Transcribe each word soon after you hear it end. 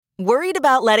Worried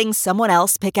about letting someone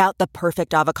else pick out the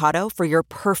perfect avocado for your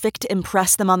perfect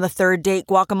impress them on the third date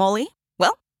guacamole?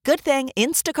 Well, good thing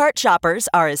Instacart shoppers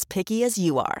are as picky as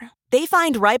you are. They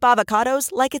find ripe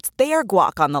avocados like it's their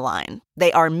guac on the line.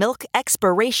 They are milk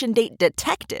expiration date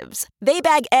detectives. They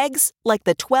bag eggs like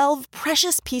the 12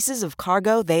 precious pieces of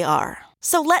cargo they are.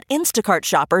 So let Instacart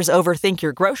shoppers overthink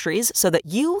your groceries so that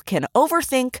you can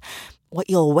overthink what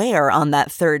you'll wear on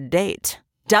that third date.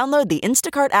 Download the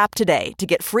Instacart app today to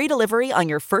get free delivery on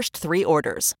your first 3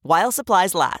 orders, while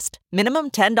supplies last.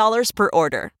 Minimum $10 per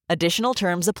order. Additional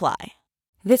terms apply.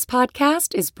 This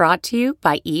podcast is brought to you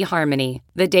by eHarmony,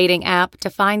 the dating app to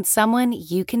find someone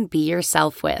you can be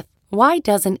yourself with. Why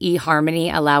doesn't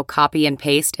eHarmony allow copy and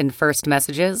paste in first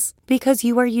messages? Because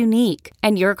you are unique,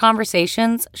 and your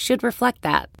conversations should reflect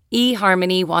that.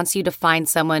 eHarmony wants you to find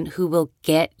someone who will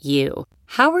get you.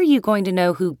 How are you going to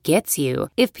know who gets you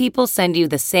if people send you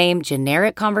the same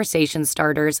generic conversation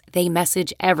starters they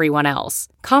message everyone else?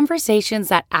 Conversations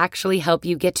that actually help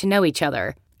you get to know each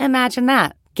other. Imagine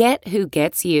that. Get who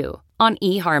gets you on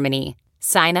eHarmony.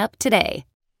 Sign up today.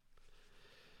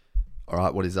 All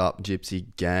right, what is up, Gypsy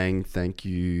Gang? Thank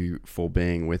you for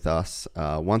being with us.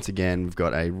 Once again, we've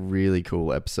got a really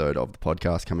cool episode of the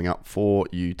podcast coming up for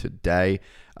you today.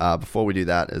 Before we do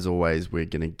that, as always, we're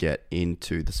going to get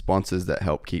into the sponsors that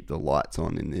help keep the lights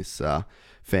on in this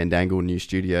Fandangle new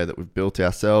studio that we've built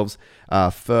ourselves.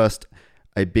 First,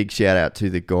 a big shout out to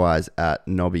the guys at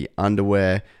Nobby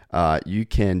Underwear. You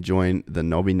can join the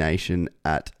Nobby Nation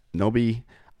at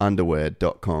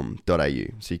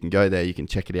nobbyunderwear.com.au. So you can go there, you can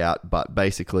check it out. But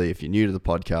basically, if you're new to the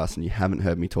podcast and you haven't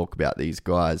heard me talk about these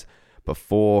guys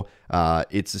before,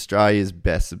 it's Australia's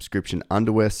best subscription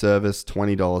underwear service.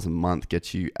 $20 a month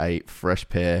gets you a fresh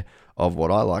pair of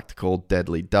what I like to call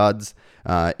deadly duds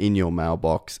in your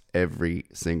mailbox every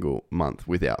single month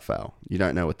without fail. You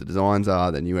don't know what the designs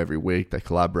are. They're new every week. They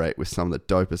collaborate with some of the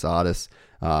dopest artists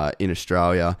in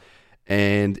Australia.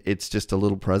 And it's just a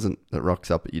little present that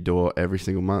rocks up at your door every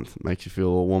single month. Makes you feel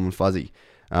all warm and fuzzy.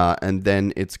 And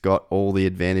then it's got all the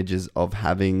advantages of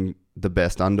having the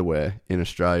best underwear in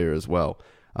Australia as well.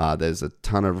 There's a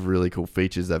ton of really cool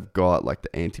features they've got, like the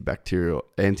antibacterial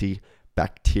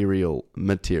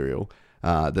material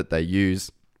that they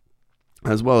use,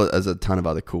 as well as a ton of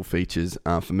other cool features.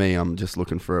 For me, I'm just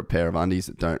looking for a pair of undies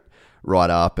that don't ride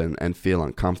up and feel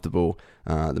uncomfortable.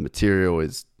 The material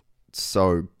is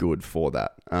so good for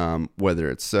that. Whether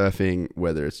it's surfing,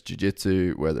 whether it's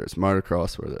jiu-jitsu, whether it's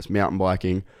motocross, whether it's mountain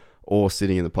biking, or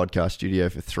sitting in the podcast studio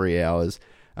for 3 hours.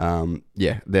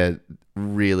 They're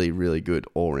really, really good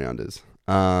all-rounders.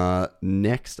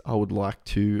 Next, I would like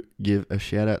to give a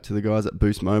shout out to the guys at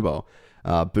Boost Mobile.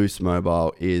 Boost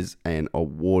Mobile is an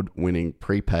award-winning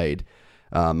prepaid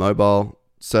mobile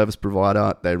service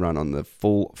provider. They run on the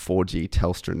full 4G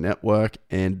Telstra network,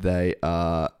 and they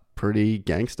are pretty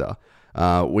gangster.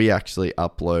 We actually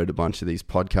upload a bunch of these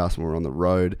podcasts when we're on the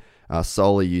road,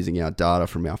 solely using our data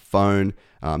from our phone.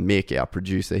 Mick, our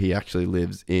producer, he actually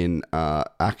lives in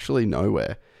actually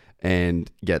nowhere and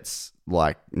gets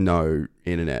like no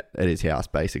internet at his house,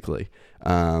 basically.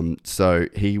 So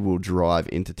he will drive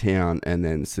into town and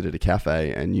then sit at a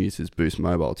cafe and use his Boost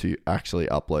Mobile to actually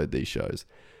upload these shows.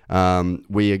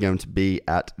 We are going to be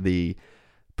at the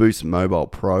Boost Mobile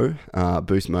Pro.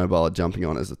 Boost Mobile are jumping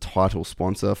on as a title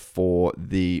sponsor for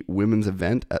the women's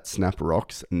event at Snapper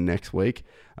Rocks next week.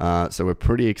 So we're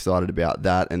pretty excited about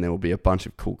that, and there will be a bunch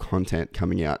of cool content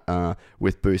coming out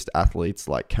with Boost athletes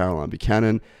like Caroline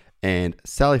Buchanan and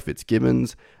Sally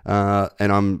Fitzgibbons,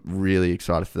 and I'm really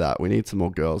excited for that. We need some more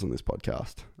girls on this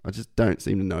podcast. I just don't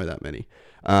seem to know that many.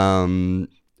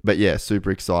 But yeah,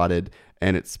 super excited.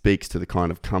 And it speaks to the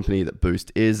kind of company that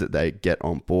Boost is, that they get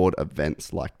on board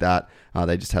events like that.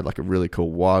 They just had like a really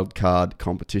cool wild card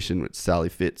competition which Sally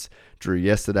Fitz drew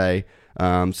yesterday.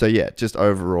 So yeah, just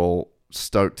overall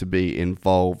stoked to be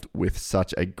involved with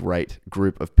such a great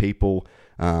group of people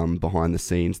behind the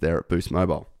scenes there at Boost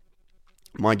Mobile.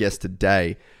 My guest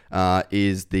today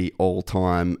is the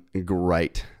all-time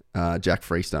great Jack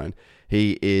Freestone.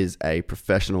 He is a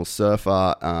professional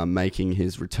surfer making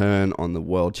his return on the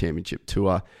World Championship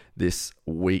Tour this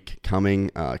week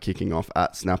coming, kicking off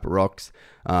at Snapper Rocks.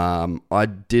 I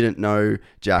didn't know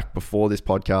Jack before this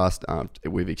podcast.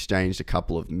 We've exchanged a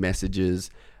couple of messages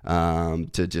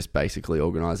to just basically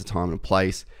organise a time and a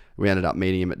place. We ended up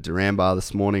meeting him at Duranbar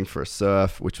this morning for a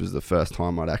surf, which was the first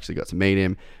time I'd actually got to meet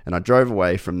him. And I drove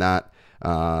away from that,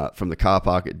 from the car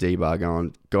park at D-Bar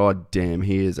going, God damn,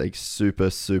 he is a super,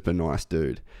 super nice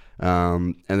dude.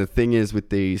 And the thing is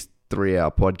with these 3-hour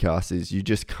podcasts is you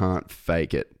just can't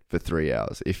fake it for 3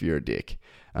 hours if you're a dick.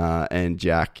 And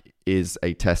Jack is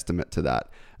a testament to that.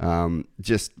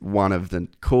 Just one of the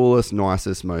coolest,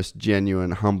 nicest, most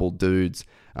genuine, humble dudes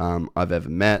I've ever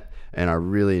met. And I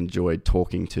really enjoyed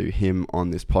talking to him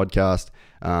on this podcast.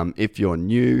 If you're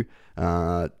new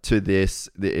to this,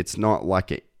 it's not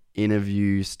like an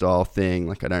interview style thing.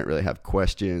 Like, I don't really have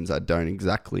questions. I don't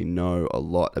exactly know a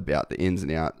lot about the ins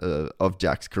and outs of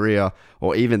Jack's career,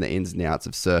 or even the ins and outs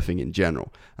of surfing in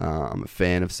general. I'm a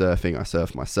fan of surfing. I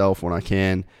surf myself when I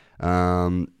can.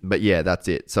 But yeah, that's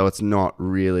it. So it's not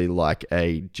really like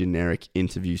a generic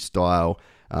interview style.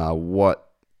 What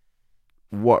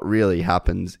really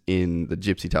happens in the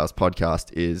Gypsy Tales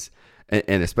podcast is,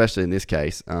 and especially in this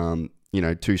case,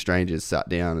 two strangers sat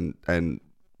down and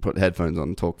put headphones on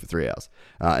and talk for 3 hours.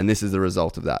 And this is the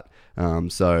result of that.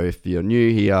 So if you're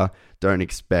new here, don't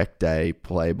expect a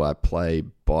play-by-play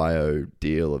bio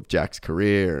deal of Jack's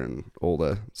career and all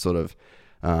the sort of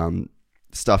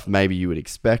stuff maybe you would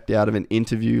expect out of an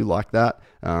interview like that.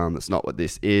 That's not what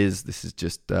this is. This is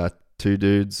just 2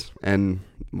 dudes and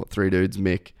 3 dudes,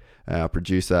 Mick, our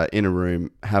producer, in a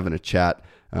room having a chat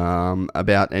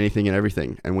about anything and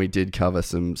everything. And we did cover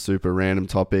some super random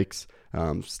topics,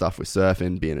 stuff with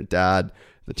surfing, being a dad,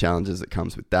 the challenges that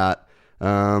comes with that.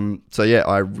 So yeah,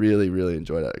 I really, really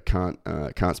enjoyed it.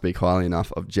 I can't speak highly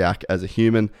enough of Jack as a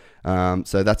human.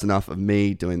 So that's enough of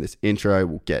me doing this intro.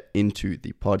 We'll get into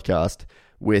the podcast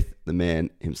with the man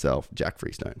himself, Jack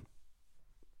Freestone.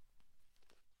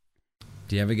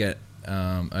 Do you ever get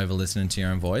over listening to your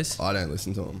own voice? I don't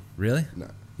listen to him. Really? No.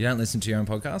 You don't listen to your own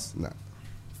podcast? No.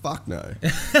 Fuck no.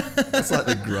 That's like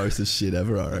the grossest shit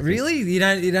ever, I reckon. Really? You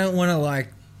don't want to, like,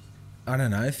 I don't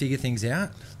know, figure things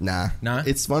out? Nah. No?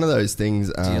 It's one of those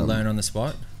things. Do you learn on the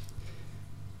spot?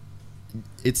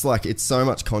 It's like, it's so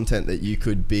much content that you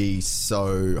could be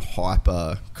so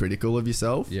hyper critical of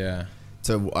yourself. Yeah.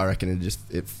 So I reckon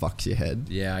it fucks your head.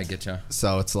 Yeah, I get you.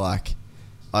 So it's like,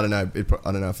 I don't know.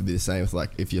 I don't know if it'd be the same with, like,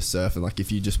 if you're surfing. Like,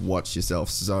 if you just watch yourself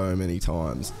so many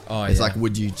times, it's like,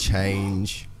 would you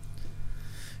change?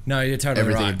 No, you're totally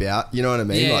everything right. about, you know what I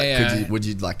mean? Yeah, like, yeah.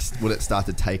 would it start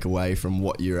to take away from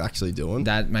what you're actually doing?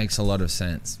 That makes a lot of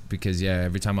sense because, yeah,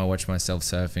 every time I watch myself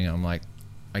surfing, I'm like,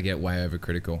 I get way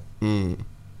overcritical. And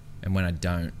when I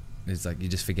don't, it's like you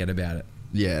just forget about it.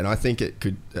 Yeah, and I think it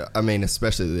could, I mean,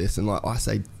 especially this, and like I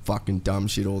say fucking dumb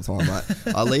shit all the time. Like,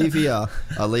 I leave here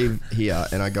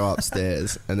and I go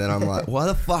upstairs and then I'm like, why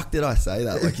the fuck did I say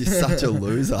that? Like, you're such a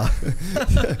loser.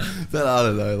 But I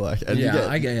don't know, like, and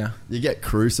I get you. You get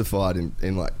crucified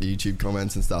in like YouTube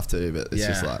comments and stuff too, but it's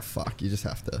just like, fuck, you just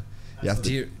have to.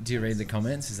 Do you read the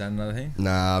comments? Is that another thing?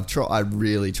 Nah, I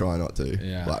really try not to.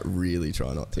 Yeah. Like, really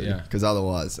try not to. Yeah. Because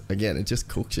otherwise, again, it just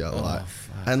cooks you. Like,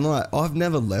 fuck. and like, I've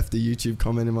never left a YouTube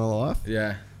comment in my life.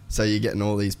 Yeah. So you're getting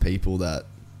all these people that,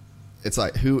 it's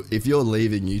like, if you're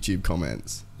leaving YouTube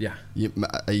comments, yeah,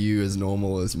 are you as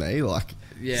normal as me? Like,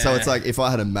 yeah. So it's like, if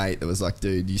I had a mate that was like,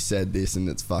 dude, you said this and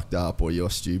it's fucked up, or you're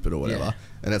stupid or whatever. Yeah.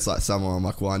 And it's like someone, I'm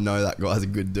like, well, I know that guy's a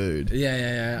good dude.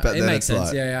 Yeah. But it makes sense.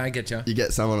 Like, Yeah, I get you. You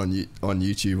get someone on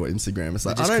YouTube or Instagram. It's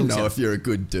like, I just don't cooks know you. if you're a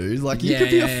good dude. Like, you could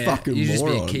be a fucking you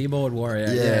moron. just be a keyboard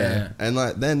warrior. Yeah. And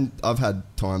like, then I've had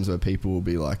times where people will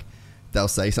be like, they'll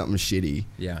say something shitty.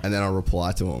 Yeah. And then I'll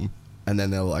reply to them. And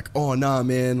then they're like, oh, nah,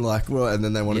 man. Like, well, and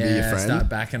then they want to be your friend. Start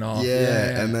backing off.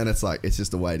 Yeah. And then it's like, it's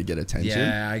just a way to get attention.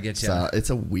 Yeah, I get you. So it's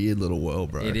a weird little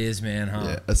world, bro. It is, man, huh?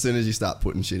 Yeah. As soon as you start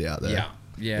putting shit out there.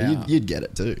 Yeah. You'd get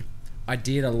it too. I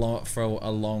did a lot for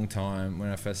a long time when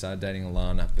I first started dating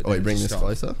Alana. But Oh, you bring this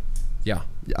closer? Yeah.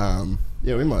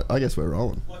 Yeah, we might. I guess we're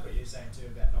rolling. Like what you're saying too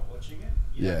about not watching it.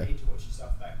 You don't need to watch your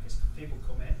stuff back because people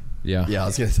comment. Yeah. Yeah, I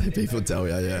was going to say people tell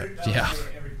you, yeah.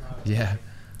 Yeah.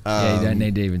 Yeah, you don't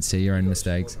need to even see your own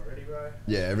mistakes.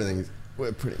 Yeah,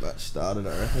 we're pretty much started,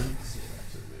 I reckon.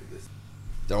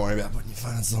 Don't worry about putting your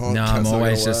phone on silent. No, I'm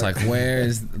always just like, where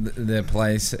is the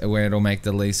place where it'll make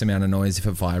the least amount of noise if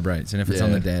it vibrates? And if it's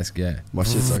on the desk, My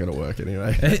shit's not going to work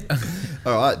anyway.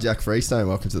 All right, Jack Freestone,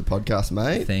 welcome to the podcast,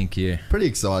 mate. Thank you. Pretty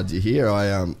excited you're here.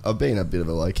 I've been a bit of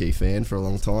a low-key fan for a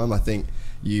long time. I think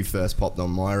you first popped on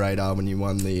my radar when you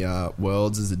won the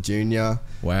Worlds as a junior.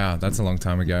 Wow, that's a long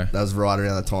time ago. That was right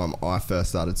around the time I first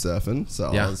started surfing. So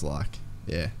I was like,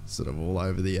 sort of all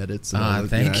over the edits. And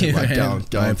Thank you. Like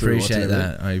I appreciate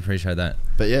that. I appreciate that.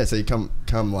 But yeah, so you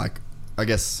come like, I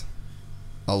guess,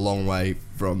 a long way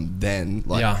from then.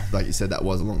 Like, like you said, that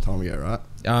was a long time ago,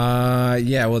 right?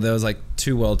 Yeah, well, there was like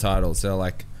 2 world titles. They're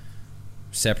like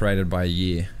separated by a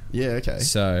year. Yeah, okay.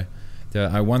 So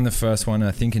I won the first one,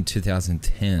 I think, in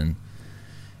 2010.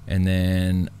 And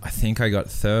then I think I got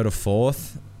 3rd or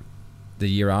 4th the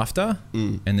year after.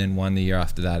 And then won the year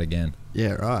after that again.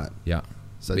 Yeah, right. Yeah.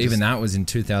 So even that was in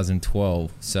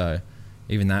 2012. So,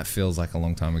 even that feels like a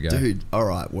long time ago. Dude, all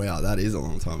right, wow, that is a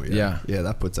long time ago. Yeah,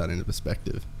 that puts that into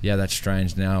perspective. Yeah, that's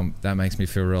strange. Now that makes me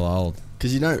feel real old.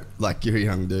 Because like you're a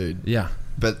young dude. Yeah.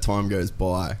 But time goes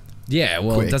by. Yeah,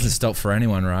 well, quick. It doesn't stop for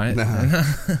anyone, right? Nah.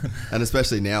 And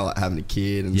especially now, like having a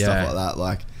kid and stuff like that.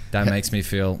 Like that makes me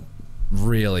feel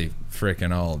really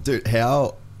freaking old. Dude,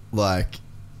 how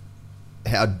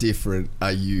different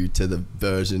are you to the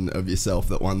version of yourself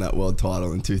that won that world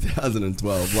title in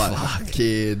 2012? Like,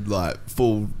 kid, like,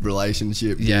 full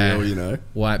relationship deal, you know?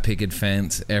 White picket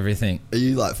fence, everything. Are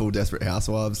you, like, full Desperate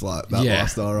Housewives, like, that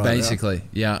lifestyle right basically, now?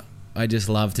 Yeah. I just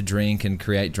love to drink and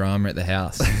create drama at the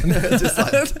house.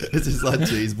 It's just like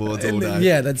cheese boards all day.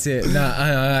 Yeah, that's it.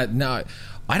 No,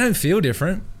 I don't feel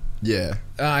different. Yeah.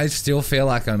 I still feel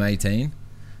like I'm 18.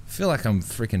 I feel like I'm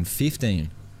freaking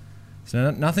 15.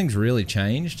 So nothing's really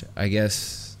changed. I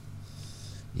guess,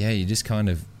 yeah, you just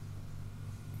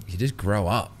grow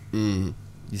up. You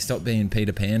stop being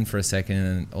Peter Pan for a second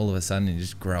and all of a sudden you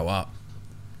just grow up.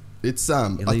 It's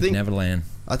you leave Neverland.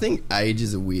 I think age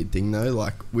is a weird thing though.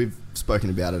 Like we've spoken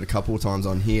about it a couple of times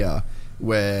on here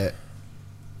where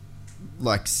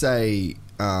like say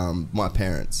my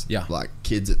parents, like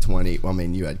kids at 20, well, I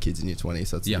mean you had kids in your 20s,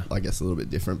 so it's I guess a little bit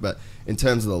different, but in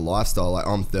terms of the lifestyle, like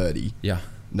I'm 30,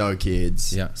 no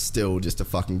kids, still just a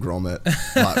fucking grommet,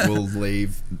 like we'll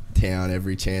leave town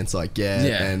every chance I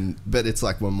get, but it's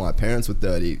like when my parents were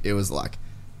 30, it was like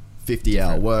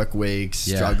 50-hour work weeks,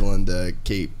 struggling to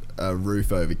keep a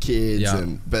roof over kids,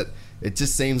 but it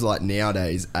just seems like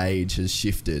nowadays age has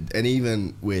shifted, and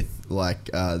even with like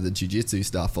the jiu-jitsu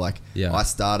stuff, like I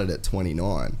started at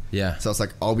 29, so it's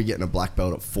like I'll be getting a black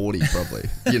belt at 40 probably,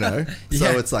 you know.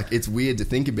 So it's like it's weird to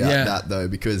think about that though,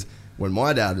 because when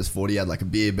my dad was 40, he had like a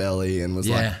beer belly and was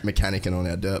like mechanicking on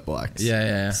our dirt bikes.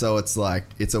 So it's like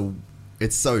it's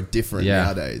so different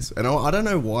nowadays, and I don't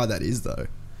know why that is though.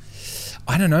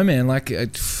 I don't know, man. Like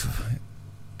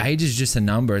age is just a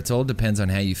number. It all depends on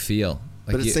how you feel.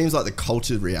 Like but it seems like the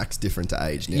culture reacts different to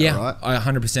age now, right? I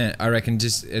 100%. I reckon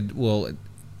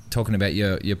talking about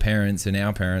your parents and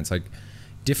our parents, like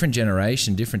different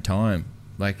generation, different time.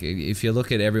 Like if you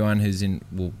look at everyone who's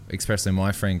especially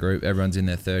my friend group, everyone's in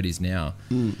their 30s now,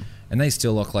 and they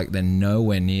still look like they're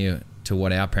nowhere near to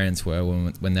what our parents were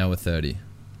when they were 30.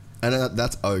 And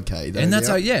that's okay. And that's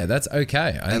that's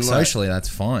okay. And socially, that's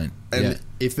fine. And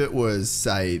if it was,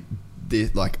 say,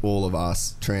 like all of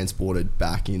us transported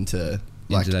back into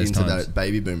that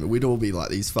baby boomer, we'd all be like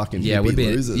these fucking hippie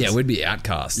losers. We'd be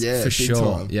outcasts. Yeah, for sure.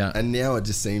 Time. Yeah. And now it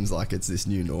just seems like it's this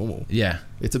new normal. Yeah.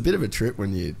 It's a bit of a trip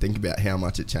when you think about how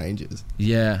much it changes.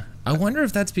 Yeah. I wonder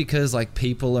if that's because like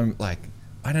people are like,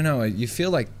 I don't know, you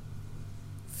feel like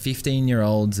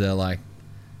 15-year-olds are like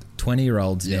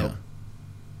 20-year-olds now.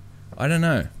 I don't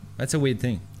know. That's a weird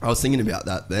thing. I was thinking about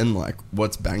that then, like,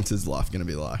 what's Banks' life going to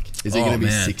be like? Is he going to be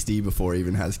 60 before he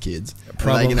even has kids?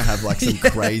 Probably. Are they going to have, like, some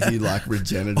crazy, like,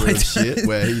 regenerative shit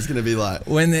where he's going to be, like...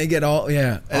 When they get old,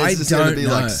 and it's just going to be,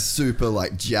 like, super,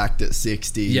 like, jacked at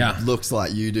 60. Looks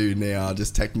like you do now.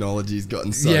 Just technology's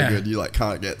gotten so good, you, like,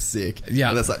 can't get sick. And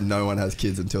that's, like, no one has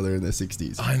kids until they're in their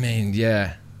 60s. I mean,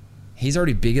 he's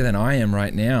already bigger than I am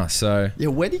right now, so... Yeah,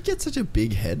 where do you get such a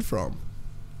big head from?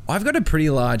 I've got a pretty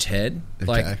large head,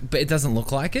 but it doesn't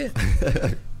look like it.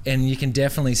 And you can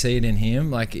definitely see it in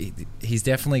him. Like he's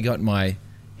definitely got my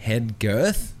head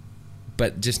girth,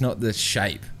 but just not the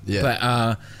shape. Yeah.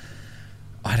 But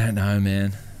I don't know,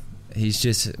 man. He's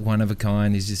just one of a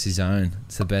kind. He's just his own.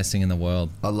 It's the best thing in the world.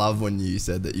 I love when you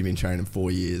said that you've been training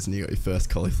 4 years and you got your first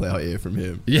cauliflower ear from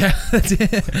him. Yeah, that's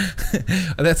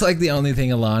it. That's like the only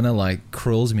thing Alana like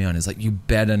crawls me on is like, you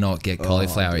better not get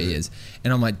cauliflower ears.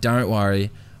 And I'm like, don't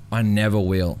worry, I never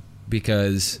will,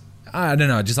 because I don't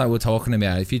know, just like we're talking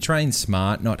about, if you train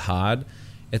smart, not hard,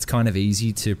 it's kind of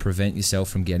easy to prevent yourself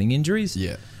from getting injuries.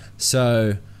 Yeah.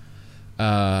 So, like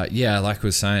I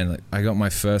was saying, like I got my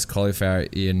first cauliflower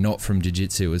ear not from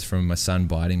jiu-jitsu, it was from my son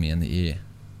biting me in the ear.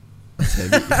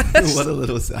 What a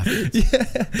little savage.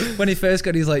 Yeah. When he first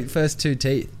got his like first 2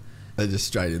 teeth. They're just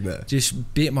straight in there.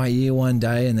 Just bit my ear one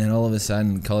day, and then all of a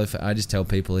sudden, cauliflower. I just tell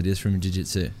people it is from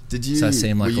jiu-jitsu. Did you? So I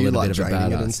seem like a little bit of a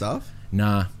badass. It and stuff?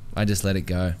 Nah, I just let it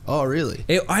go. Oh, really?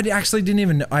 I actually didn't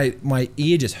even. My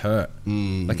ear just hurt.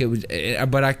 Like it was,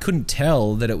 but I couldn't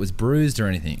tell that it was bruised or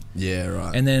anything. Yeah,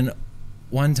 right. And then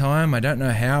one time, I don't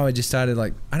know how, I just started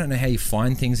like, I don't know how you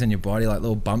find things in your body, like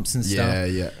little bumps and stuff. Yeah,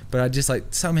 yeah. But I just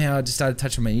like somehow I just started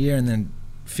touching my ear and then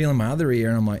feeling my other ear,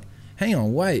 and I'm like, hang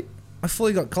on, wait. I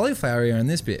fully got cauliflower ear in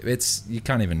this bit. You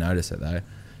can't even notice it though.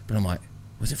 But I'm like,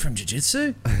 was it from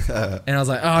jiu-jitsu? And I was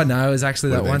like, oh no, it was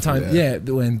actually that one time. Yeah,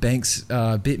 when Banks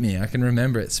bit me. I can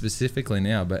remember it specifically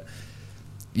now. But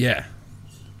yeah,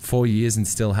 4 years and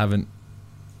still haven't.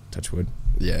 Touch wood.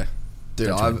 Yeah. Dude,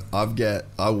 Touch wood.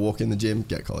 I walk in the gym,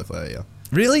 get cauliflower ear.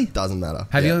 Really? Doesn't matter.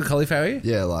 Have you got cauliflower ear?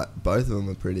 Yeah, like both of them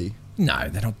are pretty. No,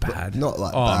 they're not bad. Not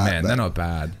like oh bad, man, they're not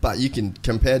bad. But you can,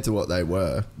 compared to what they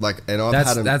were, like, and I've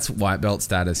had them. That's white belt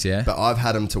status, yeah. But I've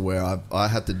had them to where I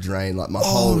had to drain like my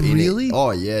whole. Really?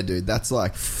 Oh yeah, dude. That's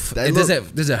like. Does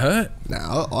it hurt?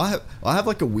 No, I have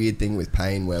like a weird thing with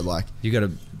pain where like You got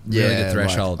a really good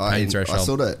threshold, like, pain threshold. I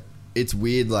sort of. It's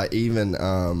weird, like even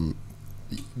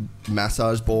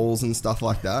massage balls and stuff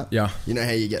like that. Yeah. You know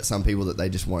how you get some people that they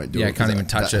just won't do it. Yeah, can't even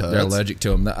touch it. They're allergic to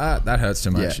them. That hurts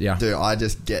too much. Yeah. Dude, I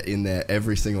just get in there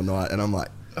every single night and I'm like,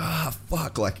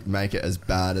 fuck, like make it as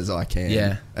bad as I can.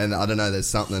 Yeah. And I don't know, there's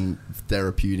something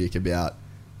therapeutic about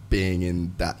being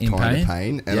in that kind of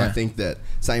pain. And Yeah. I think that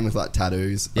same with like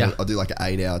tattoos. Yeah. I'll do like an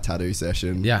 8-hour tattoo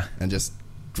session. Yeah. And just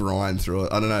grind through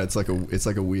it. I don't know, it's like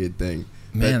a weird thing.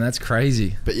 Man, that's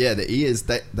crazy. But yeah, the ears,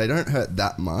 they don't hurt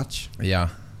that much. Yeah.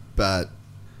 But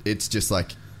it's just like,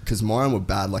 because mine were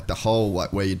bad, like the whole,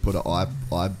 like where you'd put an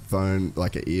iPhone,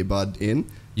 like an earbud in.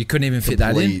 You couldn't even fit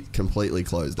that in? Completely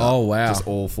closed up. Oh, wow. Just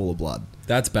all full of blood.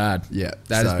 That's bad. Yeah.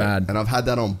 That is bad. And I've had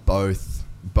that on both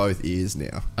ears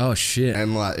now. Oh, shit.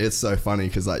 And like, it's so funny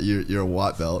because like you're a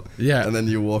white belt. Yeah. And then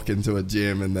you walk into a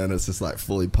gym and then it's just like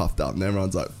fully puffed up and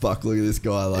everyone's like, fuck, look at this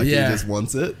guy. Like Yeah. he just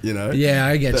wants it, you know? Yeah,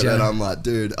 I get But you. then I'm like,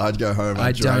 dude, I'd go home and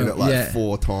I drain don't- it like yeah.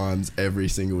 4 times every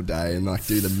single day and like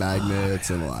do the magnets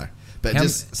and like, but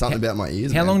just something about my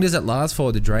ears. How man. long does it last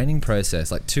for, the draining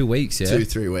process? Like 2 weeks, yeah?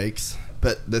 2-3 weeks.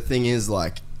 But the thing is,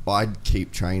 like, I'd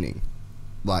keep training.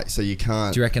 Like, so you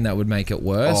can't. Do you reckon that would make it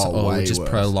worse, or way would just worse.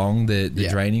 prolong the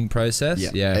Yeah. draining process?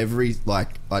 Yeah.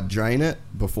 I'd drain it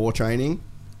before training,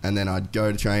 and then I'd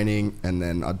go to training, and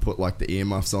then I'd put like the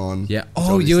earmuffs on. Yeah. which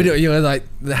Oh, you obviously- were like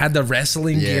had the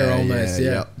wrestling gear almost.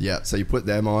 Yeah. Yeah. So you put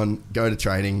them on, go to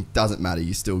training. Doesn't matter.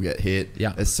 You still get hit.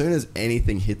 Yeah. As soon as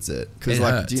anything hits it, because It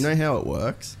like, hurts. do you know how it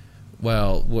works?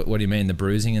 Well, what do you mean, the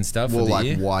bruising and stuff? Well, for the like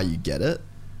ear? why you get it?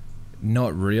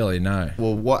 Not really. No.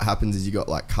 Well, what happens is you got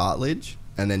like cartilage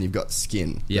and then you've got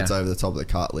skin Yeah. that's over the top of the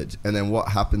cartilage. And then what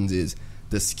happens is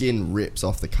the skin rips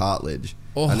off the cartilage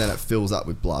and then it fills up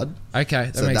with blood. Okay,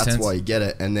 that So makes that's sense. why you get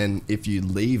it. And then if you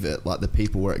leave it, like the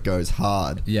people where it goes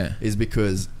hard, Yeah. is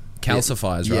because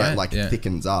Calcifies, yeah, right? like Yeah.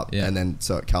 thickens up, Yeah. and then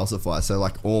so it calcifies. So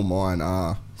like all mine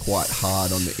are quite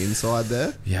hard on the inside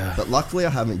there. Yeah. But luckily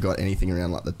I haven't got anything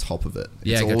around like the top of it.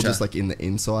 Yeah, It's all gotcha. just like in the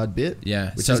inside bit.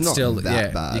 Yeah. Which So is it's not still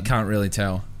that bad. You can't really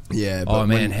tell. Yeah. Oh but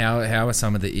man, when- how are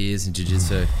some of the ears in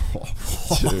jiu-jitsu? Dude,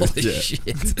 Holy yeah.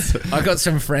 shit! I got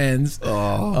some friends.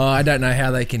 Oh, I don't know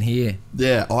how they can hear.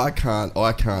 Yeah, I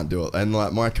can't do it. And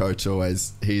like my coach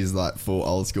always, he's like full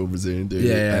old school Brazilian dude.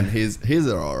 Yeah. And his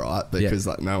are alright because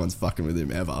like no one's fucking with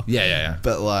him ever. Yeah.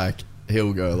 But like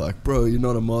he'll go like, bro, you're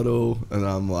not a model, and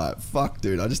I'm like, fuck,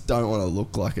 dude, I just don't want to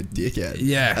look like a dickhead.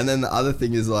 Yeah. And then the other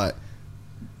thing is like,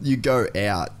 you go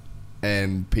out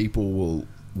and people will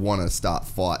want to start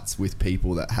fights with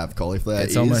people that have cauliflower It's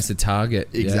ears. almost a target.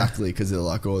 yeah. Exactly, because they're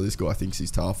like, oh, this guy thinks he's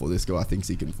tough, or this guy thinks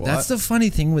he can fight. That's the funny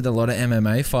thing with a lot of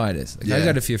MMA fighters. Like, Yeah. I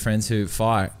got a few friends who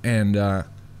fight, and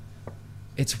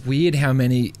it's weird how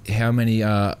many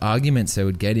arguments they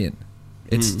would get in.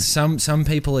 It's some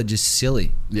people are just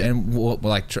silly, Yeah. and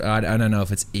I don't know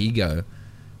if it's ego,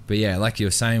 but yeah, like you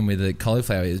were saying with the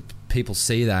cauliflower ears, people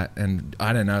see that, and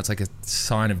I don't know, it's like a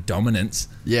sign of dominance.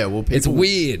 Yeah, well, people, It's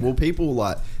weird. Well, people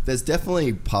like, there's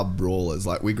definitely pub brawlers.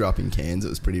 Like, we grew up in Cairns, it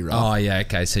was pretty rough. Oh yeah,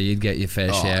 okay, so you'd get your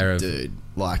fair share of dude,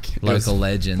 like it local was-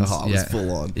 legends. Oh, it yeah. was full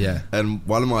on. Yeah. And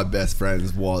one of my best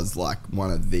friends was like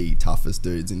one of the toughest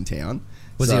dudes in town.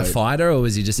 Was he a So- fighter, or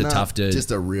was he just a Nah, tough dude?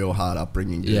 Just a real hard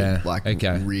upbringing dude. Yeah, Like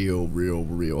okay.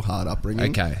 real hard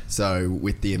upbringing. Okay. So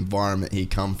with the environment he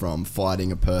come from,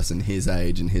 fighting a person his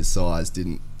age and his size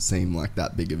didn't seem like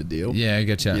that big of a deal. Yeah, I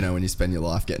gotcha. You know, when you spend your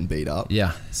life getting beat up.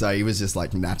 Yeah. So he was just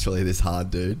like naturally this hard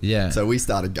dude. Yeah. So we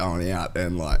started going out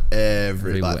and like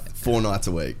Every like week. 4 nights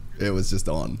a week. It was just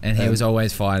on. and he was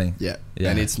always fighting. Yeah.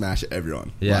 Yeah. And he'd smash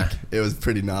everyone. Yeah. Like, it was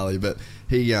pretty gnarly. But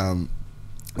he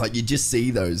like you just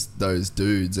see those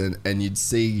dudes and you'd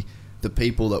see the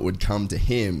people that would come to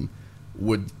him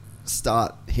would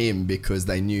start him because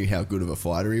they knew how good of a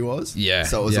fighter he was. Yeah,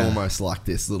 So it was yeah. almost like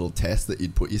this little test that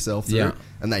you'd put yourself through. Yeah.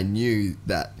 And they knew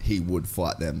that he would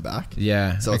fight them back.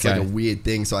 Yeah, So it's okay. like a weird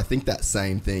thing. So I think that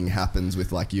same thing happens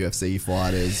with like UFC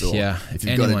fighters or Yeah, if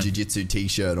you've got anyone. a jiu-jitsu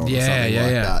t-shirt on or Yeah, something yeah,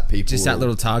 like yeah. that. People just that will-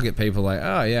 little target. People like,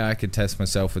 oh yeah, I could test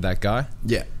myself with that guy,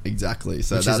 Yeah, exactly.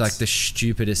 So which that's is like the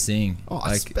stupidest thing. Oh,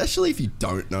 like, especially if you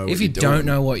don't know. if what you you're don't doing.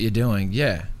 know what you're doing,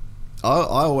 yeah, I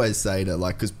always say to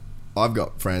like, because I've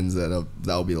got friends that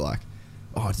they'll be like,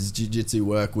 oh, does jiu-jitsu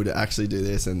work? Would it actually do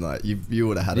this? And like you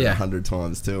would have had it 100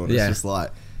 times too. And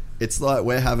it's like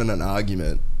we're having an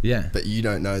argument, but you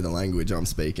don't know the language I'm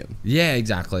speaking. Yeah,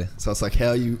 exactly. So it's like, how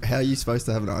are you supposed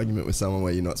to have an argument with someone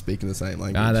where you're not speaking the same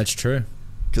language? Ah, that's true.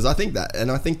 Because I think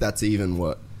that's even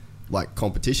what like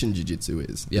competition jiu-jitsu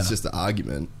is. It's just an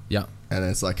argument. Yeah. And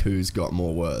it's like, who's got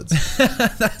more words?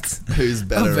 That's who's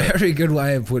better? A very good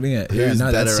way of putting it. Who's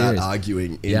better at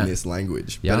arguing in this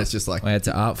language? Yeah. But it's just like, it's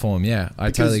an art form. Yeah,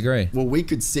 I totally agree. Well, we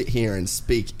could sit here and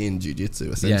speak in jiu-jitsu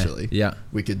essentially. Yeah.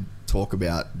 We could talk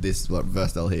about this, like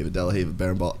reverse De La Riva,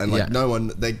 berimbau, and like no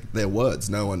one, they're words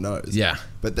no one knows. Yeah.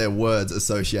 But they're words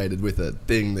associated with a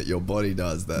thing that your body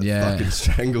does that fucking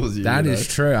strangles you. That is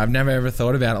true. I've never ever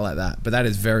thought about it like that, but that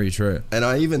is very true. And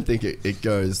I even think it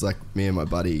goes like me and my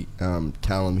buddy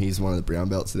Callum. He's one of the brown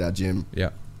belts at our gym. Yeah.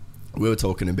 We were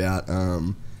talking about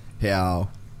how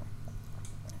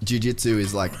jiu-jitsu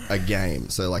is like a game,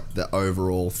 so like the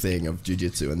overall thing of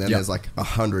jiu-jitsu, and then there's like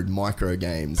 100 micro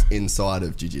games inside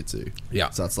of jiu-jitsu. Yeah.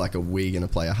 So it's like, we're gonna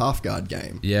play a half guard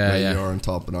game. Yeah, where you're on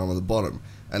top and I'm on the bottom,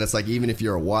 and it's like, even if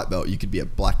you're a white belt, you could be a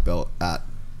black belt at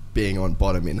being on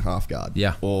bottom in half guard.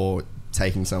 Yeah. Or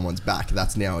taking someone's back.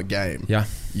 That's now a game. Yeah.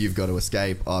 You've got to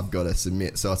escape. I've got to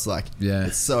submit. So it's like,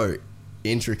 it's so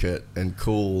intricate and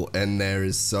cool, and there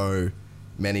is so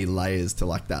many layers to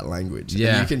like that language. Yeah.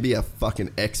 And you can be a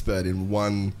fucking expert in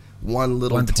one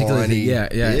little particular tiny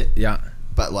thing. Yeah.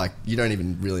 But like, you don't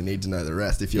even really need to know the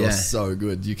rest. If you're so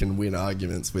good, you can win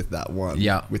arguments with that one.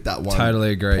 Yeah. With that one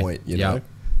totally agree. point, you know?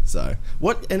 So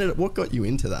what got you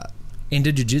into that?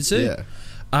 Into jiu-jitsu? Yeah.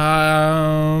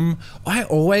 I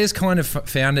always kind of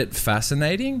found it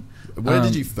fascinating. Where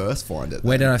did you first find it?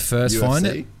 Where did I first find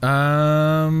UFC?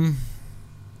 it?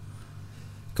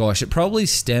 Gosh, it probably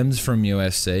stems from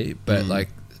UFC, but like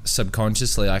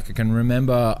subconsciously, like I can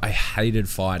remember I hated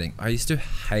fighting. I used to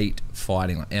hate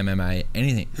fighting, like MMA,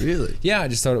 anything. Really? Yeah, I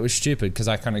just thought it was stupid because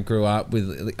I kind of grew up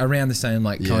with like, around the same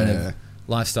like kind of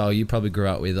lifestyle you probably grew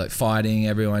up with, like fighting,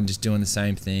 everyone just doing the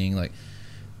same thing, like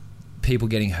people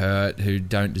getting hurt who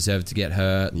don't deserve to get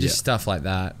hurt, just stuff like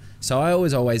that. So I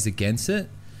was always against it.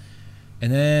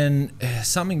 And then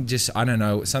something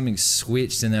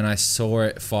switched, and then I saw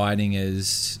it fighting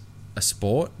as a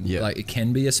sport. Yeah. Like it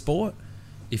can be a sport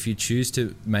if you choose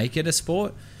to make it a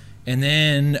sport. And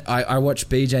then I watched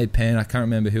BJ Penn. I can't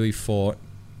remember who he fought.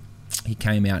 He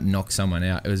came out and knocked someone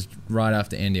out. It was right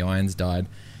after Andy Irons died.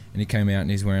 And he came out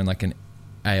and he's wearing like an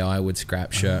AI would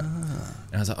scrap shirt.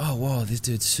 And I was like, oh, wow, this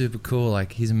dude's super cool.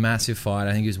 Like, he's a massive fighter.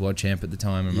 I think he was world champ at the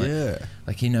time. I'm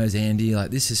like, he knows Andy.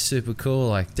 Like, this is super cool.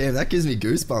 Like, damn, that gives me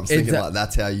goosebumps thinking like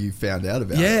that's how you found out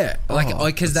about it. Yeah.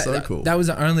 Because so cool. That was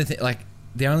the only thing, like,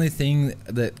 the only thing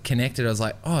that connected. I was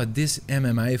like, oh, this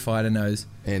MMA fighter knows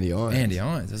Andy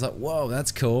Irons. I was like, whoa,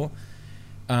 that's cool.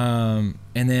 And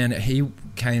then he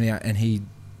came out and he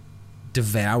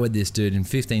devoured this dude in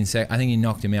 15 seconds. I think he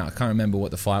knocked him out. I can't remember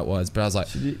what the fight was, but I was like,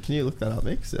 can you look that up,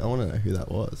 Mix? I want to know who that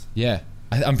was. Yeah.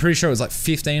 I'm pretty sure it was like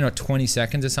 15 or 20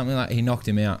 seconds or something like that. He knocked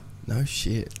him out. No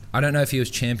shit. I don't know if he was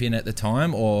champion at the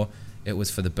time or it was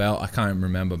for the belt. I can't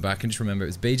remember, but I can just remember it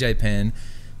was BJ Penn.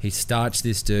 He starched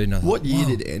this dude. And I was what like,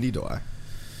 year did Andy die?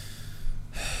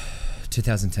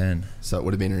 2010. So it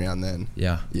would have been around then.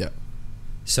 Yeah. Yeah.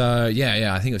 So,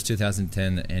 yeah, I think it was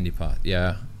 2010 that Andy passed.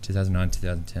 Yeah. 2009,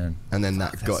 2010. And then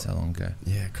that got so long ago.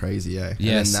 Yeah, crazy, yeah. Yes.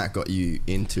 And then that got you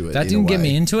into it. That didn't get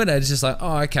me into it. I was just like,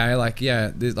 oh, okay, like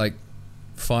like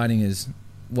fighting is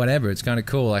whatever. It's kind of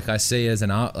cool. Like I see it as an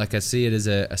art. Like I see it as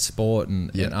a sport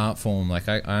and an art form. Like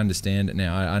I understand it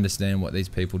now. I understand what these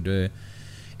people do.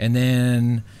 And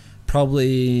then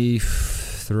probably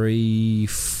 3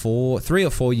 or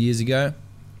 4 years ago,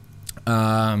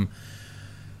 I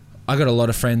got a lot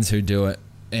of friends who do it,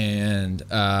 and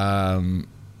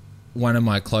one of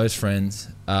my close friends,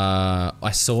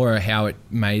 I saw how it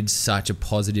made such a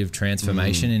positive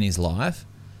transformation in his life.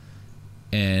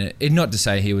 And not to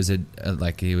say he was a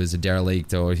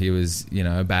derelict or he was,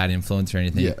 a bad influence or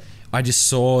anything. Yeah. I just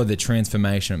saw the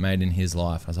transformation it made in his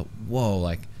life. I was like, whoa,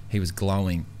 like he was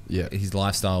glowing. Yeah. His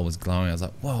lifestyle was glowing. I was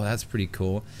like, whoa, that's pretty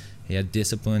cool. He had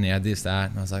discipline, he had this, that.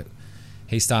 And I was like,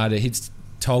 he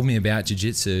told me about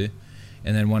jiu-jitsu.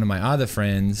 And then one of my other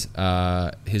friends,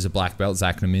 he's a black belt,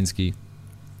 Zach Nominski.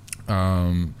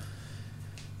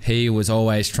 He was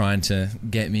always trying to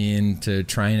get me in to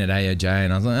train at AOJ,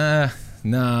 and I was like,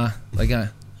 nah. Like,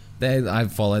 I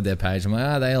followed their page. I'm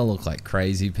like, they all look like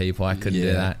crazy people. I couldn't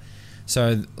do that.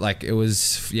 So, like, it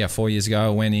was 4 years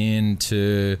ago.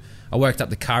 I worked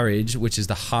up the courage, which is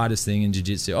the hardest thing in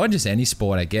jiu-jitsu, or just any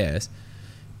sport, I guess.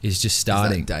 Is just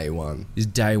starting. Is that day one? Is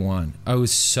day one. It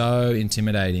was so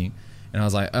intimidating. And I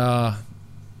was like,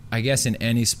 I guess in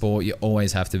any sport, you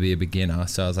always have to be a beginner.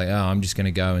 So I was like, oh, I'm just going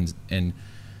to go and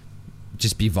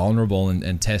just be vulnerable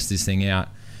and test this thing out.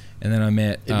 And then I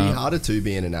met... It'd be harder to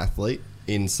being an athlete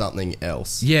in something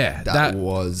else. Yeah. That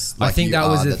was... Like, I think you that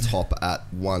was the top at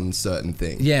one certain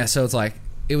thing. Yeah, so it's like...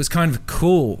 It was kind of a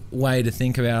cool way to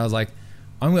think about it. I was like,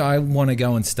 I want to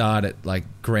go and start at like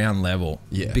ground level,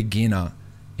 beginner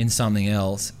in something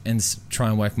else, and try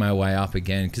and work my way up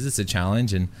again, because it's a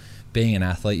challenge, and being an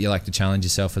athlete, you like to challenge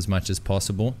yourself as much as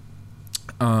possible.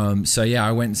 So yeah,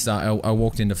 I went and I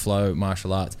walked into Flow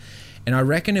Martial Arts, and I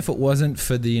reckon if it wasn't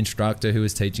for the instructor who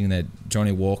was teaching there,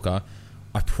 Johnny Walker,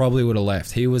 I probably would have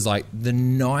left. He was like the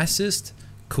nicest,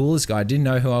 coolest guy. Didn't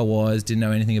know who I was, didn't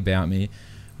know anything about me.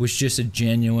 Was just a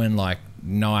genuine, like,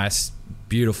 nice,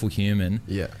 beautiful human.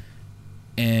 Yeah.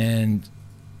 And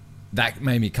that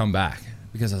made me come back,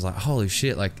 because I was like, holy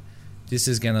shit, like,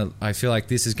 I feel like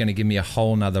this is gonna give me a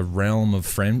whole nother realm of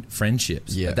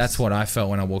friendships. Yes. That's what I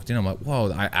felt when I walked in. I'm like,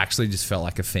 whoa, I actually just felt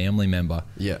like a family member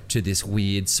to this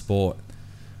weird sport.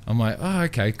 I'm like, oh,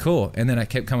 okay, cool. And then I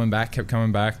kept coming back.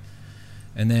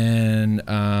 And then,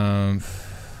 I'm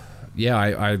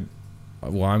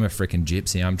a freaking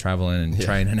gypsy. I'm traveling and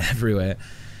training everywhere.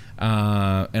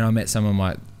 And I met some of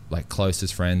my like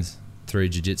closest friends through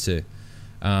jiu-jitsu.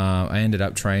 I ended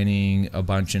up training a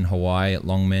bunch in Hawaii at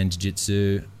Longman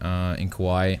Jiu-Jitsu in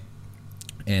Kauai.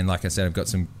 And like I said, I've got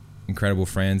some incredible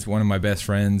friends. One of my best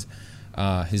friends,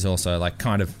 he's also like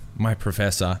kind of my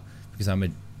professor, because I'm a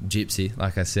gypsy,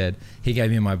 like I said. He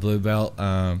gave me my blue belt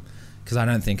because I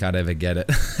don't think I'd ever get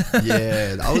it.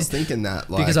 Yeah, I was thinking that.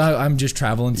 Like, because I'm just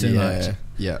traveling too much.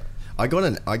 Yeah. I got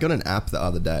an app the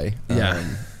other day.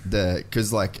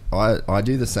 Because like I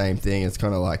do the same thing. It's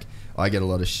kind of like I get a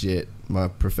lot of shit. My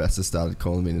professor started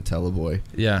calling me Nutella boy.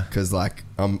 Yeah. Because like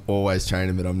I'm always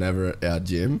training, but I'm never at our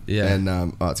gym. Yeah.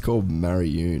 And it's called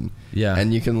Mariune. Yeah.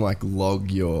 And you can like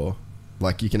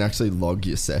you can actually log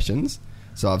your sessions.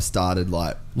 So I've started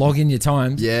like log in your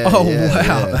times. Yeah. Oh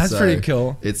wow, that's pretty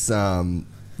cool. It's so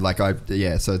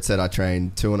it said I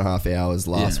trained 2.5 hours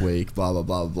last week, blah blah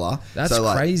blah blah. That's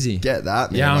crazy. Get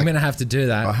that, man. Yeah, I'm gonna have to do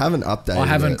that. I haven't updated. I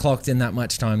haven't clocked in that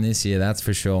much time this year, that's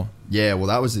for sure. Yeah, well,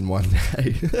 that was in one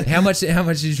day. How much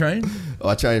did you train?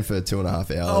 I trained for 2.5 hours.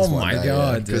 Oh my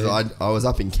god! Because I was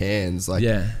up in Cairns. Like,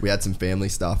 we had some family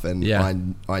stuff,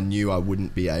 and I knew I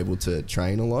wouldn't be able to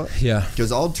train a lot. Yeah,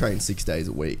 because I'll train 6 days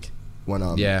a week when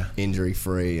I'm injury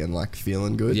free and like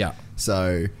feeling good. Yeah.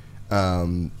 So,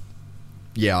 I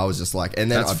was just like,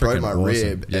 and then I broke my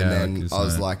rib, and then I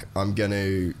was like, I'm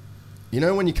gonna,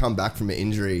 when you come back from an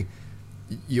injury,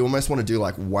 you almost want to do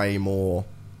like way more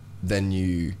than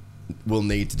you will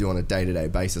need to do on a day-to-day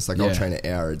basis. Like I'll train an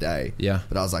hour a day. Yeah.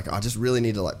 But I was like, I just really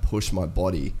need to like push my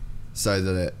body so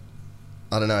that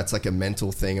I don't know, it's like a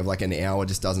mental thing of like an hour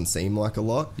just doesn't seem like a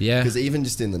lot. Yeah. Because even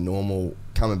just in the normal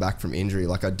coming back from injury,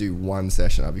 like I do one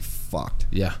session, I'll be fucked.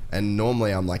 Yeah. And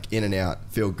normally I'm like in and out,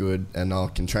 feel good, and I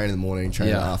can train in the morning, train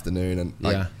in the afternoon, and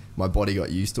like my body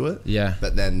got used to it. Yeah.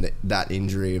 But then that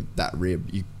injury, that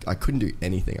rib, I couldn't do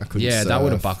anything. I couldn't surf. That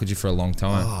would have buckled you for a long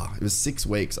time. Oh, it was 6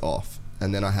 weeks off.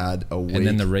 And then I had a week.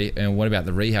 And then and what about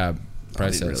the rehab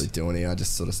process? I didn't really do any. I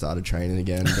just sort of started training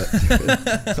again.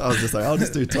 But I was just like, I'll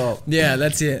just do top. Yeah,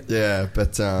 that's it. Yeah,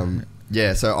 but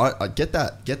so I get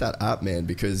that app, man,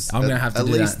 because I'm gonna have to at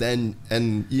do least that. then,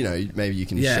 and maybe you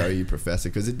can show your professor,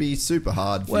 because it'd be super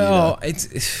hard for you.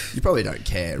 You probably don't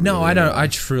care. No, really, I don't. I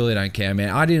truly don't care, man.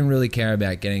 I didn't really care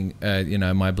about getting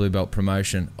my blue belt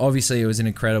promotion. Obviously, it was an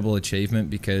incredible achievement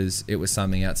because it was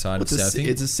something outside of surfing.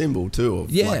 It's a symbol too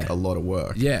of like a lot of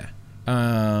work. Yeah.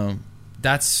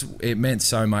 It meant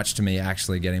so much to me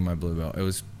actually getting my blue belt. It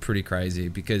was pretty crazy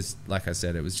because, like I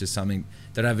said, it was just something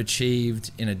that I've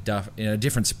achieved in a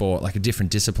different sport, like a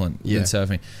different discipline than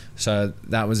surfing. So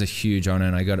that was a huge honor,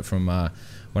 and I got it from one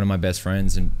of my best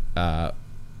friends, and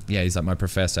he's like my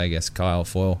professor, I guess, Kyle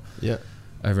Foyle,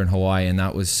 over in Hawaii, and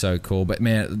that was so cool. But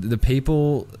man, the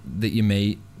people that you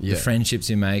meet, the friendships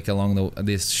you make along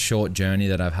this short journey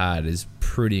that I've had is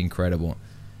pretty incredible.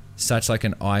 Such like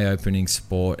an eye-opening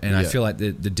sport, and I feel like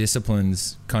the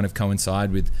disciplines kind of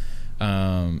coincide with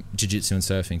jiu-jitsu and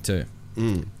surfing too,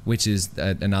 which is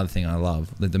another thing I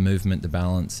love, the movement, the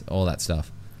balance, all that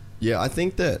stuff. Yeah, I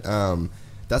think that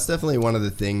that's definitely one of the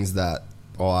things that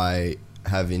I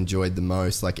have enjoyed the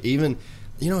most. Like even,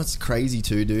 it's crazy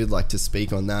too, dude, like to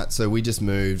speak on that. So we just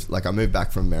moved, like I moved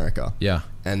back from America. Yeah.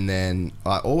 And then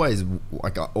I always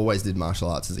did martial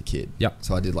arts as a kid. Yeah.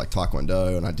 So I did like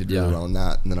Taekwondo, and I did really well in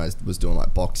that. And then I was doing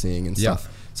like boxing and stuff.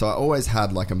 So I always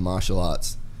had like a martial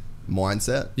arts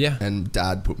mindset. Yeah. And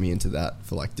Dad put me into that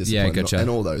for like discipline and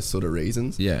all those sort of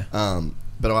reasons. Yeah.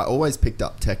 But I always picked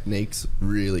up techniques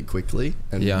really quickly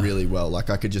and really well.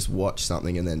 Like I could just watch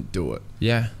something and then do it.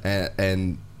 Yeah.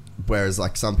 And whereas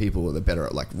like some people are better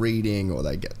at like reading or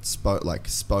they get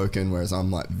spoken, whereas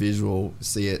I'm like visual,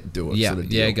 see it, do it. Yeah. Sort of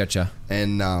deal. Yeah. Gotcha.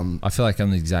 And I feel like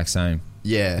I'm the exact same.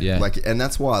 Yeah. Like, and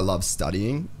that's why I love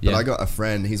studying. But I got a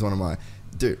friend. He's one of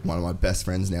my best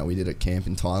friends now. We did a camp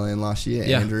in Thailand last year,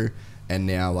 Andrew. And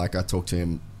now like I talk to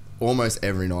him almost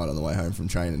every night on the way home from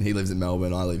training. He lives in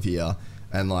Melbourne. I live here.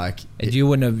 And like, you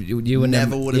would never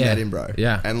have met him, bro.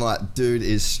 Yeah. And like, dude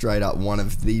is straight up one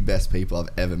of the best people I've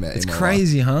ever met. It's in my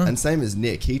crazy, life. huh? And same as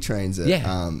Nick, he trains at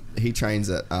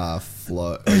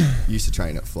Flow. Used to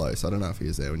train at Flow, so I don't know if he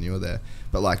was there when you were there.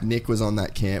 But like, Nick was on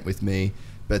that camp with me.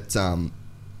 But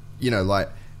you know, like,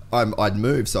 I'd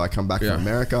moved, so I come back from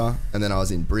America, and then I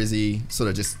was in Brizzy, sort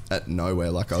of just at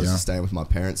nowhere. Like I was just staying with my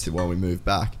parents while we moved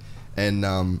back, and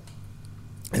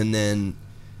then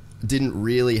didn't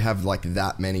really have like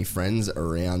that many friends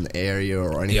around the area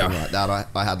or anything like that.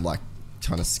 I had like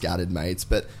kind of scattered mates,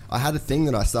 but I had a thing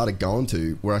that I started going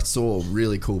to where I saw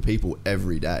really cool people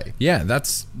every day. Yeah,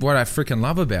 that's what I freaking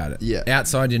love about it. Yeah.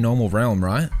 Outside your normal realm,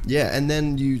 right? Yeah, and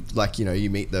then you like, you know, you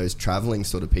meet those traveling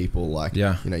sort of people like,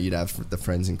 you know, you'd have the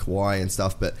friends in Kauai and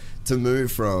stuff, but to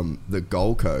move from the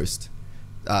Gold Coast,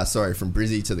 from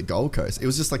Brizzy to the Gold Coast, it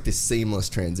was just like this seamless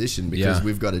transition because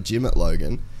we've got a gym at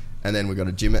Logan, and then we got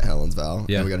a gym at Helensvale,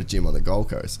 and we got a gym on the Gold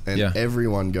Coast, and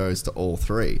everyone goes to all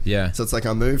three. Yeah. So it's like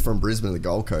I moved from Brisbane to the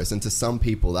Gold Coast, and to some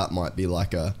people that might be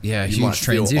like a huge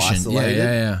transition.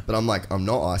 Isolated, but I'm like, I'm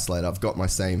not isolated. I've got my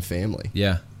same family.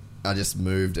 Yeah. I just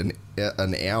moved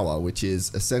an hour, which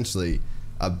is essentially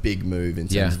a big move in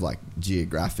terms of like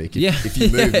geographic. If you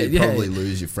move, you probably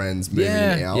lose your friends moving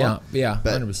an hour. Yeah,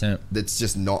 100%. That's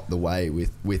just not the way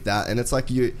with that, and it's like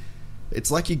you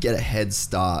get a head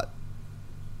start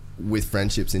with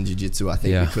friendships in jiu-jitsu, I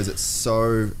think, because it's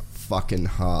so fucking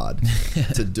hard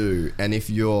to do. And if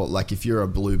you're a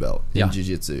blue belt in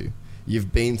jiu-jitsu,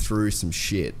 you've been through some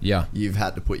shit. Yeah. You've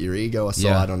had to put your ego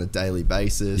aside on a daily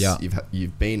basis. Yeah.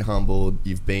 You've been humbled.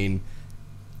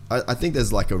 I think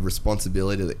there's like a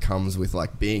responsibility that comes with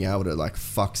like being able to like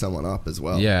fuck someone up as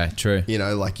well. Yeah, true. You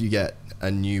know, like you get a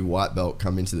new white belt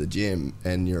come into the gym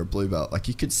and you're a blue belt, like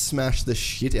you could smash the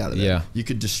shit out of them. Yeah. You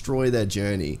could destroy their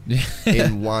journey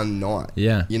in one night.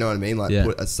 Yeah. You know what I mean? Like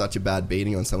put such a bad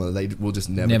beating on someone that they will just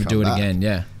never come do it back. Again.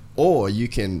 Yeah. Or you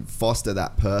can foster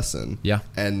that person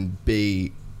and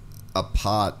be a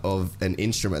part of an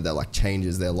instrument that like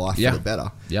changes their life for the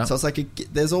better. Yeah. So it's like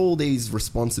there's all these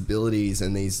responsibilities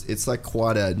and it's like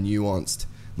quite a nuanced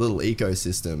little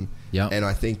ecosystem. Yeah. And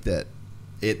I think that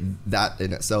that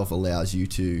in itself allows you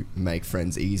to make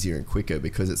friends easier and quicker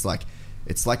because it's like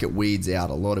it weeds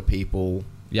out a lot of people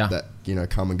that, you know,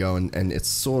 come and go and it's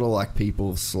sort of like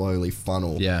people slowly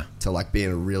funnel to like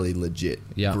being a really legit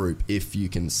group if you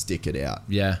can stick it out.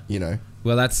 Yeah. You know?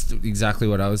 Well, that's exactly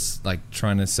what I was like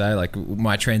trying to say. Like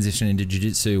my transition into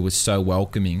jiu-jitsu was so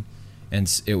welcoming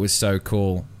and it was so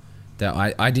cool that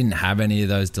I didn't have any of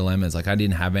those dilemmas. Like I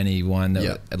didn't have anyone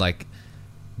that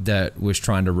that was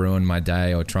trying to ruin my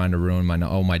day or trying to ruin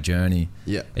my journey.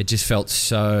 Yeah. It just felt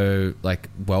so like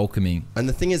welcoming. And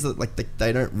the thing is that like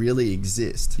they don't really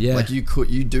exist. Yeah. Like you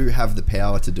do have the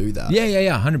power to do that.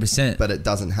 Yeah, 100%. But it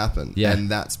doesn't happen. Yeah. And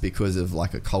that's because of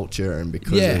like a culture and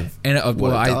because of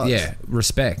what it does.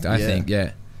 Respect, I think.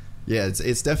 Yeah. Yeah,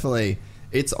 it's definitely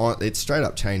it's straight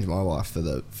up changed my life for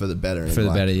the better. For the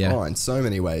better, yeah. Oh, in so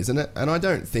many ways. And I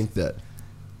don't think that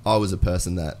I was a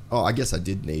person that, I guess I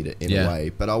did need it in a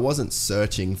way, but I wasn't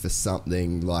searching for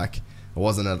something like, I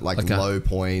wasn't at like low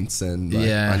points and like,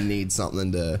 I need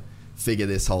something to figure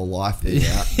this whole life thing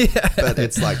out. But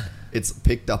it's like, it's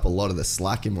picked up a lot of the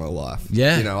slack in my life.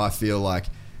 Yeah. You know, I feel like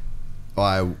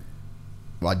I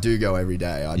do go every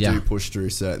day. I do push through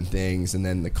certain things, and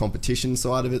then the competition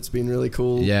side of it's been really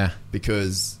cool. Yeah.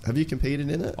 Because have you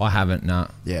competed in it? I haven't, no.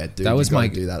 Yeah, dude. That was my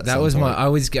do that. That was my. I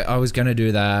was going to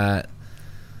do that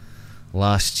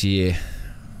last year.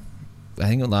 I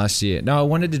think last year. No, I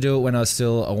wanted to do it when I was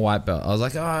still a white belt. I was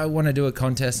like, I want to do a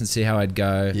contest and see how I'd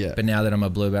go. Yeah. But now that I'm a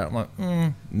blue belt, I'm like,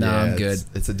 I'm good.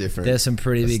 It's a different. There's some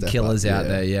pretty big killers out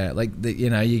there. Yeah. Like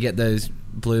you get those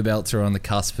blue belts are on the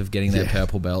cusp of getting their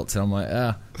purple belts, and I'm like,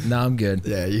 I'm good.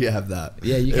 Yeah, you have that.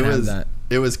 Yeah, you can have that.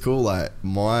 It was cool. Like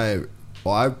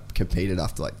I competed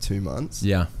after like 2 months.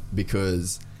 Yeah.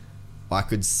 Because I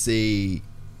could see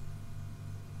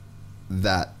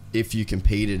that if you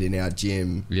competed in our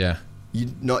gym, you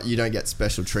don't get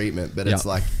special treatment, but it's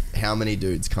like how many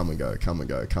dudes come and go,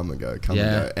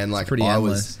 and like I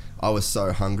was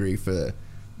so hungry for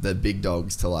the big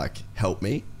dogs to like help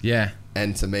me. Yeah.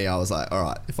 And to me, I was like, all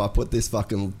right, if I put this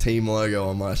fucking team logo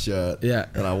on my shirt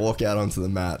and I walk out onto the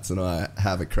mats and I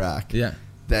have a crack,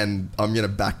 then I'm going to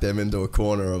back them into a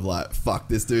corner of like, fuck,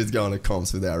 this dude's going to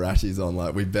comps without rashies on.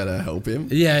 Like, we better help him.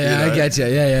 Yeah, I get you.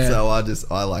 Yeah. So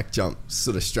I like jumped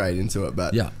sort of straight into it.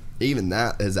 But even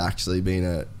that has actually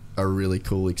been a really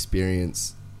cool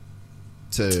experience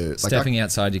to... Stepping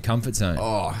outside your comfort zone.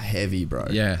 Oh, heavy, bro.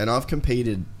 Yeah. And I've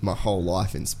competed my whole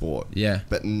life in sport. Yeah.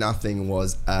 But nothing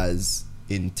was as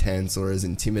intense or as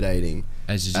intimidating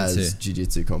as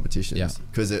jiu-jitsu competitions. Yeah.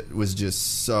 Because it was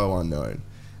just so unknown.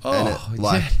 Oh,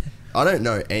 and I don't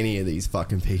know any of these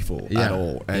fucking people at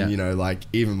all. And, you know, like,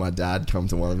 even my dad come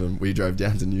to one of them. We drove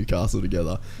down to Newcastle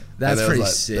together. That's pretty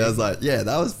sick. I was like, yeah,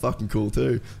 that was fucking cool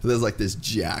too. So there's like this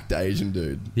jacked Asian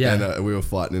dude. Yeah. And we were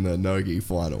fighting in a no-gi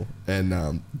final.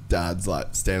 And Dad's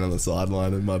like standing on the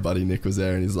sideline and my buddy Nick was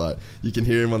there and he's like, you can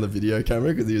hear him on the video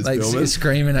camera because he was filming. Like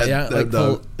screaming at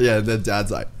you. Then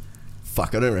Dad's like,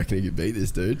 fuck, I don't reckon he could beat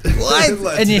this dude. What?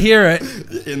 Like, and you hear it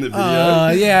in the video. Oh,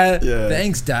 yeah.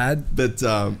 Thanks, Dad. But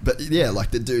yeah,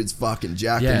 like the dude's fucking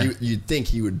jacked. Yeah. And you'd think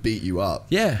he would beat you up.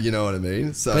 Yeah. You know what I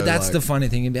mean? So, but that's the funny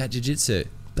thing about jiu-jitsu.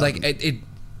 Like it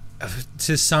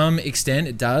to some extent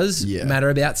it does matter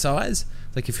about size.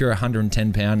 Like if you're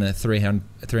 110 pound and a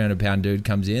 300 pound dude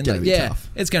comes in, like tough.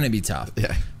 It's going to be tough.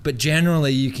 Yeah. But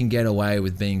generally you can get away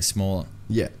with being smaller.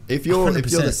 Yeah. If you're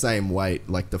the same weight,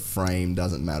 like the frame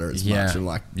doesn't matter as much, and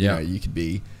like you know, you could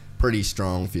be pretty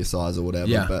strong for your size or whatever.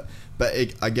 Yeah. But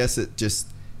I guess it just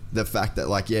the fact that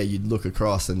like you'd look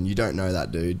across and you don't know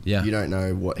that dude. Yeah. You don't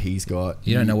know what he's got.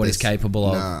 You don't know what he's capable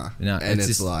of. No. And it's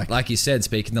just, like you said,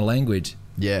 speaking the language.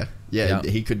 Yeah.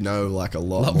 He could know like a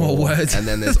lot more words. And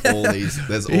then there's all these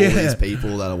these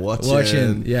people that are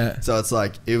watching. Yeah. So it's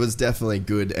like it was definitely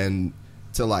good and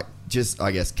to like just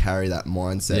I guess carry that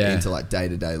mindset into like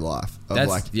day-to-day life of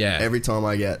every time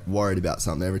I get worried about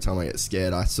something, every time I get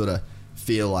scared, I sort of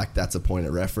feel like that's a point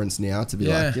of reference now to be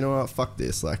like, you know what, fuck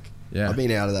this, like I've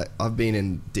been out of that. I've been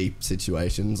in deep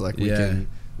situations. Like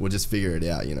we'll just figure it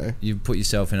out. You know, you've put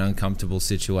yourself in uncomfortable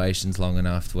situations long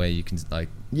enough where you can like,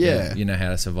 you know how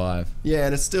to survive. Yeah,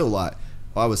 and it's still like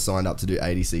I was signed up to do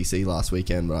 80cc last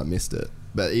weekend, but I missed it.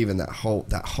 But even that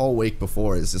whole week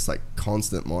before is just like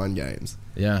constant mind games.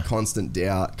 Yeah, constant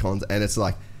doubt, and it's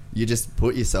like you just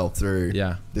put yourself through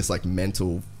this like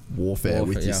mental warfare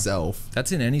with yourself.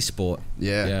 That's in any sport.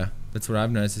 Yeah, that's what I've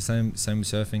noticed. The same with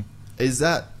surfing. Is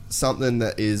that something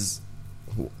that is,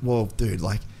 well, dude,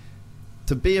 like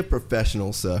to be a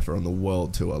professional surfer on the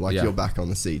world tour, like you're back on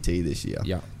the CT this year.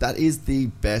 Yeah, that is the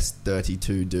best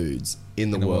 32 dudes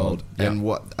in the world. And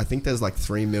what I think there's like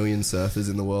 3 million surfers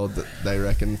in the world that they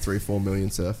reckon 3-4 million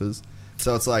surfers.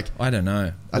 So it's like I don't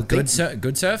know. Good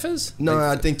surfers? No,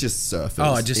 I think just surfers.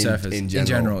 Oh, just surfers in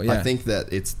general. Yeah, I think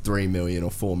that it's 3 million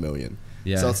or 4 million.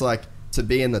 Yeah. So it's like to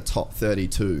be in the top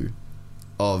 32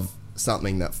 of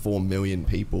something that 4 million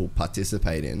people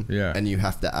participate in, and you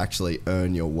have to actually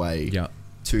earn your way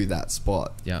to that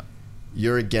spot. Yeah,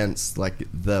 you're against like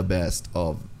the best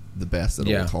of the best at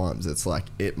all times. It's like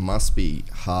it must be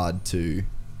hard to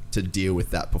deal with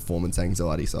that performance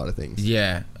anxiety side of things.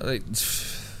 Yeah,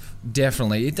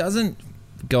 definitely. It doesn't.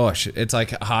 Gosh, it's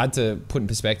like hard to put in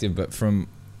perspective, but from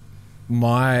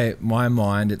my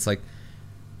mind, it's like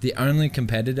the only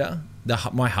competitor,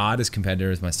 my hardest competitor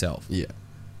is myself. Yeah.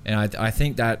 And I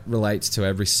think that relates to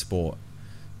every sport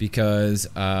because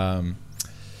I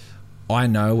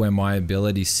know where my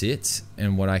ability sits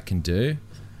and what I can do,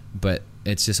 but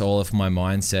it's just all if my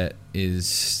mindset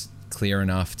is clear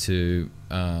enough to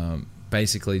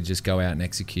basically just go out and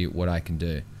execute what I can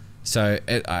do. So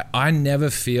I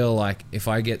never feel like if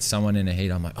I get someone in a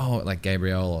heat, I'm like, oh, like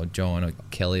Gabriel or John or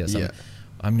Kelly or something. Yeah.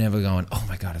 I'm never going, oh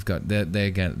my God, they're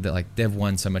like they've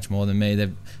won so much more than me.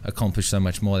 They've accomplished so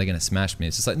much more. They're going to smash me.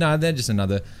 It's just like, no, they're just a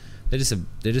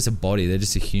body. They're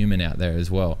just a human out there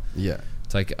as well. Yeah.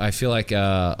 It's like, I feel like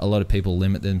a lot of people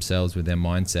limit themselves with their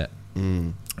mindset.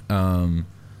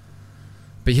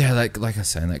 But yeah, like I was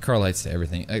saying, that correlates to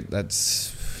everything.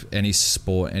 That's any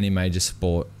sport, any major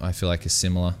sport, I feel like is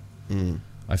similar.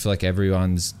 I feel like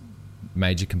everyone's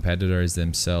major competitor is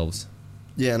themselves.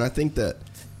 Yeah. And I think that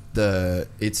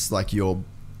it's like you're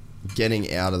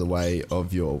getting out of the way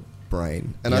of your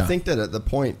brain. And I think that at the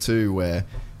point too where,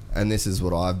 and this is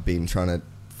what I've been trying to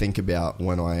think about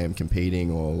when I am competing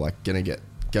or like gonna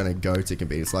go to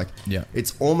compete, it's like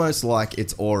it's almost like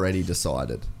it's already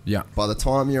decided. Yeah. By the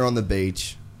time you're on the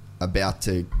beach about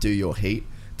to do your heat,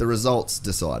 the results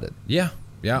decided. Yeah.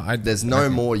 There's no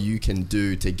more you can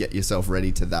do to get yourself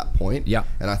ready to that point. Yeah.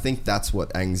 And I think that's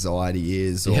what anxiety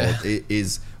is, or it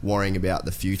is worrying about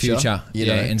the future. You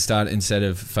know? Instead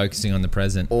of focusing on the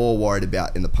present. Or worried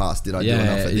about in the past, did I do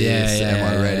enough of this? Am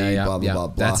I ready? Blah, blah, blah,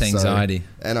 blah. That's anxiety.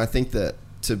 And I think that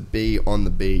to be on the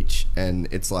beach, and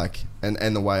it's like,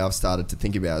 and the way I've started to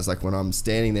think about it is like when I'm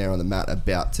standing there on the mat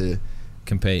about to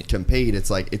compete, it's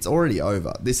like, it's already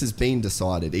over. This has been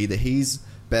decided. Either he's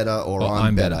better or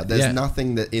I'm better. There's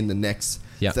nothing that in the next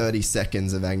 30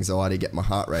 seconds of anxiety get my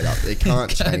heart rate up. It can't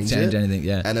change anything.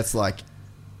 And it's like,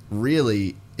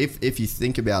 really, if you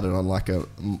think about it on like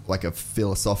a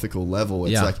philosophical level,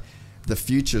 it's like the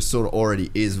future sort of already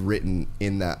is written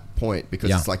in that point, because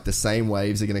it's like the same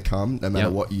waves are going to come no matter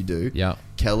what you do.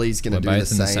 Kelly's going to do the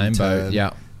same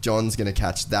turn. John's going to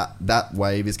catch that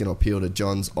wave is going to appeal to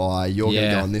John's eye. You're going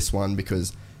to go on this one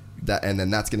because that, and then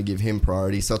that's going to give him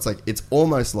priority. So it's like, it's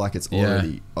almost like it's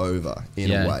already over in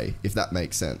a way, if that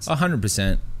makes sense.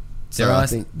 100%. So I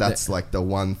think that's like the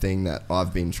one thing that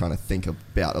I've been trying to think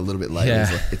about a little bit lately.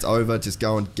 Is like, it's over. Just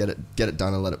go and get it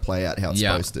done and let it play out how it's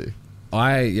supposed to.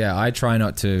 I try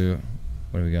not to.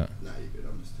 What do we got? No, you're good.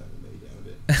 I'm just turning me down a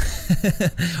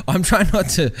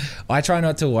bit. I try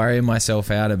not to worry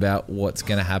myself out about what's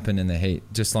going to happen in the heat.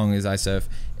 Just as long as I surf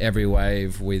every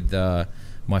wave with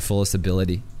my fullest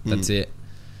ability. That's it.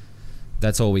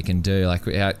 That's all we can do. Like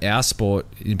our sport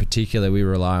in particular, we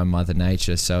rely on Mother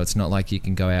Nature, so it's not like you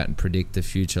can go out and predict the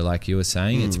future like you were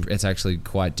saying. It's actually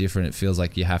quite different. It feels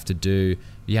like you have to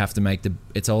make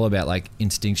it's all about like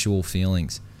instinctual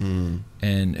feelings.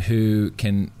 And who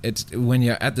can, it's when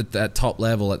you're at that top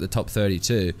level, at the top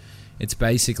 32, it's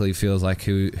basically feels like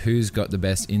who's got the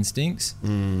best instincts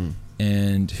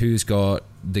and who's got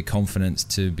the confidence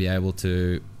to be able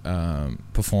to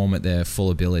perform at their full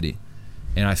ability.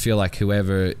 And I feel like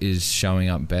whoever is showing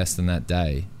up best in that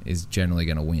day is generally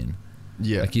going to win.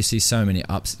 Yeah. Like you see so many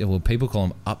people call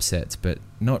them upsets, but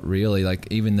not really. Like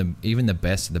even the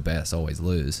best of the best always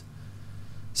lose.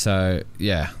 So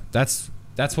yeah, that's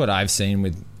what I've seen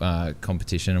with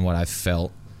competition and what I've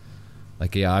felt.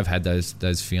 Like I've had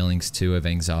those feelings too of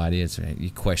anxiety. It's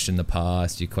you question the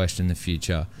past, you question the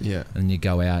future. Yeah. And you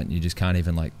go out and you just can't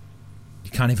even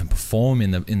perform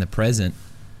in the present.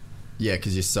 Yeah,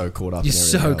 because you're so caught up.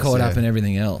 Up in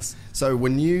everything else. So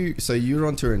you were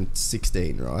on tour in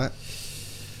 16, right?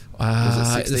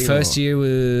 Was it 16 the first year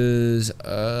was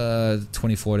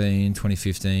 2014,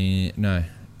 2015. No,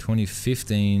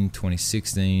 2015,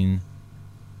 2016.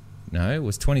 No, it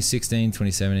was 2016,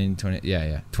 2017,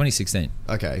 2016.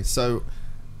 Okay, so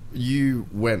you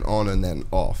went on and then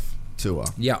off tour.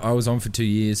 Yeah, I was on for 2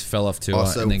 years, fell off tour,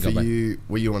 and then got back.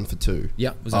 Were you on for 2?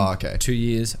 Yeah, was on 2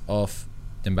 years off.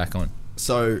 Then back on.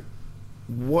 So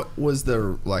what was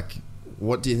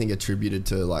what do you think attributed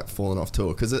to like falling off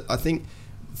tour? Because I think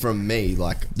from me,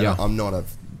 like I'm not a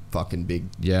fucking big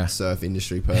surf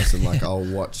industry person. Like I'll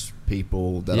watch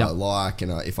people that I like,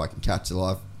 and if I can catch a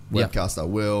live webcast I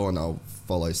will, and I'll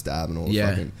follow Stab and all the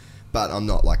fucking, but I'm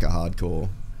not like a hardcore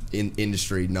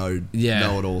industry know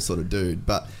it all sort of dude.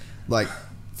 But like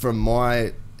from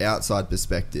my outside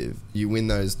perspective, you win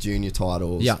those junior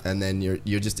titles, and then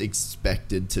you're just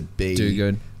expected to be do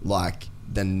good, like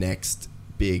the next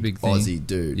big Aussie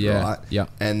dude, right? Yeah.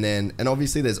 And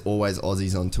obviously there's always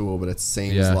Aussies on tour, but it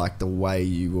seems like the way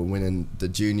you were winning the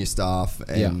junior stuff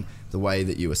and the way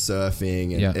that you were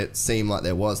surfing, and it seemed like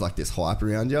there was like this hype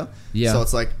around you. Yeah. So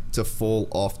it's like to fall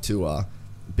off tour,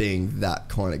 being that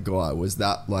kind of guy, was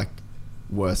that like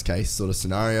worst case sort of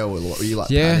scenario, or were you like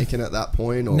panicking at that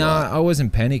point? Or no, I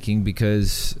wasn't panicking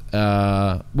because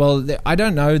I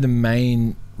don't know the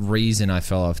main reason I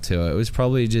fell off tour. It was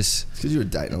probably just because you were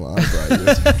dating Alana, bro.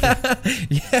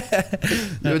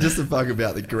 You were just a fuck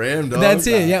about the gram, dog. That's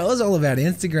it. Yeah, it was all about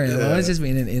Instagram. I was just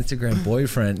being an Instagram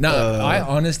boyfriend. No, I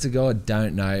honest to God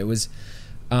don't know. It was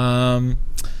I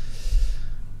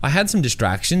had some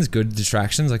distractions, good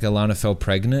distractions. Like Alana fell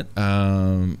pregnant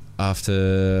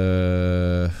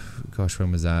after,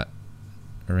 when was that?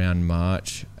 Around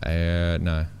March.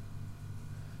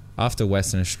 After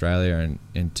Western Australia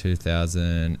in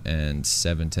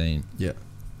 2017. Yeah.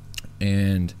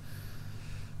 And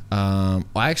I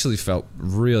actually felt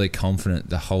really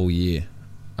confident the whole year,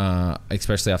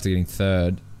 especially after getting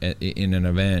third in an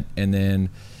event. And then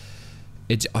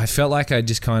I felt like I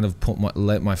just kind of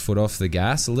let my foot off the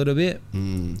gas a little bit,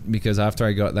 because after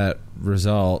I got that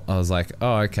result, I was like,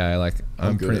 oh, okay, like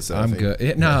I'm good. I'm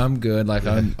good. Like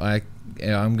I'm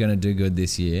gonna do good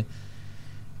this year.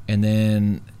 And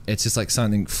then it's just like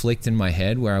something flicked in my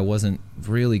head where I wasn't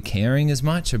really caring as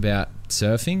much about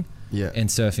surfing and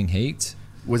surfing heats.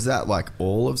 Was that like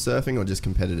all of surfing or just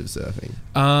competitive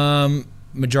surfing?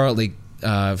 Majority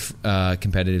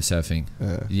competitive surfing.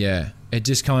 Yeah. It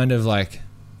just kind of like,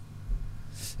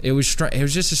 it was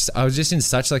just I was just in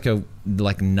such like a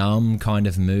numb kind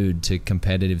of mood to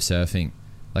competitive surfing,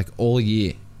 like all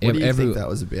year. What do you think that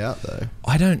was about though?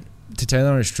 To tell you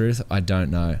the honest truth, I don't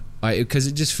know. Because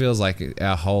it just feels like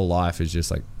our whole life is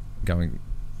just like going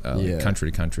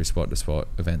country to country, spot to spot,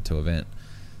 event to event.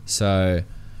 So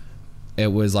it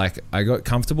was like I got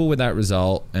comfortable with that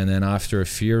result, and then after a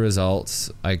few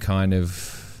results, I kind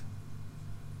of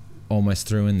almost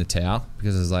threw in the towel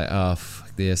because I was like, oh,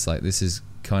 fuck this. Like, this has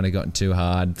kind of gotten too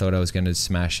hard. Thought I was going to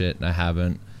smash it, and I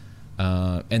haven't.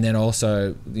 And then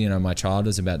also, my child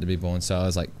was about to be born, so I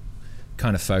was like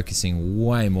kind of focusing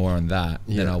way more on that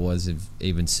than I was of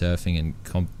even surfing and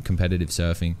competitive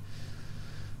surfing.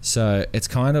 So it's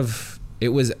kind of, it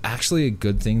was actually a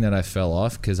good thing that I fell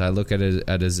off, because I look at it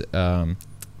as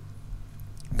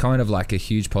kind of like a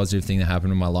huge positive thing that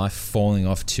happened in my life. Falling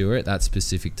off tour at that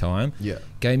specific time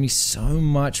gave me so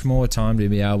much more time to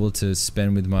be able to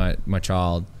spend with my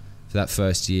child for that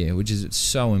first year, which is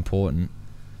so important.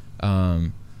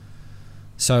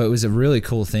 So it was a really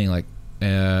cool thing. Like,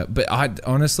 but I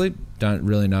honestly don't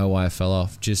really know why I fell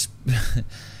off. Just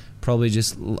probably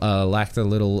just lacked a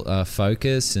little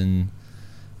focus and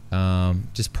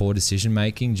just poor decision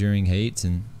making during heats,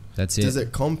 and that's it. Does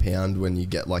it compound when you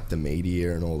get like the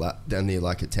media and all that down there,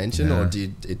 like attention, or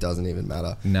it doesn't even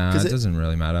matter? No, it doesn't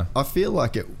really matter. I feel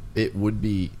like it would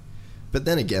be, but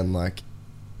then again, like,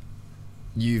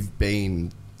 you've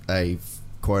been a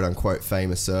quote unquote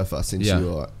famous surfer since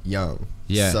you were young.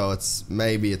 Yeah. So it's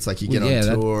like you get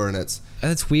on tour and it's...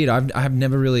 That's weird. I've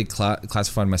never really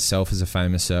classified myself as a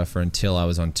famous surfer until I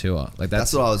was on tour. Like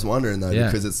that's what I was wondering though,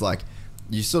 because it's like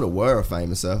you sort of were a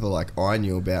famous surfer. Like, I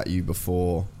knew about you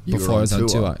before I was on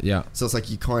tour. Yeah. So it's like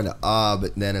you kind of are,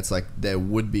 but then it's like there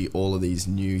would be all of these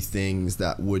new things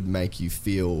that would make you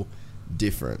feel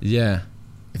different. Yeah.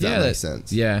 If that makes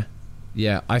sense. Yeah.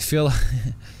 Yeah. I feel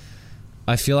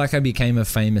like I became a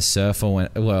famous surfer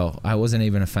I wasn't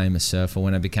even a famous surfer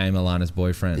when I became Alana's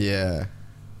boyfriend. Yeah.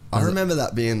 I remember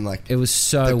that being like... It was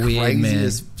so weird, man. The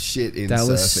craziest shit in surfing.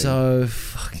 That was so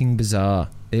fucking bizarre.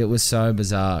 It was so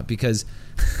bizarre because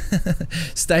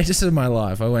stages of my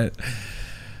life, I went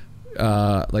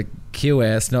like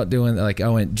QS, not doing... Like, I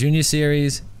went junior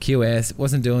series, QS,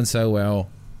 wasn't doing so well.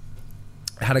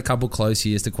 Had a couple close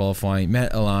years to qualifying,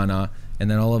 met Alana, and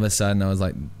then all of a sudden I was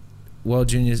like world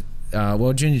junior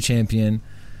champion,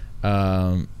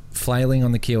 flailing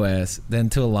on the QS, then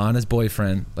to Alana's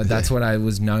boyfriend. Like, that's what I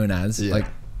was known as. Like,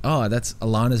 oh, that's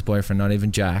Alana's boyfriend, not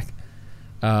even Jack.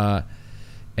 And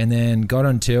then got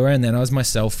on tour, and then I was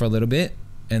myself for a little bit,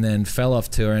 and then fell off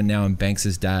tour, and now I'm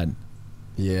Banks's dad.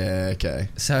 Yeah, okay.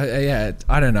 So yeah,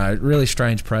 I don't know, really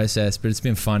strange process, but it's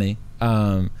been funny.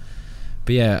 But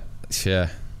yeah.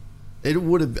 It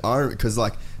would have, because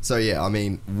like, so yeah, I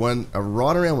mean, when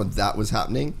right around when that was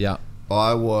happening,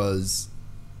 I was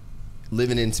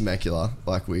living in Temecula,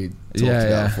 like we talked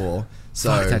about before. So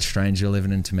fuck, that's strange. You're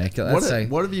living in Temecula.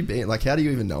 What have you been like? How do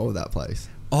you even know of that place?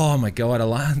 Oh my god,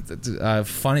 Alana!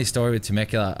 Funny story with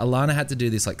Temecula. Alana had to do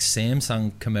this like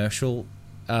Samsung commercial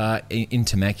in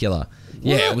Temecula. What?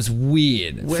 Yeah, it was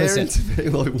weird. Where in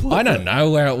Temecula? Like, I don't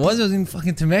know where it was. It was in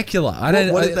fucking Temecula.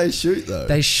 What did they shoot though?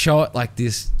 They shot like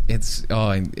this.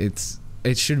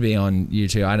 It should be on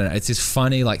YouTube. I don't know. It's this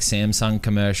funny like Samsung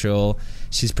commercial.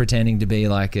 She's pretending to be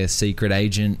like a secret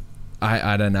agent.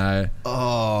 I don't know.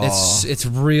 Oh, it's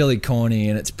really corny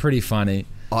and it's pretty funny.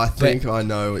 I think I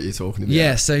know what you're talking about.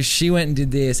 Yeah, so she went and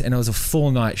did this, and it was a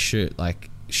full night shoot, like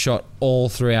shot all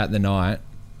throughout the night,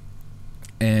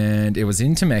 and it was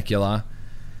in Temecula,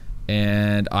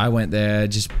 and I went there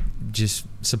just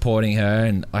supporting her,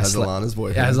 and Alana's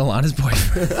boyfriend. As Alana's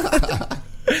boyfriend.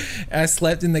 I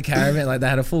slept in the caravan, like they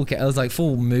had it was like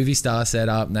full movie star set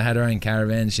up, and they had her own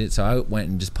caravan and shit, so I went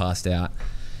and just passed out.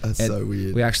 That's so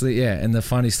weird. We actually, and the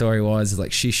funny story was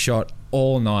like she shot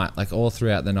all night, like all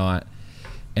throughout the night.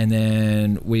 And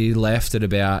then we left at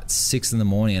about 6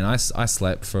 a.m, and I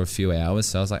slept for a few hours.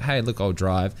 So I was like, hey, look, I'll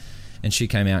drive. And she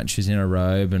came out and she was in a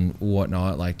robe and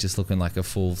whatnot, like just looking like a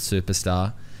full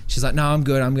superstar. She's like, no, I'm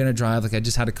good. I'm going to drive. Like, I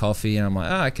just had a coffee. And I'm like,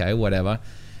 oh, okay, whatever.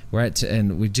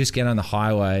 And we just get on the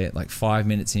highway, like 5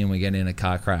 minutes in, we get in a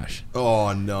car crash.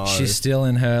 Oh, no. She's still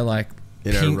in her like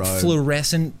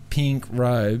fluorescent pink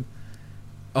robe.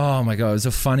 Oh my God, it was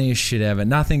the funniest shit ever.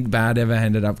 Nothing bad ever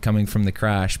ended up coming from the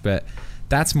crash, but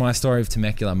That's my story of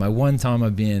Temecula. My one time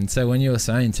I've been. So when you were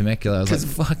saying Temecula, I was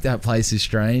like, fuck, that place is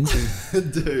strange.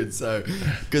 Dude, so,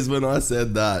 because when I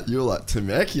said that, you were like,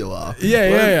 Temecula? Yeah,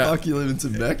 Where the fuck you live in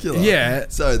Temecula? Yeah.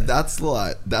 So that's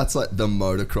like the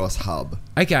motocross hub.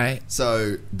 Okay.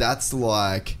 So that's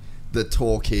like the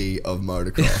Torquay of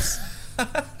motocross.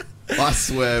 I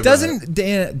swear, doesn't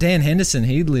Dan Henderson,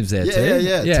 he lives there too?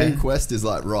 Yeah. Team Quest is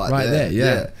like right there.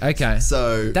 Yeah. Okay.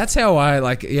 So that's how I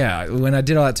when I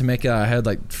did all that Temecula, I heard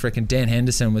like freaking Dan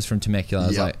Henderson was from Temecula. I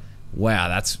was like, wow,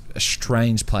 that's a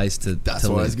strange place to That's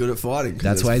why he's good at fighting.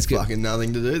 That's why he's good. Fucking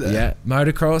nothing to do there. Yeah.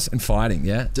 Motocross and fighting,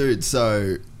 yeah. Dude,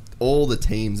 so all the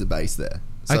teams are based there.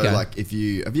 So like have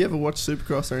you ever watched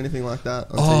Supercross or anything like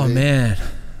that on TV? Oh man.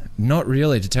 Not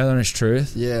really, to tell the honest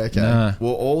truth. Yeah, okay. Nah.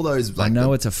 Well, all those... Like, I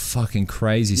know it's a fucking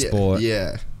crazy sport.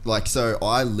 Yeah. Like, so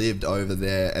I lived over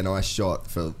there and I shot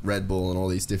for Red Bull and all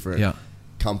these different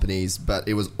companies, but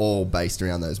it was all based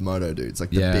around those moto dudes.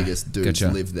 Like, the biggest dudes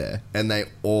lived there. And they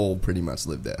all pretty much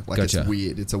lived there. Like, it's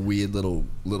weird. It's a weird little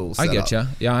setup. I getcha.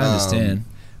 Yeah, I understand.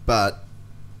 But...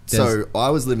 So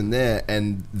I was living there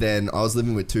and then I was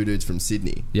living with two dudes from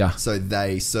Sydney. Yeah. So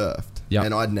they surfed. Yep.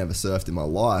 And I'd never surfed in my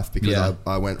life because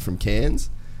I went from Cairns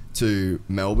to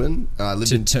Melbourne. I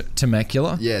lived in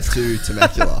Temecula? Yeah, to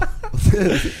Temecula.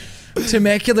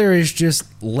 Temecula is just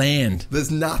land.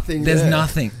 There's nothing There's there.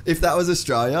 nothing. If that was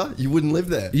Australia, you wouldn't live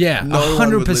there. Yeah,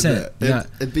 100%. Yeah.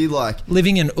 It'd be like...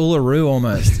 living in Uluru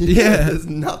almost. Yeah. There's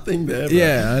nothing there, bro.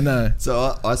 Yeah, I know.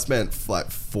 So I spent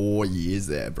like 4 years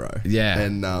there, bro. Yeah.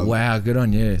 And wow, good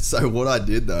on you. So what I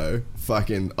did though...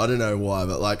 Fucking, I don't know why,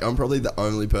 but like I'm probably the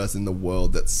only person in the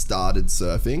world that started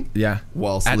surfing. Yeah.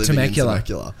 Whilst living in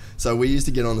Temecula. So we used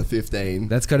to get on the 15.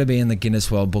 That's got to be in the Guinness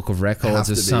World Book of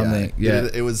Records or something. Yeah.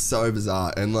 It was so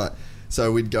bizarre, and like,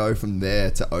 so we'd go from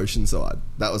there to Oceanside.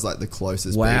 That was like the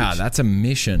closest. Wow, beach. That's a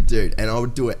mission, dude. And I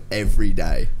would do it every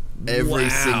day. Every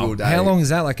single day. How long is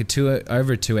that? Like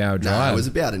over a 2 hour drive? No, it was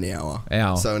about an hour.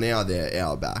 So an hour there,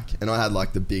 hour back. And I had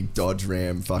like the big Dodge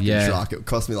Ram fucking truck. It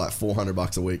cost me like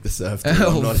 $400 a week to surf. Dude.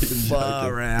 I'm not even far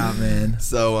joking. Out, man.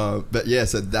 So, but yeah,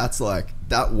 so that's like,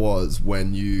 that was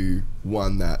when you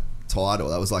won that title.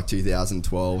 That was like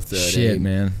 2012, 13. Shit,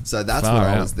 man. So that's when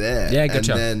I was there. Yeah, good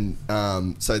job. And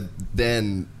then, so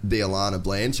then the Alana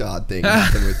Blanchard thing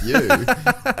happened with you.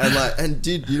 And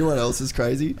dude, you know what else is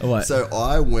crazy? What? So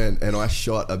I went and I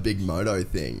shot a big moto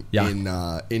thing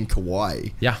in Kauai.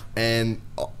 Yeah. And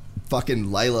fucking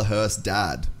Layla Hurst's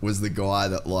dad was the guy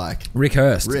that like... Rick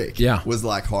Hurst. Yeah. Was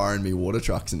like hiring me water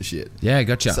trucks and shit. Yeah,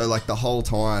 gotcha. So like the whole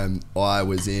time I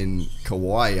was in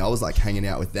Kauai, I was like hanging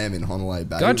out with them in Honolulu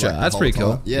Bay. Gotcha. Like, that's pretty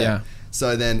cool. Yeah.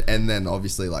 So then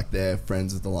obviously like they're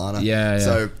friends with Alana. Yeah.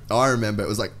 So I remember it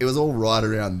was all right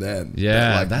around then.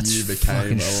 Yeah. That, that's you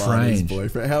became Alana's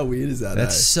boyfriend. How weird is that?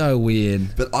 That's so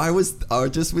weird. But I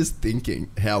just was thinking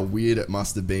how weird it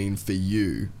must have been for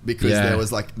you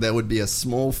because there would be a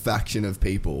small faction of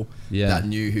people that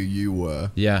knew who you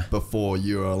were before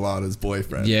you were Alana's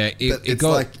boyfriend. Yeah. It's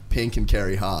like Pink and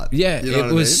Kerry Hart. Yeah. You know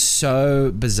it was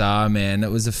so bizarre, man.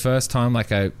 It was the first time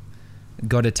like I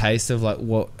got a taste of like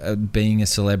what being a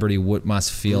celebrity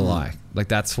must feel like. Like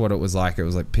that's what it was like. It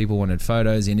was like people wanted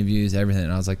photos, interviews, everything.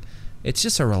 And I was like, it's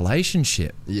just a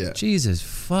relationship. Yeah. Jesus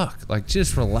fuck. Like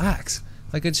just relax.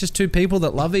 Like it's just two people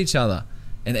that love each other.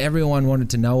 And everyone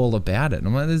wanted to know all about it. And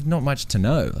I'm like, there's not much to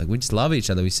know. Like we just love each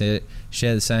other. We share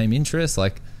the same interests.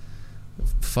 Like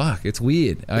fuck, it's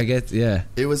weird. I get, yeah.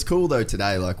 It was cool though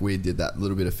today. Like we did that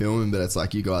little bit of filming, but it's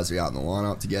like you guys are out in the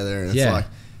lineup together and it's like,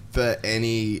 for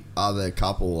any other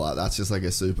couple, like that's just like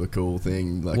a super cool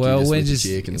thing. Like well, we're just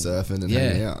chick and surfing and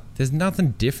hanging out. There's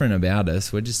nothing different about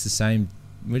us. We're just the same.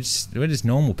 We're just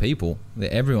normal people.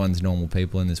 Everyone's normal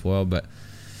people in this world. But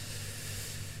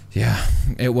yeah,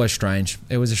 it was strange.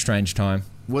 It was a strange time.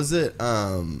 Was it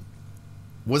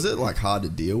like hard to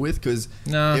deal with? Because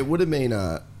it would have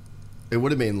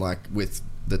been like with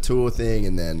the tour thing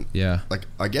and then like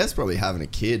I guess probably having a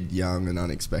kid young and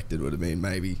unexpected would have been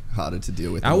maybe harder to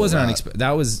deal with. That wasn't unexpected. That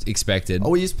was expected.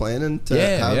 Oh, were you planning to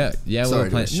have? Yeah. Sorry we were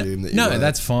planning. to assume that you weren't.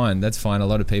 That's fine. A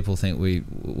lot of people think we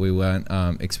weren't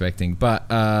expecting,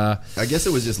 but I guess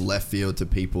it was just left field to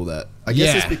people that I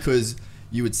guess it's because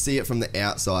you would see it from the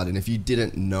outside, and if you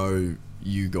didn't know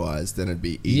you guys, then it'd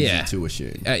be easy to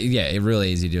assume. It's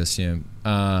really easy to assume.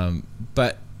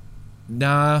 But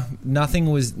nah, nothing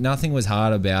was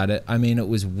hard about it. I mean, it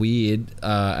was weird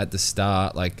at the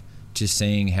start, like just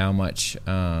seeing how much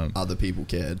other people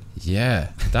cared.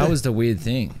 Yeah, that was the weird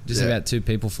thing. Just about two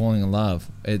people falling in love.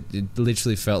 It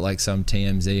literally felt like some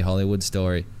TMZ Hollywood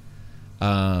story.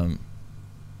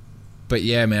 But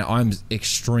yeah, man, I'm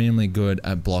extremely good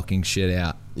at blocking shit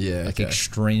out. Yeah. Like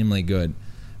extremely good.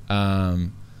 So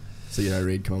you don't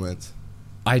read comments?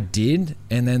 I did,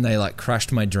 and then they like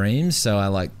crushed my dreams, so I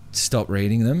like stopped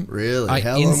reading them. Really?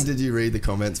 How long did you read the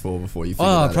comments for before you figured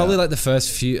that out? Probably like the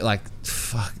first few,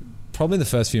 probably the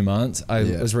first few months. I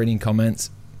was reading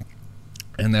comments,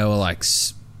 and they were like,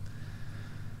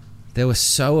 they were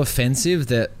so offensive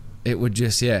that it would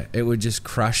just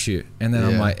crush you. And then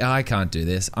I'm like, I can't do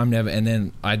this. I'm never. And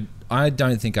then I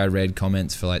don't think I read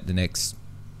comments for like the next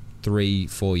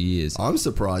 3-4 years. I'm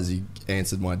surprised you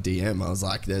answered my DM. I was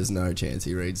like, there's no chance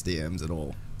he reads DMs at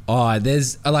all. Oh,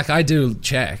 there's like, I do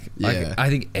check. Like, I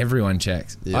think everyone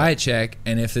checks. Yeah. I check,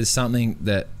 and if there's something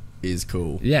that is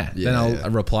cool, then I'll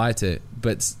reply to.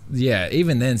 But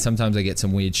even then, sometimes I get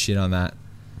some weird shit on that.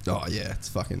 Oh yeah, it's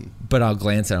fucking. But I'll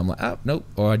glance at it, I'm like, oh nope,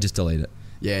 or I just delete it.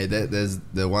 Yeah, there's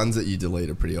the ones that you delete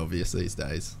are pretty obvious these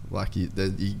days. Like you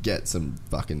get some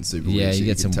fucking super weird shit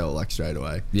you can tell like straight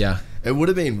away. Yeah, it would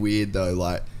have been weird though,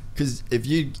 like. Because if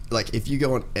you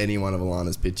go on any one of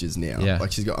Alana's pictures now,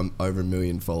 like she's got over 1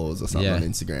 million followers or something on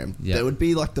Instagram, there would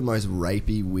be like the most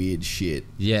rapey, weird shit.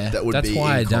 Yeah, that would that's be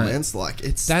why in comments. Like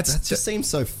that just seems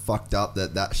so fucked up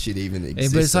that shit even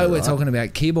exists. But it's like we're talking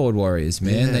about keyboard warriors,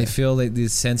 man. Yeah. They feel like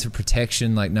this sense of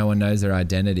protection, like no one knows their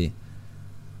identity.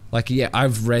 Like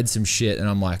I've read some shit and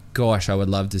I'm like, gosh, I would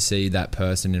love to see that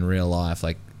person in real life,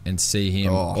 like, and see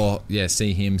him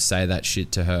see him say that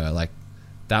shit to her. Like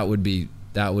that would be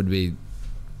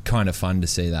kind of fun to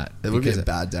see that. It would be a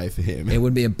bad day for him. It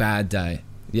would be a bad day.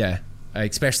 Yeah.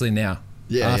 Especially now.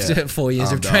 Yeah. After 4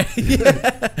 years of training.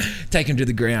 Take him to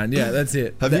the ground. Yeah, that's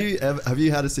it. Have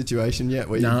you had a situation yet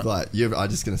where I'm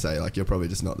just going to say, like, you're probably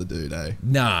just not the dude, eh?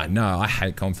 No, I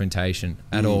hate confrontation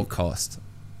at all cost.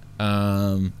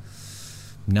 No,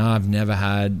 I've never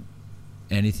had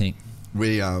anything.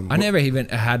 I never even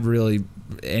had really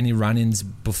any run-ins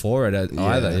before it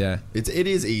either. Yeah, it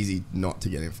is easy not to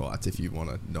get in fights if you want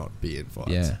to not be in fights.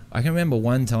 Yeah, I can remember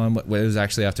one time where it was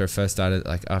actually after I first started,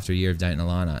 like after a year of dating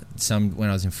Alana. When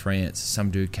I was in France,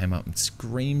 some dude came up and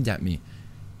screamed at me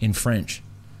in French,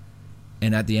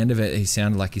 and at the end of it, he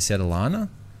sounded like he said Alana,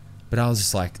 but I was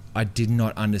just like, I did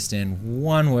not understand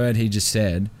one word he just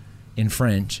said in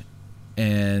French,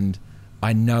 and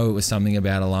I know it was something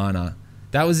about Alana.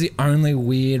 That was the only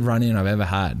weird run-in I've ever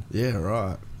had. Yeah,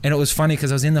 right. And it was funny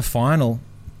because I was in the final.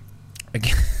 I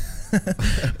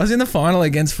was in the final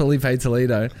against Felipe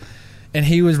Toledo, and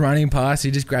he was running past.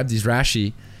 He just grabbed his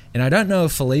rashi, and I don't know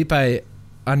if Felipe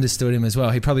understood him as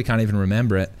well. He probably can't even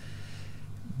remember it.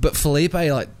 But Felipe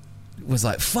was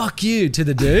like, "Fuck you" to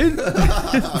the dude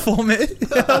for me,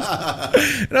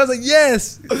 and I was like,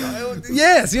 "Yes,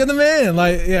 you're the man."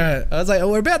 Like, yeah, I was like,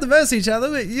 "Oh, we're about to verse each other,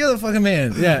 but you're the fucking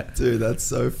man." Yeah, dude, that's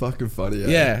so fucking funny.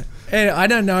 Yeah, and I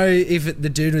don't know if the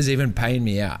dude was even paying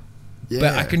me out,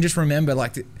 but I can just remember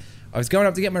I was going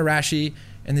up to get my rashi,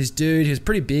 and this dude, he was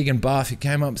pretty big and buff. He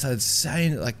came up and started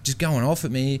saying, like, just going off at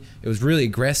me. It was really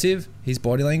aggressive, his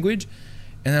body language.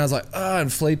 And then I was like, oh,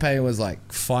 and Felipe was like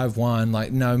 5'1",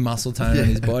 like no muscle tone on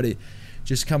his body.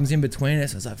 Just comes in between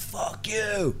us. I was like, fuck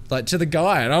you, like to the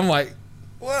guy. And I'm like,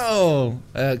 whoa.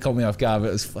 It caught me off guard, but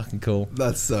it was fucking cool.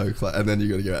 That's so close. And then you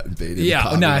got to go out and beat him.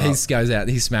 Yeah, no, he goes out.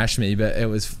 He smashed me, but it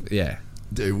was, yeah.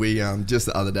 Dude, we, just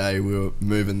the other day, we were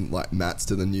moving like mats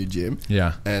to the new gym.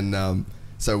 Yeah. And,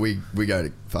 so we go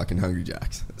to fucking Hungry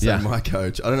Jack's. So my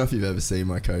coach, I don't know if you've ever seen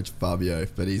my coach, Fabio,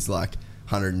 but he's like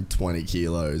 120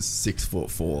 kilos,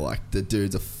 6'4". Like the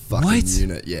dude's a fucking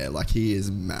unit. Yeah, like he is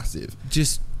massive.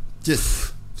 Just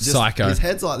psycho. His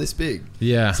head's like this big.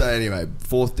 Yeah. So anyway,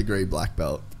 4th degree black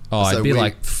belt. Oh, so it'd be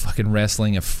like fucking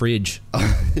wrestling a fridge.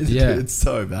 Yeah, it's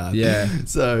so bad. Yeah.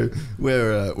 So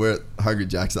we're at Hungry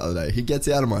Jack's the other day. He gets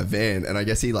out of my van, and I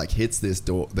guess he like hits this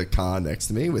door, the car next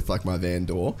to me with like my van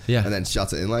door. Yeah. And then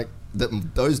shuts it. And like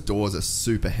those doors are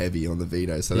super heavy on the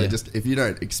Vito, so they just, if you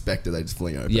don't expect it, they just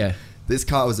fling open. Yeah. This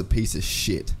car was a piece of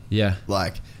shit. Yeah.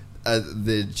 Like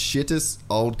the shittest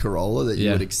old Corolla that you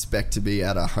would expect to be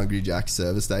at a Hungry Jack's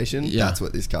service station. Yeah. That's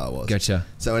what this car was. Gotcha.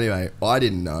 So anyway, I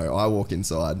didn't know. I walk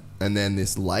inside, and then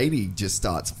this lady just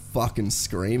starts fucking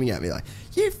screaming at me like,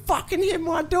 "You fucking hit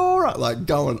my door up!" Like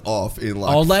going off in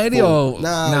like old lady or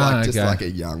just like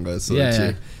a younger sort of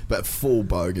chick, but full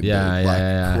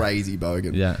bogan, crazy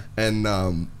bogan. Yeah. And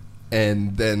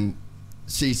then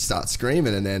she starts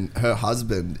screaming, and then her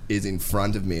husband is in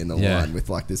front of me in the line with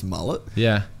like this mullet.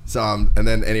 Yeah. So and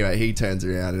then anyway, he turns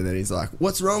around and then he's like,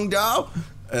 "What's wrong, doll?"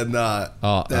 And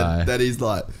then he's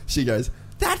like, she goes,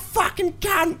 "That fucking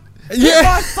cunt." Yeah,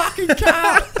 my fucking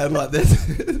car. And like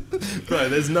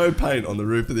there's no paint on the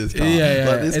roof of this car. Yeah,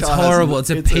 like, this it's car horrible. It's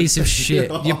a piece of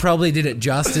shit. You probably did it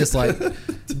justice. Like,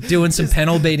 doing some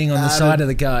panel beating on the side of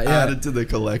the car. Yeah. Added to the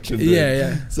collection. Dude.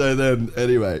 Yeah. So then,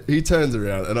 anyway, he turns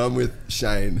around and I'm with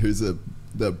Shane, who's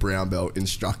the brown belt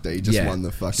instructor. He just won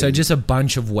the fucking... So just a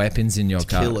bunch of weapons in your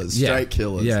car. Killers. Straight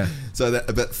killers. Yeah. So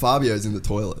but Fabio's in the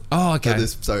toilet. Oh, okay.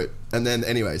 And then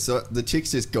anyway, so the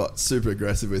chick's just got super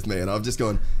aggressive with me and I've just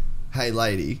gone, hey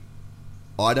lady,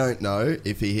 I don't know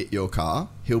if he hit your car.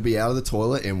 He'll be out of the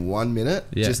toilet in 1 minute.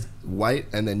 Yeah. Just wait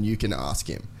and then you can ask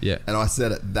him. Yeah. And I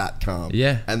said it that calm.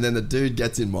 Yeah. And then the dude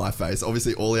gets in my face.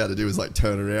 Obviously all he had to do was like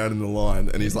turn around in the line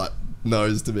and he's like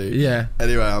nose to me. Yeah.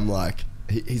 Anyway, I'm like,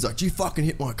 he's like, do you fucking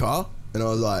hit my car? And I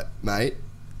was like, mate,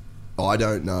 I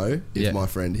don't know if my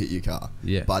friend hit your car.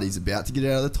 Yeah. But he's about to get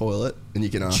out of the toilet and you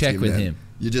can ask him. Check with him.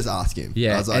 You just ask him.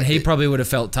 Yeah, I was like, and he probably would have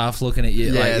felt tough looking at you.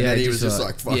 Yeah, like, and then he was just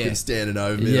like fucking standing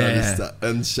over me.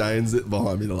 And Shane's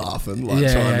behind me laughing,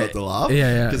 like trying not to laugh.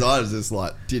 Because I was just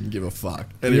like, didn't give a fuck.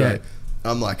 Anyway,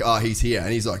 I'm like, oh, he's here.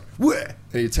 And he's like, where?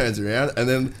 And he turns around. And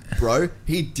then, bro,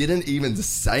 he didn't even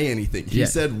say anything. He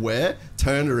said where,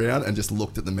 turned around and just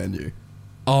looked at the menu.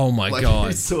 Oh my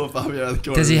God. He saw Fabio out of the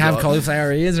corner. Does he have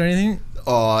cauliflower ears or anything?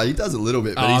 Oh, he does a little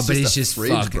bit, but he's just a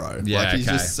fridge, fucking, bro. Yeah, like he's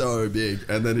just so big.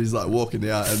 And then he's like walking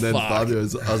out, and then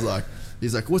Fabio's, I was like,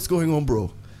 he's like, what's going on,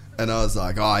 bro? And I was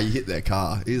like, oh, you hit their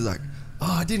car. He's like,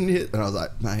 oh, I didn't hit. And I was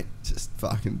like, mate, just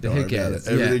fucking don't worry about it.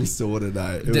 Everything's sorted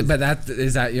out. But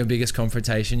is that your biggest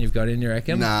confrontation you've got in, you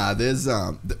reckon? Nah, there's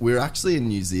we're actually in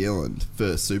New Zealand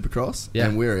for Supercross,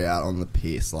 and we're out on the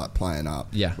piss, like playing up.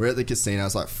 Yeah, we're at the casino.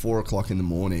 It's like 4 o'clock in the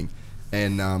morning.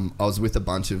 And I was with a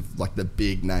bunch of like the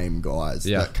big name guys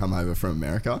that come over from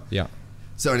America. Yeah.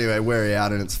 So anyway, we're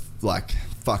out and it's like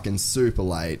fucking super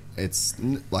late. It's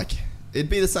like it'd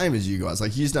be the same as you guys.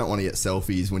 Like you just don't want to get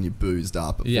selfies when you're boozed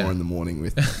up at 4 in the morning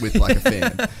with like a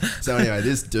fan. So anyway,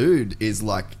 this dude is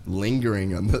like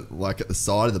lingering on the like at the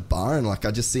side of the bar, and like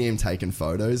I just see him taking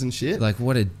photos and shit. Like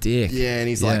what a dick. Yeah, and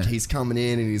he's like he's coming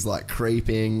in and he's like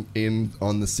creeping in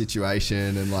on the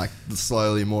situation and like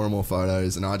slowly more and more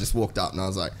photos. And I just walked up and I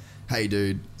was like, hey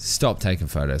dude, stop taking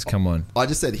photos. Come on. I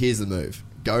just said, here's the move.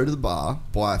 Go to the bar,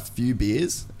 buy a few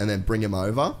beers, and then bring him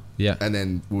over. Yeah. And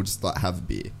then we'll just like have a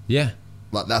beer. Yeah.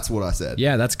 Like that's what I said.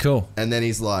 Yeah, that's cool. And then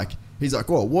he's like,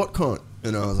 well, what kind?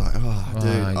 And I was like, oh, dude.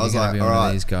 I was like, all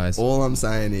right, these guys. All I'm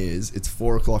saying is it's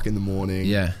 4 o'clock in the morning.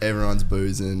 Yeah. Everyone's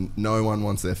boozing. No one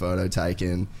wants their photo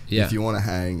taken. Yeah. If you want to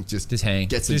hang, just hang.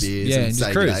 Get some beers and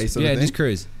say good day sort of thing. Just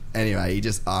cruise. Anyway,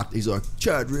 he's like,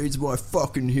 Chad Reed's my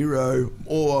fucking hero.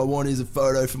 All I want is a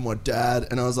photo for my dad.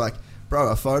 And I was like, bro,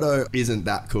 a photo isn't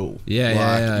that cool.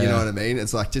 Yeah, like, you know what I mean?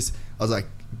 It's like I was like,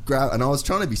 grab, and I was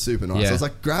trying to be super nice. I was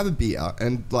like, grab a beer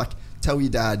and like tell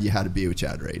your dad you had a beer with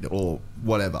Chad Reed or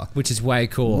whatever. Which is way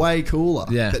cool. Way cooler.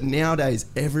 Yeah. But nowadays,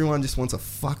 everyone just wants a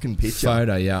fucking picture.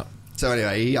 Photo, yeah. So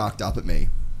anyway, he arced up at me.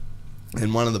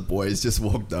 And one of the boys just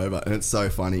walked over, and it's so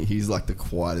funny. He's like the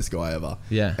quietest guy ever.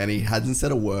 Yeah. And he hadn't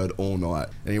said a word all night.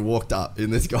 And he walked up in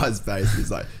this guy's face. He's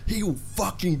like, he will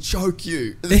fucking choke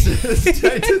you.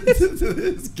 Straight to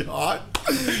this guy.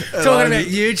 Talking about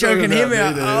you choking him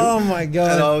out. Oh my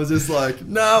God. And I was just like,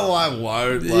 no, I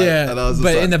won't. Like, yeah. And I was just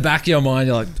but like, in the back of your mind,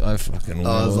 you're like, I fucking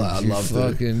love I was like, I'd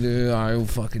love to. I will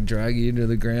fucking drag you to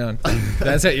the ground.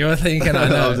 That's what you're thinking, I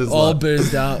know. All like,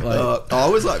 boozed up. Like. I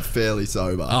was like fairly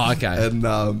sober. Oh, okay. And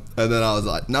then I was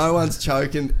like, no one's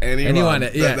choking anyone.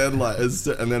 Yeah.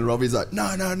 And then Robbie's like, no,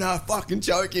 fucking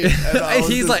choke him. And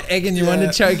he's like egging you on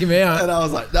to choke him out. And I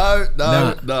was like,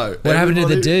 no. What happened to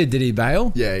the dude? Did he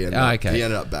bail? Yeah. Oh, okay. He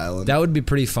ended up bailing. That would be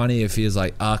pretty funny if he was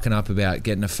like arcing up about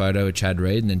getting a photo of Chad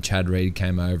Reed, and then Chad Reed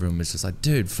came over and was just like,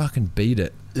 dude, fucking beat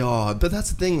it. Oh, but that's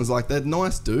the thing, was like, they're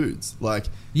nice dudes. Like,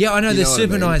 yeah, I know they're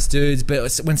super nice dudes,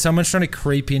 but when someone's trying to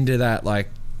creep into that, like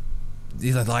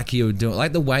you're doing,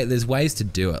 like there's ways to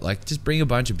do it. Like, just bring a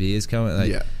bunch of beers, come on.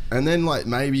 Like, yeah, and then like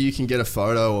maybe you can get a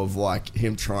photo of like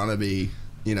him trying to be,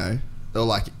 you know, or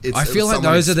like it's. I feel like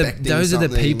those are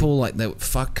the people like that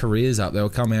fuck careers up. They'll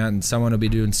come out and someone will be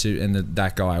doing suit, and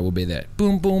that guy will be there.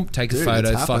 Boom, boom, take a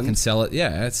photo, fucking sell it.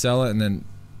 Yeah, sell it, and then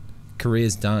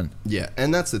career's done. Yeah,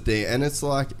 and that's the thing, and it's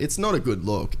like it's not a good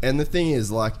look. And the thing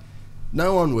is, like,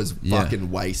 no one was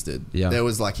fucking wasted. Yeah. There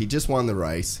was like, he just won the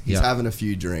race. He's having a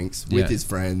few drinks with his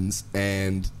friends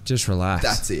and just relax.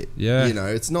 That's it. Yeah. You know,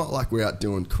 it's not like we're out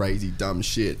doing crazy dumb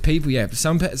shit. People,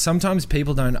 sometimes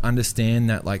people don't understand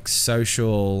that like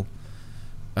social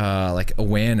like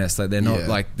awareness. Like they're not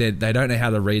like they don't know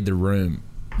how to read the room.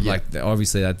 Yeah. Like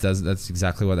obviously that's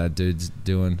exactly what that dude's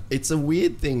doing. It's a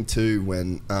weird thing too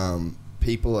when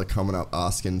people are coming up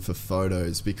asking for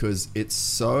photos, because it's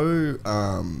so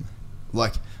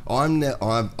like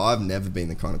I've never been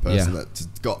the kind of person that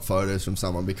got photos from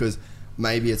someone, because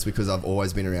maybe it's because I've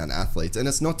always been around athletes, and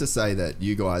it's not to say that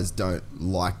you guys don't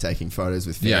like taking photos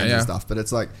with fans and stuff, but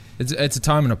it's like it's a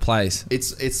time and a place.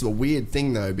 It's a weird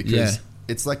thing though, because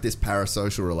it's like this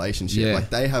parasocial relationship. Yeah. Like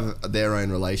they have their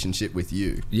own relationship with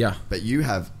you. Yeah. But you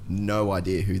have no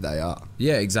idea who they are.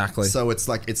 Yeah, exactly. So it's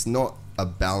like it's not a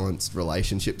balanced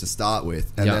relationship to start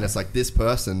with, and then it's like this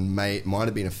person might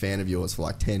have been a fan of yours for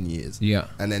like 10 years. Yeah.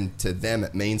 And then to them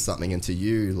it means something, and to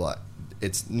you, like,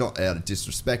 it's not out of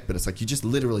disrespect, but it's like you just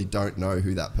literally don't know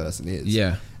who that person is.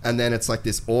 Yeah. And then it's like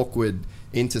this awkward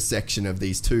intersection of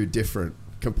these two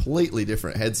completely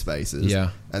different headspaces. Yeah.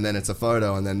 And then it's a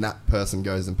photo, and then that person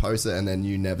goes and posts it, and then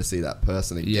you never see that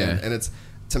person again. Yeah. And it's,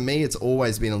 to me, it's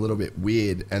always been a little bit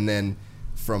weird. And then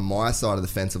from my side of the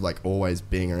fence of like always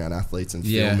being around athletes and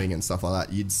filming and stuff like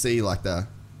that, you'd see like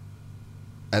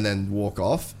and then walk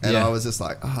off. And I was just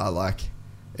like, like,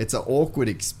 it's an awkward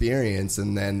experience,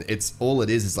 and then it's all it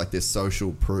is like this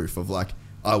social proof of like,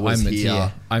 I was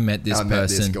here. I met this person. I met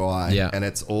this guy. And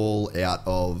it's all out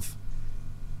of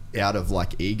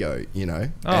like ego, you know?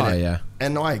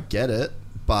 And I get it,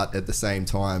 but at the same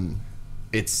time,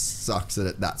 it sucks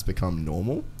that that's become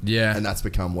normal. Yeah. And that's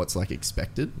become what's like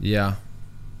expected. Yeah.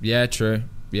 Yeah, true.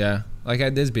 Yeah.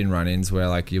 Like there's been run-ins where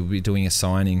like you'll be doing a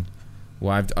signing.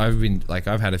 Well,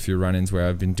 I've had a few run-ins where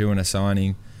I've been doing a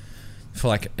signing for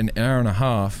like an hour and a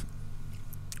half,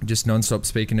 just non-stop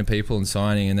speaking to people and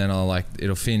signing, and then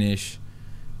it'll finish,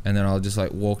 and then I'll just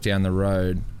like walk down the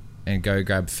road and go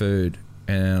grab food,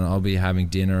 and I'll be having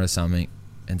dinner or something,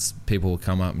 and people will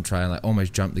come up and try and like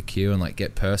almost jump the queue and like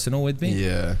get personal with me.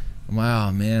 Yeah. I'm like,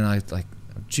 oh man, I've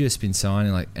just been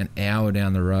signing like an hour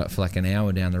down the road.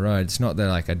 It's not that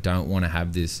like I don't want to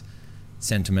have this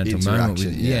sentimental moment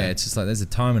with you. Yeah, it's just like there's a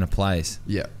time and a place.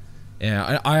 Yeah.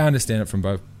 Yeah, I understand it from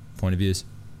both point of views.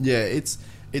 Yeah, it's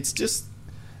just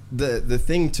the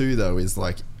thing too though is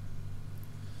like,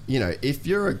 you know, if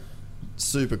you're a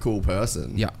super cool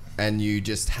person, and you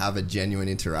just have a genuine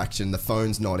interaction, the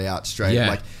phone's not out straight.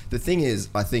 Like the thing is,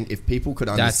 I think if people could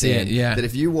understand that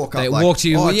if you walk up, they walk to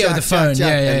you, Jack, the phone,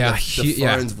 Jack, the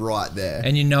phone's right there,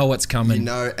 and you know what's coming, you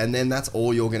know, and then that's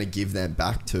all you're going to give them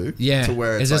back to. To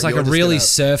where it's just like a really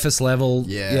surface level,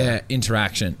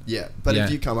 interaction. Yeah, but if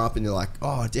you come up and you're like,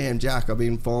 oh damn, Jack, I've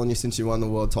been following you since you won the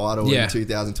world title in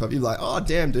 2012. You're like, oh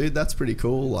damn, dude, that's pretty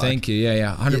cool. Like, thank you.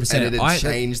 100%. And it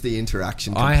changed the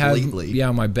interaction completely. I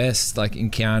have my best like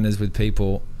encounters with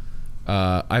people.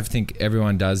 I think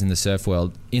everyone does in the surf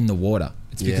world in the water.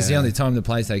 It's because the only time and the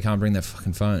place they can't bring their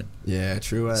fucking phone. Yeah,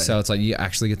 true. So it's like you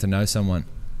actually get to know someone.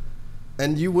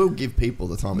 And you will give people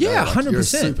the time of day. Like 100%. You're a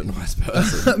super nice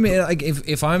person. I mean, like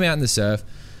if I'm out in the surf,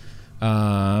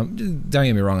 don't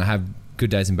get me wrong, I have good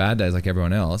days and bad days like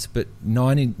everyone else, but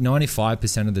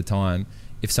 95% of the time,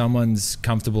 if someone's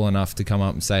comfortable enough to come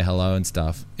up and say hello and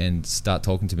stuff and start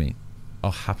talking to me,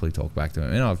 I'll happily talk back to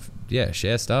them. And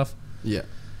share stuff. Yeah.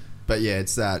 But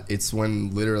it's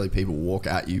when literally people walk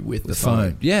at you with the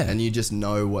phone. Yeah. And you just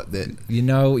know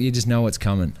you just know what's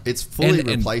coming. It's fully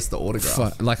replaced the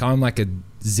autograph. Like I'm like a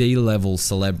Z level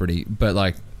celebrity, but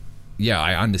like,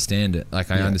 I understand it.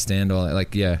 Like I understand all that.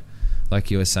 Like,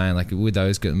 like you were saying, like with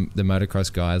those, the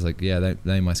motocross guys, like,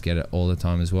 they must get it all the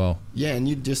time as well. Yeah. And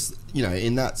you just, you know,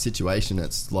 in that situation,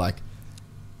 it's like,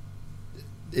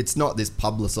 it's not this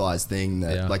publicized thing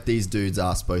that like these dudes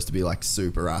are supposed to be like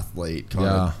super athlete kind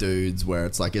of dudes, where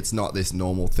it's like it's not this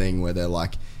normal thing where they're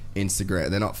like Instagram,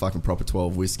 they're not fucking proper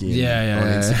 12 whiskey on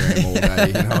Instagram all day,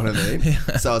 you know what I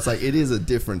mean? So it's like it is a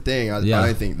different thing. I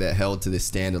don't think they're held to this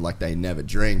standard like they never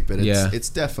drink, but it's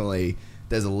definitely,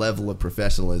 there's a level of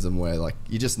professionalism where like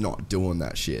you're just not doing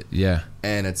that shit.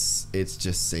 And it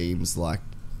just seems like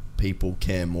people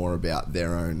care more about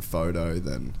their own photo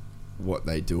than what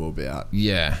they do about.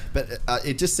 But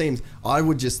it just seems, I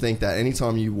would just think that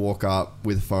anytime you walk up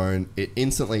with a phone, it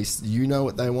instantly, you know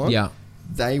what they want.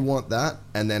 They want that,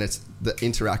 and then it's the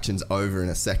interaction's over in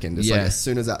a second. It's like as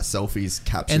soon as that selfie's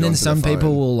captured, and then some the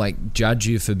people will like judge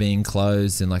you for being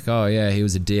closed and like, oh yeah, he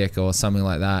was a dick or something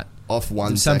like that.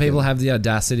 Some people have the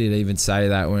audacity to even say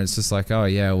that, when it's just like, oh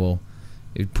yeah, well,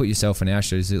 you put yourself in our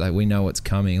shoes. Like, we know what's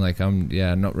coming. Like, I'm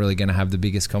not really going to have the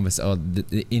biggest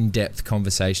the in-depth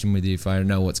conversation with you if I don't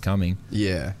know what's coming.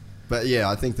 Yeah, but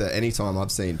I think that anytime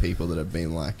I've seen people that have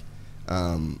been like,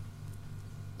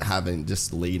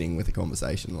 just leading with a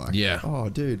conversation, like, oh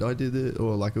dude, I did it,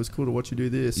 or like it was cool to watch you do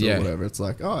this, or whatever. It's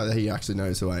like, oh, he actually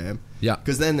knows who I am.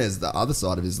 Because then there's the other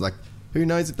side of it, is like, who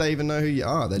knows if they even know who you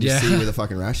are? They just see you with a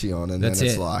fucking rashy on, and then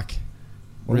it's like.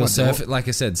 Real like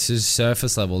I said, it's just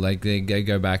surface level. Like they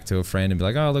go back to a friend and be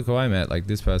like, "Oh, look who I met! Like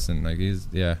this person, like he's."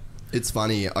 It's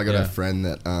funny. I got a friend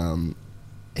that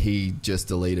he just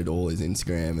deleted all his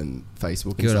Instagram and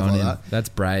Facebook and Good stuff on like him. that. That's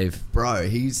brave. Bro,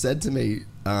 he said to me,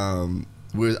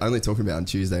 we were only talking about on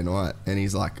Tuesday night, and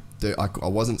he's like, dude, I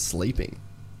wasn't sleeping.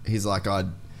 He's like,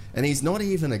 and he's not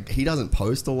even he doesn't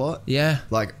post a lot. Yeah.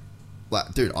 Like,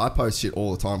 dude, I post shit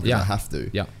all the time because I have to.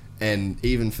 Yeah. And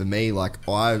even for me, like,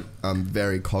 I am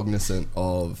very cognizant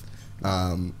of,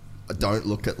 don't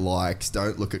look at likes,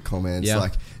 don't look at comments. Yeah.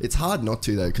 Like, it's hard not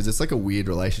to, though, because it's like a weird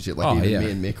relationship. Like, me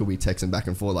and Mick will be texting back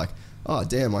and forth, like, oh,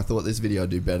 damn, I thought this video would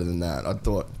do better than that. I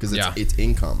thought, because it's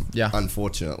income,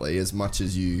 unfortunately, as much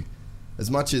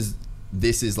as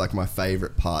this is like my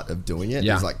favorite part of doing it,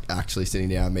 is like actually sitting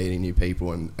down, meeting new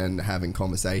people and having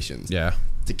conversations. Yeah.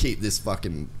 To keep this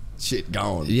fucking shit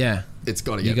going. Yeah. It's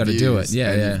got to get views. You got to do it.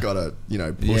 Yeah. And you've got to,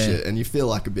 push it. And you feel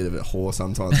like a bit of a whore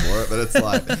sometimes for it. But it's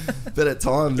like, but at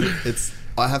times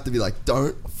I have to be like,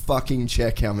 don't fucking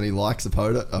check how many likes a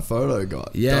photo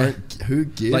got. Yeah. Who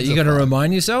gives Like, you got to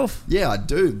remind yourself? Yeah, I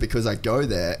do, because I go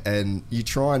there and you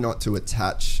try not to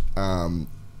attach,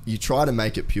 you try to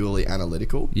make it purely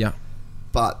analytical. Yeah.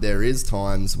 But there is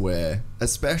times where,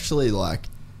 especially like,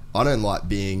 I don't like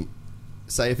being,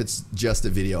 say if it's just a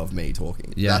video of me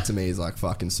talking. Yeah. That to me is like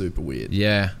fucking super weird.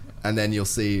 Yeah. And then you'll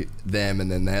see them, and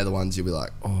then they're the ones you'll be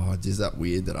like, oh, is that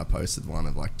weird that I posted one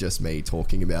of like just me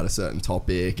talking about a certain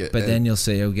topic? But then you'll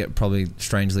see it'll probably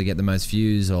strangely get the most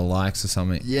views or likes or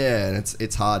something. Yeah, and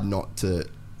it's hard not to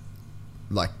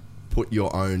like put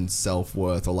your own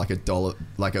self-worth or like a dollar,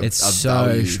 like a so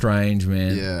value. Strange,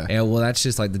 man. Yeah. Well, that's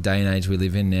just like the day and age we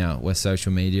live in now, where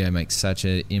social media makes such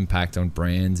an impact on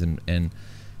brands and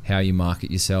how you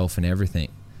market yourself and everything.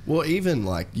 Well, even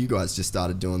like you guys just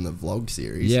started doing the vlog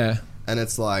series. Yeah. And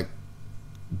it's like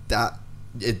that,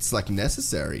 it's like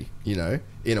necessary, in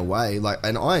a way. Like,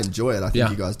 and I enjoy it. I think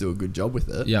you guys do a good job with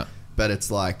it. Yeah. But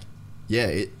it's like,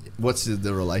 what's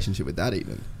the relationship with that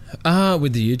even?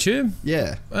 With the YouTube?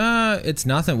 Yeah. It's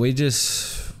nothing. We've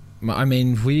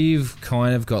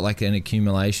kind of got like an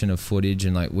accumulation of footage,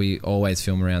 and like we always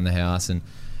film around the house, and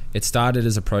it started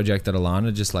as a project that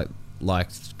Alana just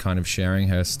liked kind of sharing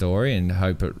her story and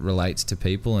hope it relates to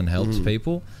people and helps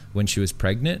people when she was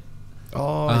pregnant.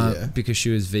 Because she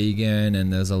was vegan,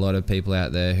 and there's a lot of people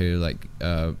out there who like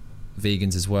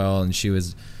vegans as well, and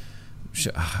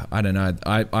I don't know,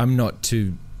 I'm not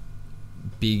too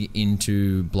big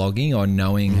into blogging or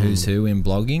knowing who's who in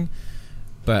blogging,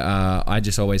 but I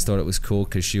just always thought it was cool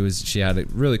because she had a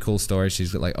really cool story.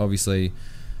 She's got like obviously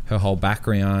her whole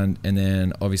background, and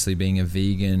then obviously being a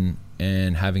vegan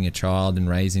and having a child and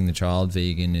raising the child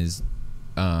vegan is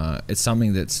it's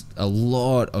something that's a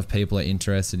lot of people are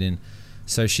interested in.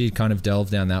 So she kind of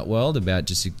delved down that world about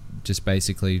just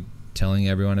basically telling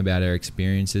everyone about her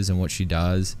experiences and what she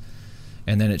does,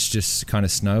 and then it's just kind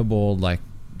of snowballed, like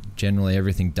generally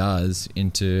everything does,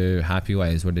 into Happy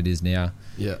Way is what it is now.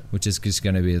 Yeah. Which is just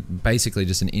going to be basically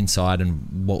just an insight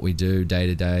on what we do day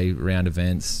to day, around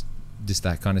events, just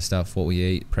that kind of stuff, what we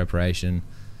eat, preparation.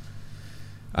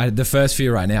 The first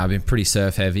few right now I've been pretty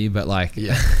surf heavy, but like,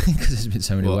 because there's been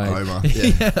so many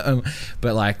ways.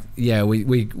 But like,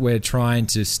 we're trying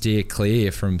to steer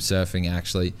clear from surfing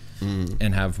actually,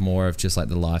 and have more of just like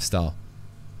the lifestyle.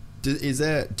 Do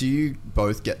you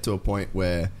both get to a point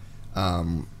where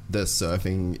the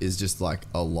surfing is just like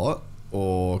a lot,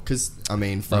 or because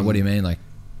like, what do you mean, like?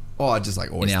 Oh, just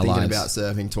like always thinking about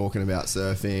surfing, talking about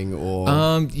surfing,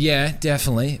 or yeah,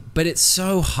 definitely. But it's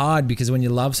so hard because when you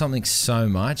love something so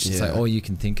much, it's like all you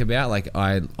can think about. Like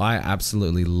I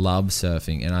absolutely love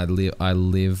surfing, and I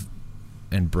live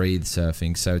and breathe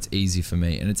surfing, so it's easy for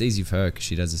me, and it's easy for her because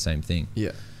she does the same thing.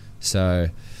 Yeah. So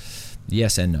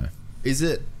yes and no. Is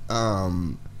it?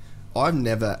 I've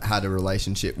never had a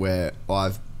relationship where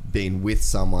I've been with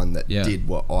someone that did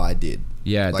what I did.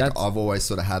 Yeah, like I've always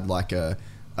sort of had like a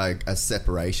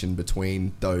separation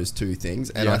between those two things,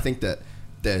 and I think that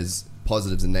there's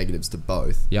positives and negatives to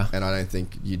both. Yeah, and I don't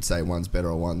think you'd say one's better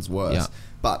or one's worse. Yeah.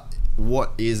 But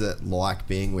what is it like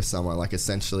being with someone? Like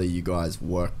essentially, you guys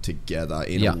work together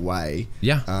in a way.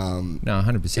 Yeah. No,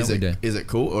 100% we do. Is it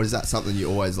cool, or is that something you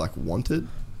always like wanted?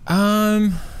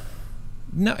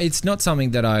 No, it's not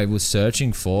something that I was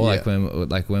searching for. Like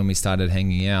when we started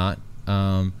hanging out.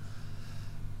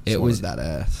 It was that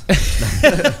ass.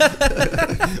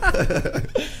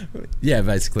 Yeah,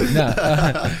 basically.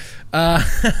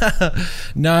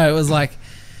 No, it was like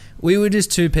we were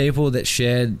just two people that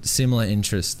shared similar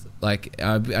interests. Like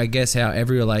I guess how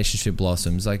every relationship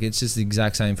blossoms. Like it's just the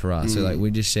exact same for us. So like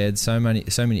we just shared so many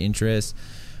interests.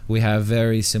 We have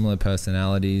very similar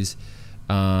personalities.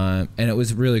 And it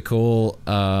was really cool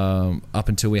up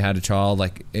until we had a child.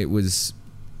 Like it was,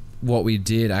 what we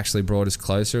did actually brought us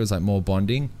closer. It was like more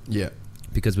bonding. Yeah.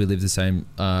 because we live the same.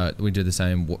 We do the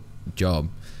same job.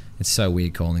 It's so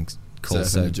weird calling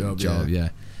surfing a job. Yeah.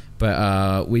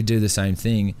 But we do the same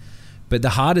thing. But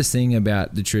the hardest thing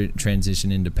about the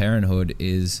transition into parenthood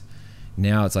is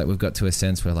now it's like we've got to a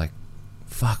sense where like,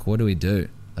 fuck, what do we do?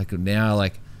 Like now,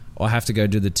 like I have to go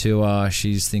do the tour.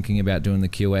 She's thinking about doing the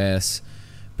QS,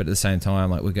 but at the same time,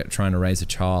 like we're trying to raise a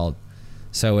child.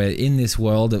 So we're in this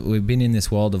world. We've been in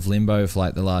this world of limbo for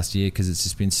like the last year because it's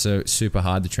just been so super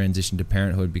hard to transition to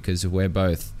parenthood because we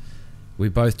both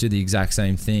do the exact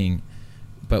same thing,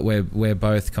 but we're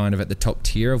both kind of at the top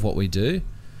tier of what we do.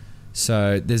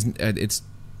 So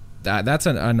that's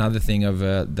another thing of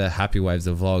the Happy Waves,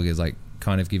 the vlog, is like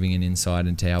kind of giving an insight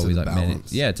into how we like manage,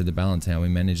 to the balance, how we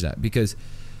manage that, because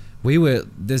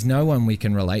there's no one we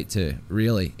can relate to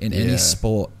really in any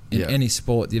sport. In any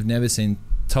sport, you've never seen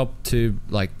top two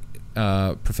like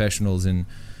professionals in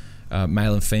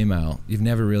male and female. You've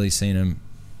never really seen them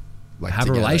like have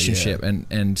together, a relationship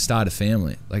and start a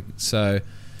family. Like so,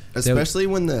 especially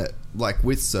when like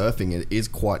with surfing, it is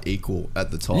quite equal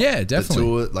at the top. Yeah, definitely.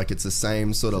 The tour, like it's the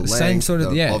same sort of length. Same sort of,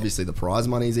 obviously the prize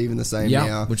money is even the same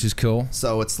now, which is cool.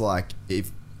 So it's like,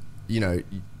 if you know,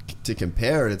 to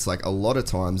compare it, it's like a lot of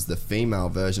times the female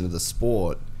version of the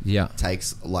sport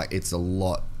takes like it's a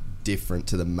lot different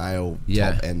to the male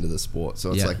top end of the sport.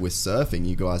 So it's like with surfing,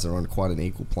 you guys are on quite an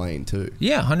equal plane too.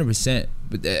 Yeah, 100%.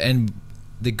 And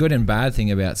the good and bad thing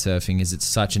about surfing is it's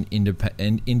such an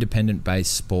independent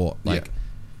based sport. Like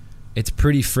it's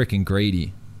pretty freaking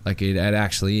greedy. Like it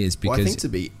actually is, because I think to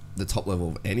be the top level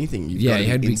of anything, you've got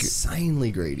to be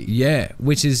insanely greedy. Yeah,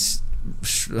 which is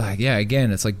like,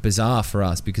 again, it's like bizarre for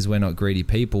us because we're not greedy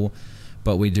people,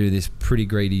 but we do this pretty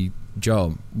greedy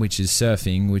job, which is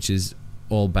surfing, which is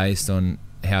all based on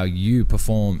how you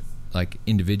perform like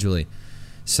individually.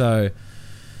 So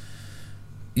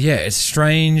yeah, it's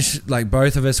strange. Like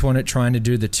both of us trying to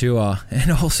do the tour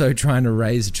and also trying to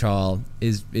raise a child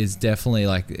is definitely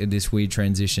like this weird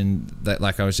transition that,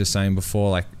 like I was just saying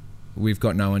before, like we've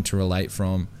got no one to relate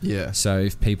from. Yeah. So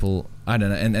if people, I don't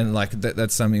know, and like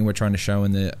that's something we're trying to show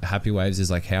in the Happy Waves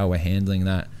is like how we're handling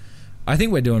that. I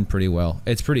think we're doing pretty well.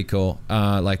 It's pretty cool.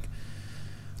 Like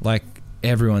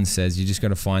everyone says, you just got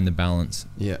to find the balance.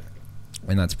 Yeah.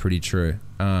 And that's pretty true.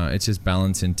 It's just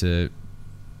balance into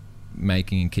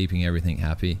making and keeping everything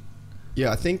happy.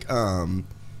 Yeah, I think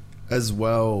as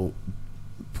well,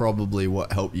 probably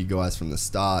what helped you guys from the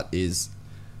start is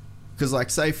because, like,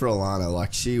 say for Alana,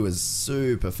 like she was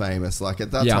super famous. Like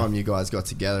at that time you guys got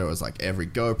together, it was like every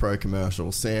GoPro commercial,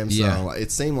 Samsung. Yeah. Like,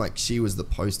 it seemed like she was the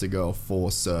poster girl for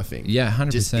surfing. Yeah,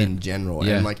 100%. Just in general.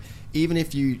 Yeah. And like even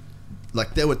if you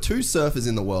like, there were two surfers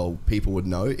in the world people would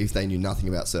know if they knew nothing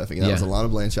about surfing. And that was Alana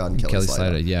Blanchard and Kelly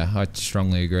Slater. Yeah, I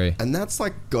strongly agree. And that's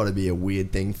like got to be a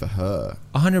weird thing for her.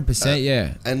 100%,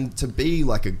 yeah. And to be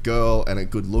like a girl and a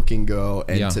good-looking girl,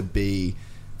 and to be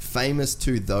famous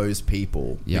to those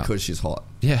people because she's hot.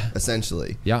 Yeah,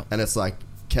 essentially. Yeah. And it's like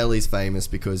Kelly's famous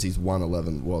because he's won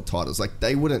 11 world titles. Like,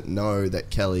 they wouldn't know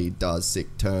that Kelly does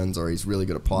sick turns or he's really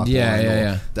good at pipeline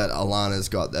or that Alana's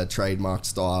got a trademark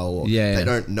style. Or they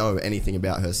don't know anything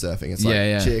about her surfing. It's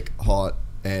like chick, hot,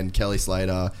 and Kelly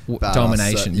Slater.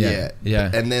 Domination. Yeah.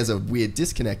 And there's a weird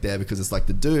disconnect there because it's like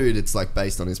the dude, it's like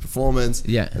based on his performance.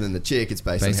 Yeah. And then the chick, it's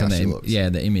based on how she looks. Yeah,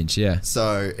 the image,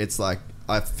 So it's like,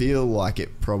 I feel like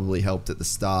it probably helped at the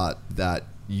start that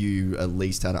you at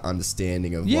least had an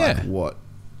understanding of like what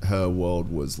her world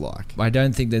was like. I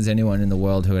don't think there's anyone in the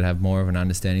world who would have more of an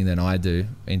understanding than I do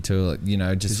into, you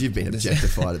know, just because you've been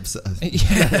objectified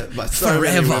by so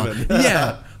many women.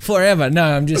 Forever. No,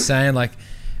 I'm just saying, like,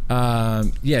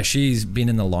 she's been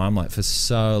in the limelight for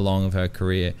so long of her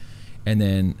career, and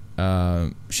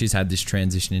then she's had this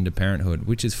transition into parenthood,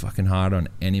 which is fucking hard on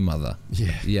any mother.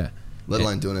 Yeah. Let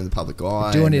alone doing it in the public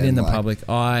eye. Doing it in the public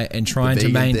eye and trying to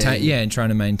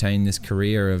maintain this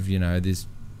career of, you know, this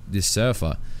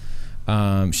surfer.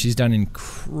 She's done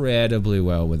incredibly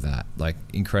well with that, like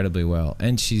incredibly well,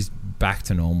 and she's back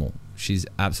to normal. She's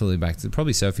absolutely back to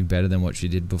probably surfing better than what she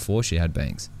did before she had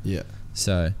bangs. Yeah.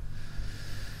 So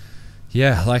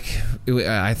yeah, like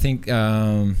I think like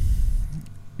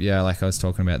I was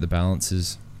talking about, the balance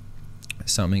is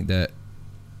something that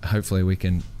hopefully we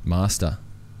can master.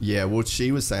 Yeah, well,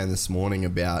 she was saying this morning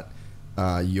about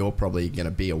you're probably going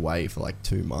to be away for like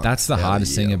 2 months. That's the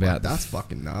hardest thing about... That's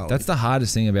fucking gnarly. That's the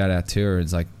hardest thing about our tour.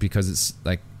 It's like, because it's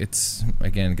like,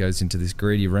 again, it goes into this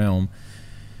greedy realm.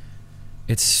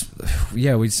 It's,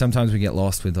 sometimes we get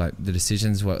lost with like the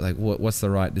decisions. What's the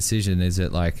right decision? Is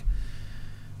it like,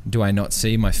 do I not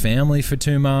see my family for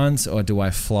 2 months, or do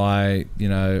I fly, you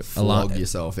know... Flog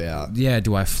yourself out. Yeah,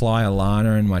 do I fly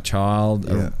Alana and my child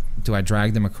do I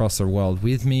drag them across the world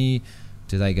with me?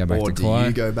 Do they go back to Kauai? Or do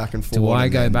you go back and forth? Do I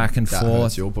go back and forth? That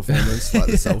hurts your performance, like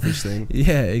the selfish thing.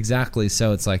 Yeah, exactly.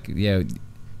 So it's like,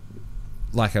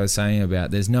 like I was saying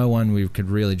about, there's no one we could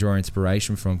really draw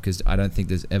inspiration from, because I don't think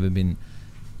there's ever been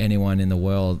anyone in the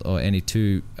world, or any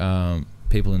two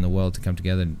people in the world, to come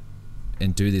together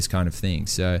and do this kind of thing.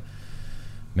 So,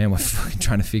 man, we're fucking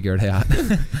trying to figure it out.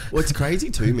 Well, it's crazy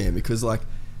too, man, because like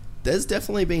there's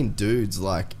definitely been dudes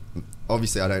like,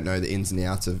 obviously I don't know the ins and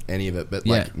outs of any of it, but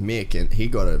like Mick, and he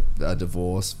got a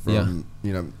divorce from,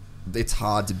 it's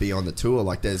hard to be on the tour.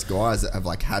 Like there's guys that have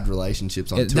like had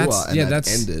relationships on tour and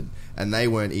that's ended, and they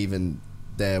weren't even,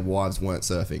 their wives weren't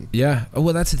surfing. Yeah.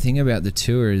 Well, that's the thing about the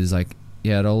tour is like,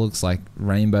 it all looks like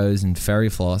rainbows and fairy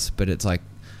floss, but it's like,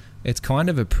 it's kind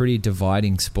of a pretty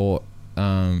dividing sport.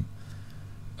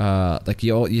 Like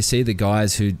you see the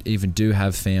guys who even do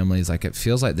have families, like it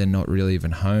feels like they're not really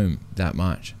even home that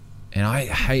much. And I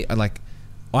hate, like,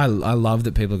 I love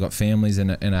that people have got families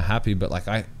and are happy, but like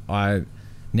I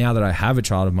now that I have a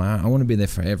child of my own, I want to be there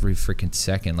for every freaking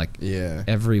second, like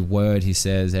every word he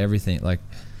says, everything. Like,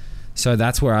 so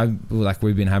that's where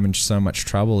we've been having so much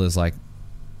trouble, is like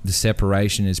the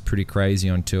separation is pretty crazy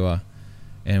on tour,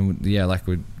 and like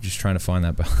we're just trying to find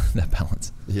that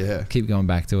balance. Yeah, keep going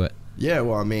back to it. Yeah,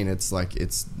 well, I mean, it's like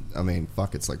it's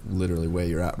like literally where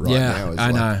you're at right now. Is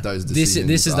I like know. Those decisions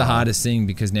this is the hardest thing,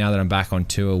 because now that I'm back on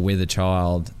tour with a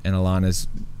child and Alana's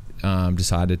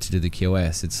decided to do the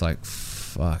QS, it's like,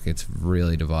 fuck, it's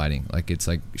really dividing. Like, it's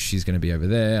like she's going to be over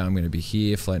there, I'm going to be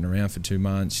here floating around for 2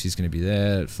 months, she's going to be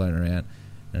there floating around,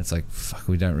 and it's like, fuck,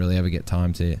 we don't really ever get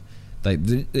time to, like,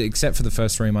 except for the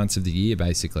first 3 months of the year,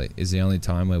 basically, is the only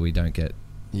time where we don't get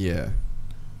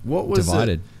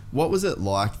divided. What was it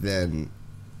like then?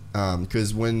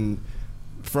 Because when,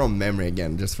 from memory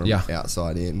again, just from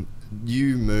outside in,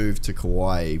 you moved to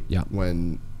Kauai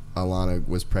when Alana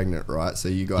was pregnant, right? So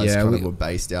you guys were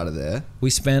based out of there. We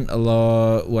spent a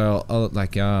lot, we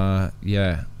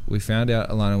found out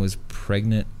Alana was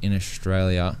pregnant in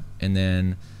Australia, and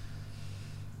then,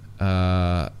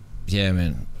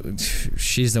 man,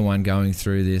 she's the one going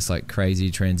through this like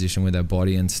crazy transition with her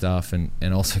body and stuff, and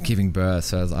also giving birth.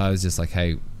 So I was just like,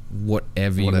 hey,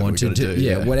 whatever you want to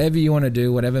do, whatever you want to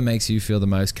do, whatever makes you feel the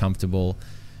most comfortable,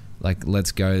 like,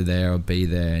 let's go there or be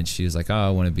there. And she was like, oh, I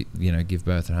want to be, give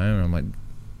birth at home. And I'm like,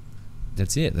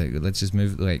 that's it, like, let's just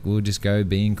move, like, we'll just go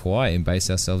be in Kauai and base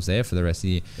ourselves there for the rest of the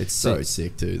year. It's so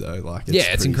sick too, though. Like,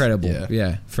 it's incredible.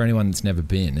 For anyone that's never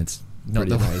been, it's not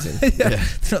pretty amazing.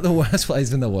 It's not the worst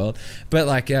place in the world, but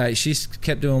like, she's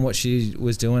kept doing what she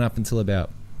was doing up until about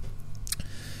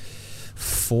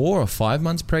 4 or 5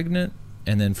 months pregnant.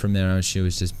 And then from there on, she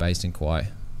was just based in Kauai.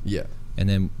 Yeah. And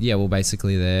then, we're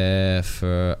basically there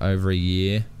for over a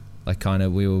year. Like, kind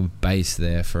of, we were based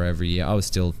there for over a year. I was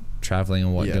still traveling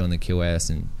and doing the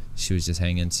QS, and she was just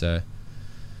hanging. So,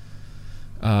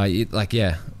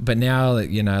 but now,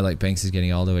 like Banks is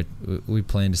getting older, we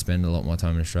plan to spend a lot more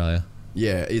time in Australia.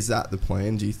 Yeah. Is that the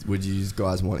plan? Would you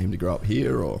guys want him to grow up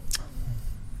here, or?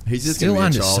 He's just still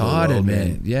gonna be undecided, world,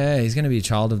 man. Yeah, he's going to be a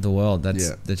child of the world.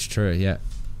 That's true. Yeah.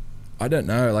 I don't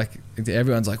know. Like,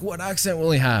 everyone's like, what accent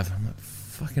will he have? I'm like,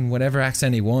 fucking whatever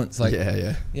accent he wants. Like,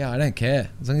 yeah, I don't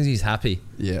care as long as he's happy.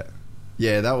 Yeah.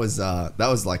 That was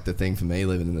like the thing for me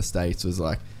living in the States, was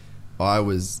like, I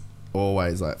was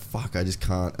always like, fuck, I just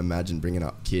can't imagine bringing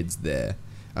up kids there.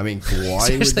 I mean,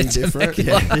 Kauai would be different.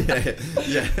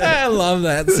 Yeah. I love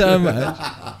that so much.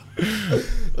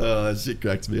 Oh, that shit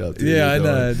cracks me up. Yeah, I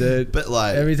know, dude. But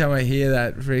like, every time I hear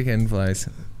that freaking place.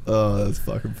 Oh, that's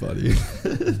fucking funny.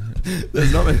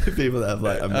 There's not many people that have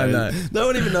like amazing. No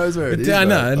one even knows where it is. I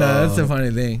know, that's the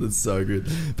funny thing. That's so good.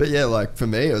 But yeah, like for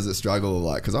me, it was a struggle,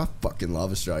 like, because I fucking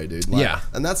love Australia, dude. Like,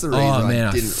 and that's the reason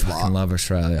I didn't love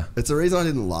Australia. It's the reason I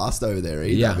didn't last over there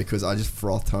either, because I just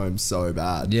frothed home so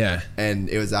bad. Yeah. And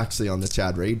it was actually on the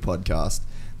Chad Reed podcast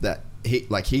that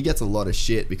he gets a lot of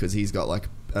shit because he's got like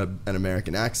an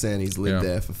American accent. He's lived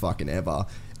there for fucking ever.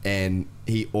 And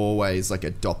he always like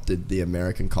adopted the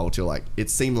American culture, like it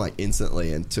seemed like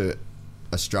instantly, and to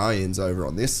Australians over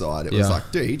on this side it was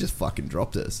like, dude, he just fucking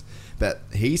dropped us. But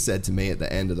he said to me at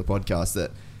the end of the podcast that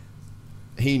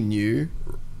he knew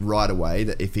right away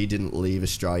that if he didn't leave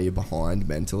Australia behind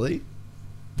mentally,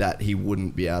 that he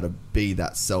wouldn't be able to be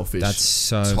that selfish, that's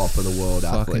so top of the world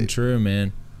fucking athlete. True,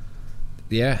 man.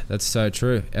 Yeah, that's so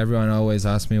true. Everyone always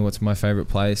asks me what's my favorite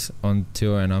place on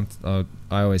tour, and I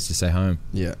always just say home.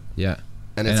 Yeah.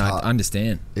 And I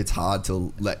understand. It's hard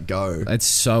to let go. It's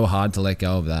so hard to let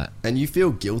go of that. And you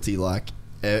feel guilty. Like,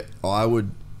 I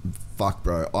would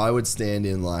stand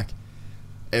in like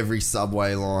every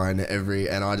Subway line,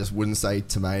 and I just wouldn't say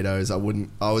tomatoes. I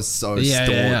was so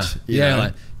staunch. Yeah,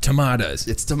 like tomatoes.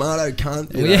 It's tomato,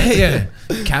 cunt. Yeah.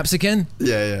 Capsicum?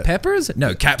 Yeah. Peppers?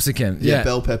 No, capsicum. Yeah,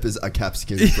 bell peppers are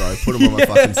capsicums, bro. Put them on my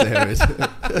fucking sandwich.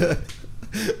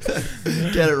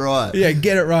 Get it right. Yeah,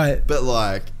 get it right. But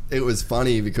like, it was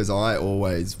funny because I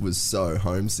always was so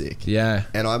homesick. Yeah.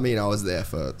 And I mean, I was there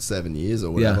for 7 years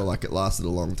or whatever. Like, it lasted a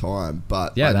long time.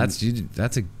 But yeah, that's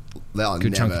a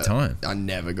good chunk of time. I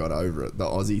never got over it, the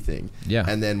Aussie thing. Yeah.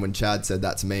 And then when Chad said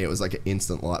that to me, it was like an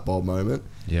instant light bulb moment.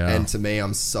 Yeah. And to me,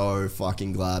 I'm so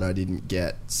fucking glad I didn't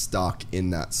get stuck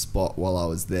in that spot while I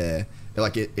was there.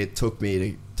 Like, it took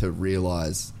me to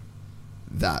realize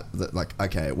that like,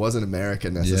 okay, it wasn't America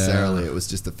necessarily. It was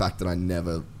just the fact that I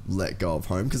never let go of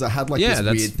home, because I had like this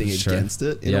weird thing against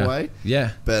it in a way.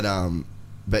 Yeah. But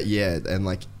yeah, and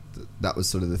like that was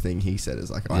sort of the thing he said,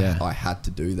 is like I had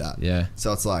to do that. Yeah.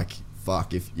 So it's like,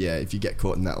 fuck, if you get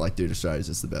caught in that, like, dude, Australia's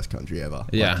just the best country ever.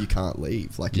 Yeah. Like, you can't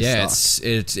leave. Like,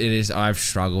 it is. I've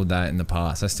struggled that in the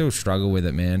past. I still struggle with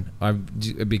it, man.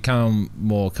 I've become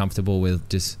more comfortable with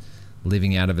just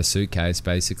living out of a suitcase,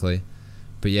 basically.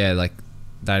 But yeah, like,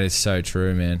 that is so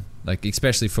true, man. Like,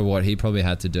 especially for what he probably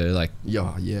had to do. Like,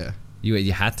 yeah.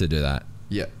 You had to do that.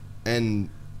 Yeah. And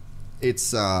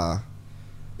it's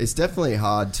definitely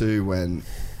hard too when,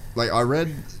 like, I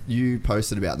read you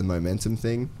posted about the momentum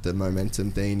thing.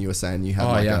 You were saying you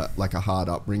had like a hard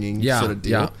upbringing sort of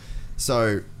deal. Yeah.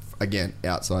 So again,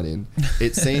 outside in,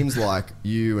 it seems like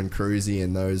you and Cruzy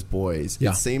and those boys,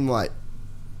 it seemed like,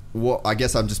 what I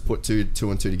guess I've just put two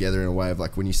and two together in a way of,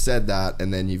 like, when you said that,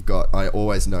 and then you've got, I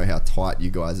always know how tight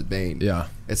you guys have been. Yeah.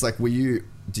 It's like, do you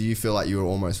feel like you were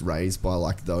almost raised by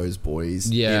like those boys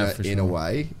in a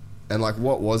way? And like,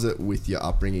 what was it with your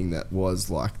upbringing that was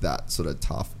like that sort of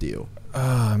tough deal?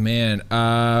 Oh man.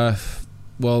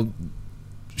 Well,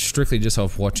 strictly just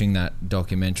off watching that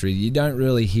documentary, you don't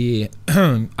really hear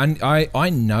I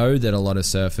know that a lot of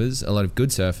good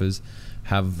surfers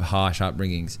have harsh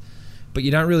upbringings, but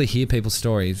you don't really hear people's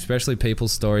stories, especially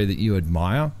people's story that you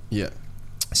admire. Yeah.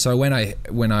 So when I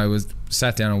was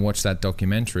sat down and watched that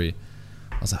documentary,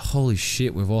 I was like, holy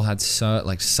shit, we've all had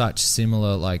such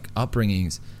similar like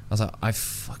upbringings. I was like, I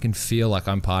fucking feel like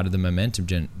I'm part of the momentum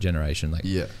generation. Like,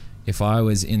 if I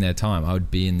was in their time, I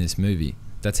would be in this movie.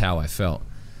 That's how I felt.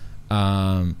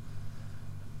 Yeah,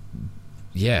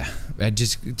 I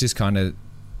just kind of,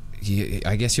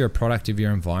 I guess you're a product of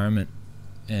your environment.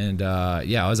 And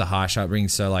I was a harsh upbringing.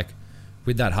 So like,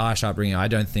 with that harsh upbringing, I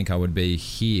don't think I would be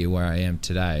here where I am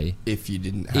today if you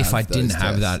didn't have if I didn't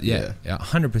have that. Yeah,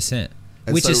 100%.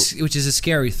 Which is a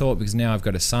scary thought, because now I've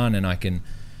got a son and I can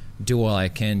do all I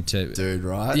can to, dude,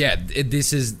 right? Yeah,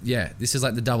 this is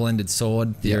like the double-ended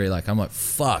sword theory. Like, I'm like,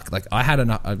 fuck. Like, I'm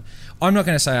not going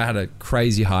to say I had a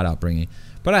crazy hard upbringing,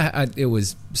 but it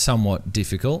was somewhat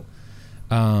difficult.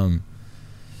 I'm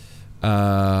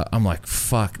like,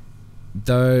 fuck.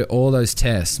 Though all those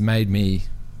tests made me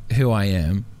who I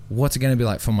am, what's it going to be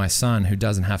like for my son who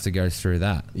doesn't have to go through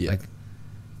that? Yeah. Like,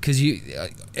 because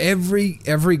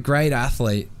every great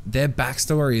athlete, their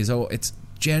backstory it's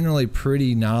generally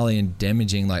pretty gnarly and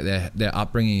damaging. Like, their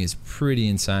upbringing is pretty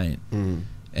insane.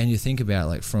 And you think about,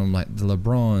 like, from like the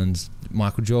LeBrons,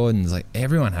 Michael Jordans, like,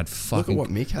 everyone had fucking... Look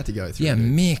at what Mick had to go through. Yeah,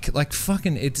 dude. Mick, like,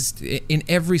 fucking, it's in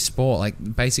every sport,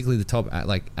 like, basically the top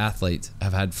like athletes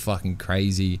have had fucking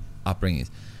crazy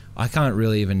upbringings. I can't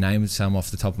really even name some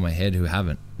off the top of my head who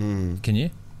haven't. Can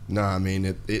you? No, I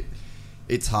mean,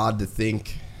 it's hard to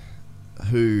think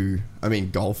who... I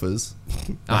mean, golfers.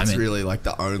 That's really like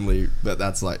the only... But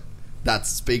that's like... That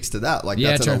speaks to that. Like,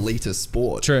 that's an elitist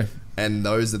sport. True. And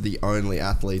those are the only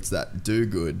athletes that do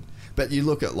good. But you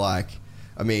look at, like...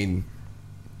 I mean...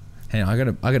 Hang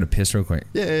on, I gotta piss real quick.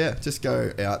 Yeah. Just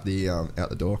go out the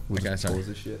door. We'll just pause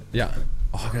this shit. Yeah.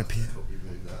 Oh, I gotta piss. Help you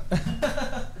move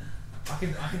that. I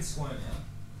can squirm now.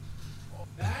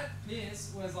 That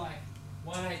piss was like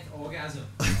 1/8 orgasm.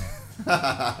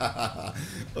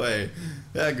 Wait,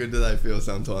 how good do they feel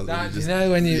sometimes? You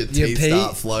know when your teeth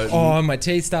start floating? Oh, my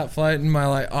teeth start floating. My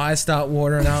like eyes start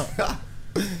watering up.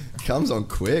 Comes on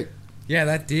quick. Yeah,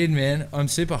 that did, man. I'm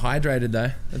super hydrated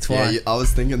though. That's why. Yeah, I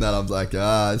was thinking that. I'm like,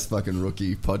 this fucking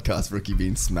podcast rookie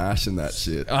being smashing that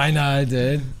shit. I know,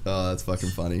 dude. Oh, that's fucking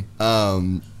funny.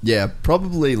 Yeah,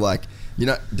 probably like, you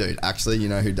know, dude, actually, you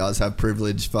know who does have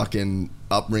privileged fucking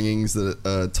upbringings that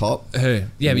are top? Who?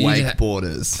 Yeah, but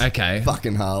wakeboarders. Okay.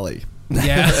 Fucking Harley.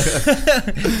 Yeah.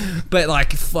 But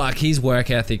like, fuck, his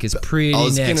work ethic is pretty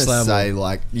next level. I was gonna say,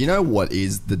 like, you know what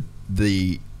is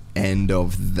the end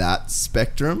of that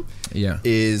spectrum. Yeah.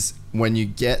 Is when you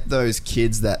get those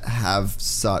kids that have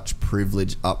such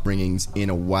privileged upbringings in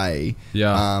a way.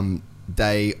 Yeah.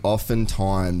 They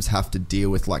oftentimes have to deal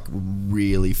with like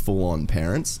really full-on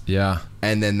parents. Yeah.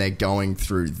 And then they're going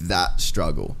through that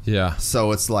struggle. Yeah.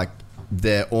 So it's like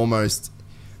they're almost...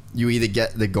 You either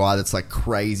get the guy that's like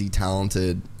crazy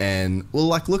talented and... Well,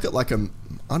 like look at like a...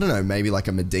 I don't know, maybe like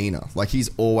a Medina. Like he's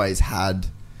always had...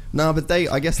 No, but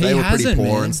I guess they were pretty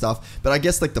poor and stuff. But I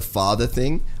guess like the father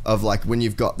thing of like when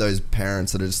you've got those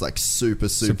parents that are just like super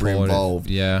supportive. Involved.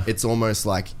 Yeah. It's almost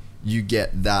like you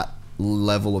get that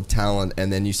level of talent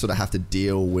and then you sort of have to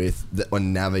deal with or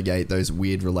navigate those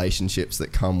weird relationships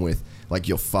that come with like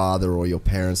your father or your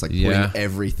parents like putting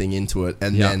everything into it,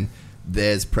 and then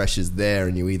there's pressures there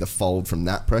and you either fold from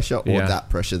that pressure or that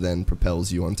pressure then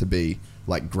propels you on to be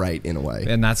like great in a way.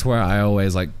 And that's where I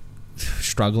always like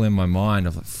struggle in my mind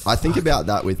of like, I think about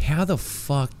that with how the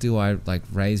fuck do I like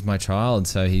raise my child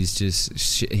so he's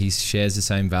just he shares the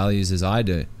same values as I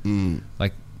do.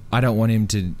 Like I don't want him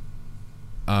to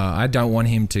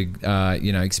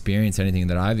experience anything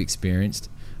that I've experienced.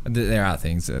 There are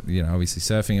things that, obviously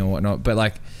surfing and whatnot, but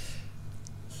like,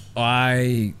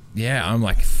 I'm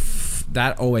like,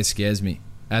 that always scares me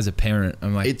as a parent.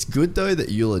 I'm like, it's good though that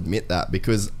you'll admit that,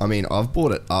 because I mean, I've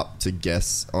brought it up to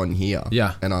guests on here,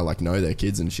 and I like know their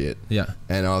kids and shit,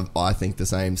 and I think the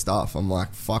same stuff. I'm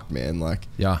like, fuck, man, like,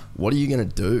 what are you gonna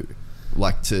do,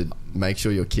 like, to make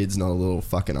sure your kid's not a little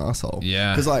fucking asshole?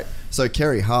 Because like, so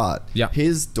Kerry Hart,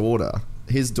 his daughter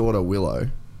Willow,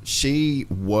 she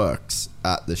works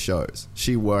at the shows.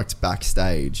 She works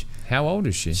backstage. How old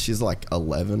is she? She's like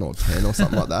 11 or 10 or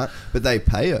something like that. But they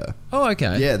pay her. Oh,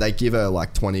 okay. Yeah, they give her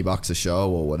like $20 a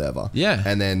show or whatever. Yeah.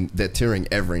 And then they're touring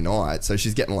every night. So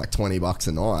she's getting like $20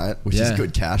 a night, which is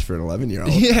good cash for an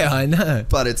 11-year-old. Yeah, I know.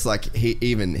 But it's like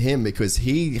even him, because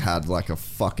he had like a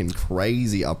fucking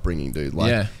crazy upbringing, dude.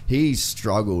 Like he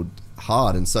struggled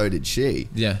hard, and so did she.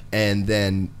 Yeah. And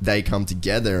then they come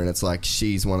together and it's like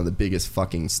she's one of the biggest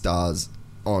fucking stars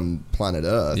on planet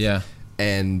Earth. Yeah.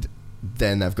 And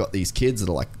then they've got these kids that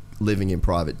are like living in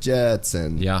private jets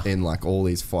and in like all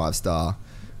these 5-star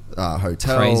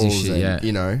hotels. Crazy shit,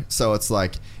 and, so it's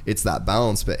like, it's that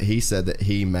balance. But he said that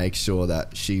he makes sure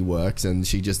that she works and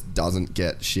she just doesn't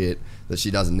get shit that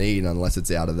she doesn't need unless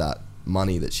it's out of that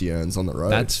money that she earns on the road.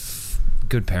 That's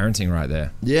good parenting right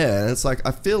there. Yeah, and it's like,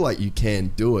 I feel like you can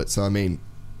do it. So I mean,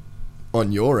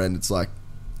 on your end, it's like,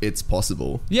 it's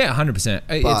possible. Yeah,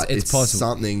 100%. But it's possible.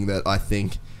 Something that I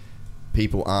think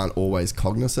people aren't always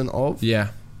cognizant of.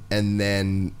 Yeah. And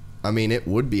then, I mean, it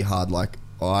would be hard. Like,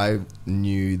 I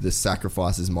knew the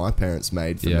sacrifices my parents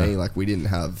made for me. Like, we didn't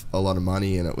have a lot of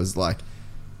money, and it was like,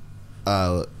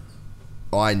 I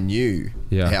knew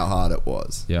how hard it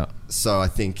was. Yeah. So I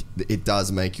think it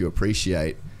does make you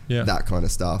appreciate that kind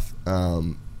of stuff.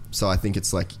 So I think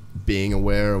it's like being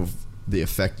aware of the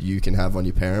effect you can have on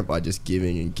your parent by just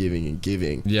giving and giving and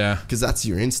giving. Yeah. Because that's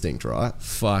your instinct, right?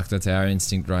 Fuck, that's our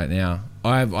instinct right now.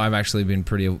 I've actually been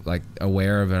pretty like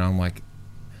aware of it. I'm like,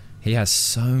 he has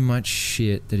so much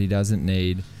shit that he doesn't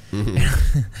need.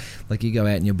 Mm-hmm. Like, you go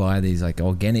out and you buy these like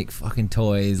organic fucking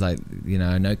toys, like,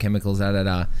 no chemicals,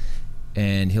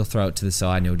 and he'll throw it to the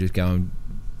side and he'll just go and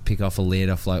pick off a lid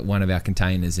off like one of our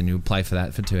containers and he'll play for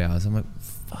that for 2 hours. I'm like,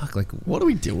 fuck, like, what are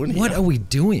we doing here? What are we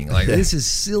doing? Like, this is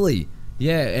silly.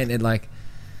 Yeah, and like,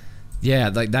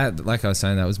 like that, like I was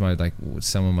saying, that was my, like,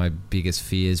 some of my biggest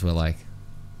fears were like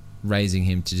raising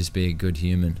him to just be a good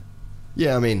human.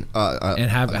 Yeah, I mean, and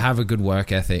have a good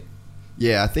work ethic.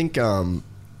 Yeah, I think,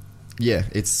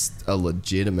 it's a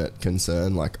legitimate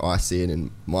concern. Like, I see it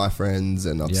in my friends,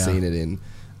 and I've seen it in,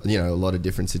 a lot of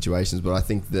different situations. But I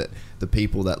think that the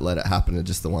people that let it happen are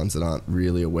just the ones that aren't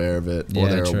really aware of it, or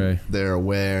they're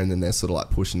aware and then they're sort of like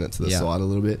pushing it to the side a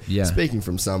little bit. Yeah. Speaking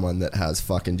from someone that has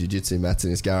fucking jiu-jitsu mats in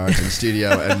his garage and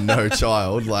studio and no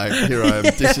child, like, here I am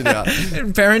dishing out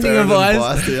parenting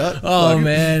advice. Oh, like,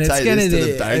 man, it's gonna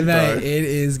be, mate, it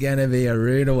is gonna be a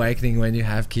rude awakening when you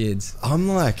have kids.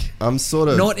 I'm sort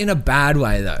of not in a bad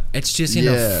way though. It's just in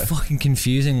a fucking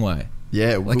confusing way.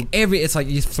 Yeah, like it's like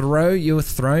you're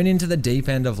thrown into the deep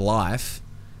end of life.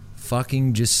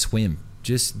 Fucking just swim,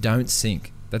 just don't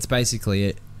sink. That's basically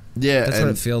it. Yeah, that's what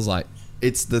it feels like.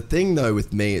 It's the thing though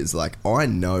with me is like, I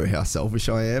know how selfish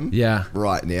I am. Yeah.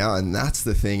 Right now, and that's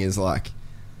the thing is like,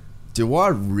 do I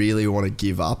really want to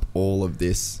give up all of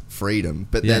this freedom?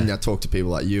 But then I talk to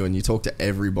people like you, and you talk to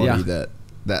everybody that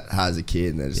has a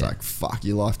kid, and they're just like, fuck,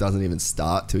 your life doesn't even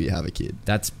start till you have a kid.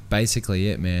 That's basically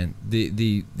it, man.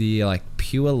 The like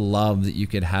pure love that you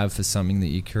could have for something that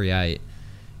you create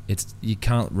you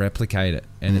can't replicate it,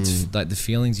 and it's like the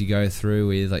feelings you go through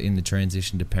with like in the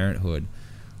transition to parenthood,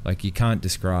 like you can't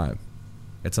describe.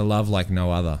 It's a love like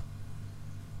no other.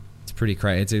 It's pretty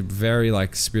crazy. It's a very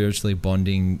like spiritually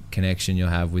bonding connection you'll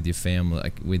have with your family,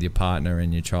 like with your partner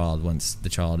and your child once the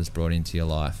child is brought into your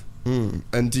life.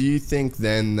 And do you think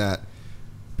then that,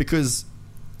 because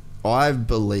I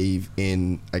believe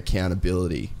in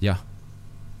accountability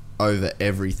over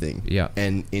everything,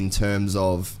 and in terms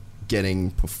of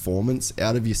getting performance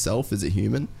out of yourself as a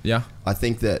human, I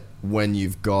think that when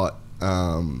you've got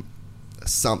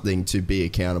something to be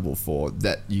accountable for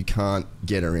that you can't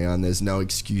get around, there's no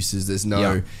excuses, there's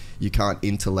no you can't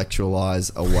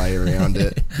intellectualize a way around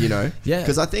it, you know?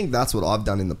 Because I think that's what I've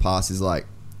done in the past, is like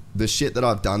the shit that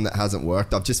I've done that hasn't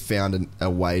worked, I've just found a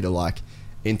way to like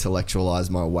intellectualize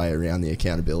my way around the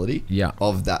accountability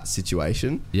of that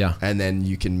situation, and then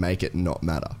you can make it not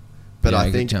matter. But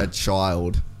I think a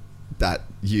child that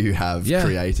you have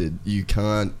created, you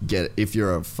can't get, if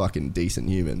you're a fucking decent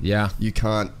human, you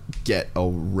can't get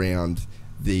around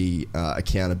the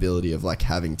accountability of like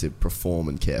having to perform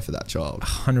and care for that child.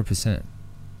 100%.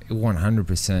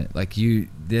 100%. Like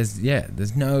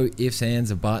there's no ifs,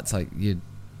 ands, or buts. Like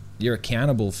you're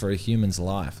accountable for a human's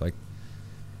life, like,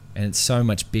 and it's so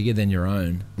much bigger than your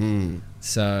own.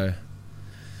 So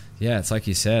yeah, it's like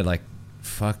you said, like,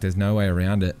 fuck, there's no way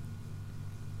around it.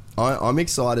 I'm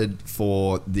excited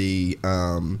for the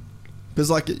because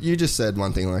like you just said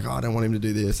one thing, like, oh, I don't want him to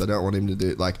do this, I don't want him to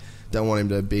do, like, don't want him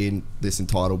to be in this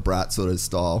entitled brat sort of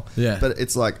style. But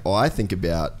it's like, I think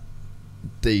about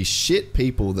the shit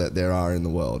people that there are in the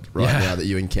world right now that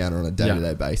you encounter on a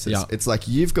day-to-day basis. It's like,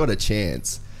 you've got a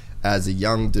chance as a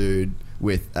young dude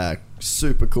with a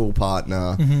super cool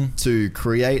partner to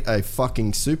create a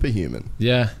fucking superhuman.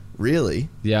 Really?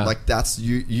 Like, that's,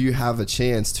 you have a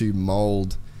chance to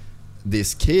mold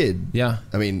this kid.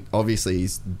 I mean, obviously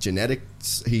he's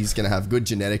genetics, he's going to have good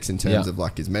genetics in terms of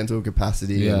like his mental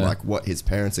capacity and like what his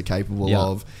parents are capable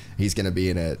of. He's going to be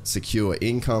in a secure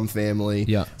income family.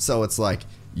 So it's like,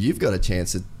 you've got a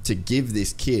chance to give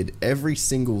this kid every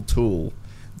single tool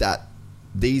that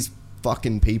these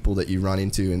fucking people that you run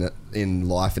into in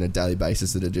life on a daily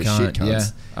basis that are just shit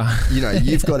cunts. You know,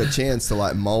 you've got a chance to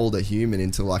like mold a human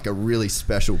into like a really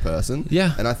special person.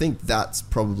 And I think that's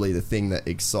probably the thing that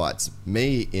excites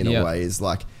me in a way, is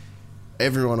like,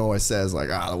 everyone always says like,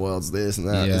 the world's this and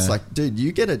that. It's like, dude,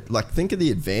 you get to like, think of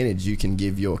the advantage you can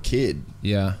give your kid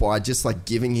by just like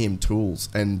giving him tools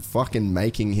and fucking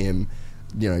making him,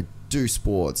 you know, do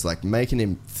sports, like making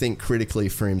him think critically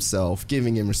for himself,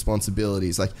 giving him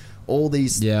responsibilities, like all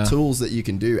these tools that you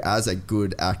can do as a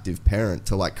good active parent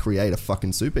to like create a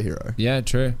fucking superhero.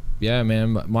 True.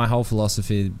 Man, my whole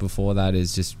philosophy before that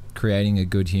is just creating a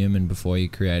good human before you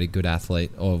create a good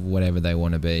athlete or whatever they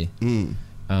want to be.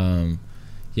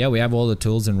 We have all the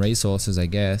tools and resources, I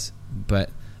guess, but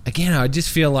again, I just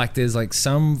feel like there's like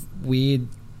some weird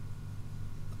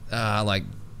like,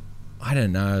 I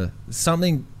don't know,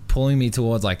 something pulling me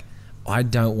towards like, I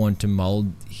don't want to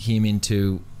mold him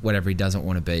into whatever he doesn't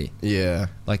want to be.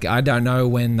 Like, I don't know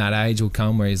when that age will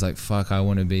come where he's like, fuck, I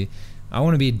want to be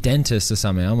a dentist or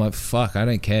something. I'm like, fuck, I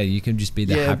don't care. You can just be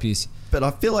the happiest. But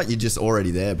I feel like you're just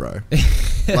already there, bro.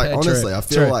 Like, honestly, I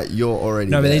feel like you're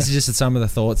already there. No, but these are just some of the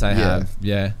thoughts I have.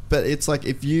 But it's like,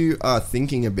 if you are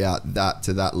thinking about that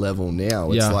to that level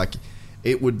now, it's like,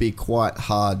 it would be quite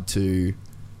hard to,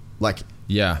 like,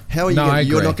 how are you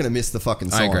you're not going to miss the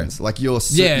fucking signs. Like, you're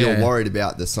worried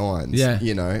about the signs,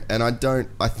 you know? And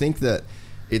I think that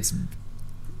it's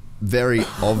very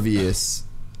obvious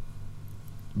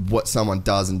what someone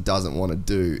does and doesn't want to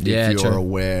do if you're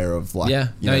aware of like,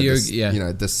 you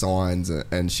know, the signs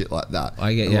and shit like that.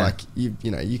 I get, and like, you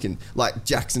know, you can, like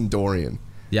Jackson Dorian.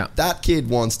 That kid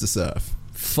wants to surf.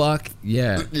 Fuck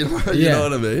yeah. You know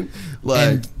what I mean?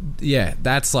 Like, and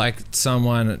that's like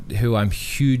someone who I'm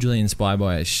hugely inspired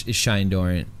by is Shane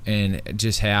Dorian, and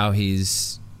just how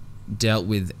he's dealt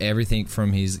with everything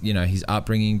from his, you know, his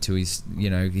upbringing to his,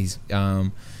 you know, his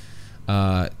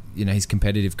his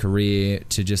competitive career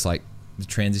to just like the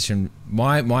transition.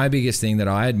 My biggest thing that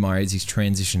I admire is his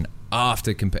transition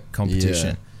after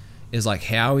competition. Is like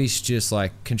how he's just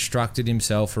like constructed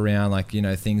himself around like, you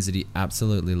know, things that he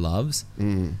absolutely loves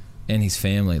and his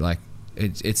family. Like,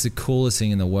 it's the coolest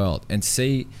thing in the world. And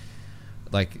see,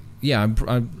 like, I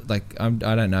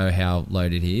don't know how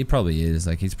loaded he probably is.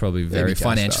 Like, he's probably very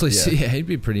financially, he'd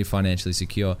be pretty financially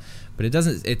secure. But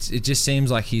it just seems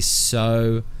like he's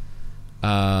so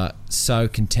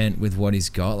content with what he's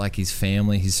got, like his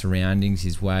family, his surroundings,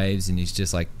 his waves, and he's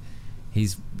just like,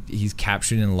 he's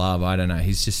captured in love. I don't know.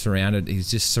 He's just surrounded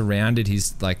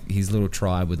his little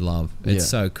tribe with love. It's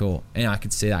so cool. And I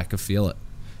could see that. I could feel it.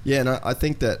 Yeah, and I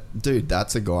think that, dude,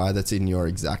 that's a guy that's in your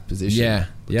exact position. Yeah,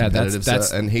 yeah,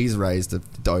 that's and he's raised a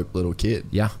dope little kid.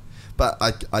 Yeah, but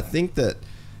I think that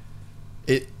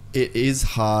it is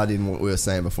hard in what we were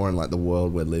saying before, in like the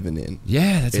world we're living in.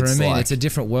 Yeah, that's what I mean. Like, it's a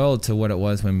different world to what it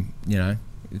was when, you know.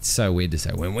 It's so weird to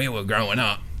say when we were growing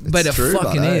up, but it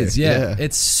fucking is. Yeah,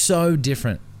 it's so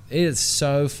different. It is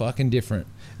so fucking different.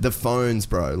 The phones,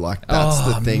 bro. Like, that's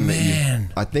the thing,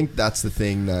 man. I think that's the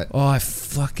thing that... Oh, I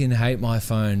fucking hate my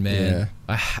phone, man.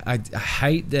 Yeah. I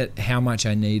hate that how much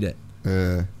I need it.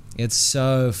 It's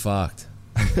so fucked.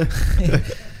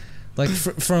 Like,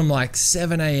 from like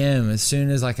 7 a.m., as soon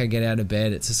as like I get out of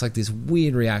bed, it's just like this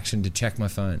weird reaction to check my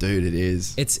phone. Dude, it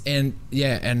is.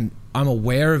 And I'm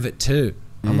aware of it too.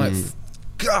 I'm like,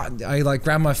 God, I like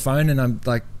grab my phone and I'm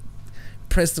like,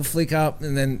 press the flick up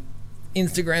and then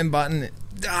Instagram button.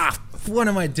 What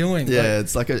am I doing? Yeah,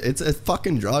 like, it's a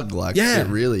fucking drug. Like, it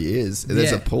really is.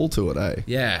 There's a pull to it, eh?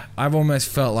 Yeah, I've almost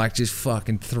felt like just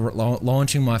fucking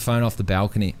launching my phone off the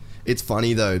balcony. It's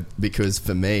funny though, because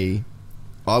for me,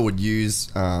 I would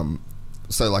use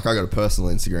so like I got a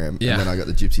personal Instagram and then I got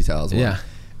the Gypsy Tales one. Yeah.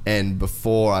 And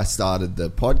before I started the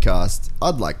podcast,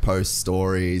 I'd like post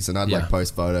stories and I'd like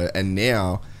post photo, and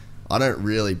now I don't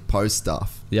really post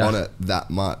stuff on it that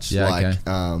much.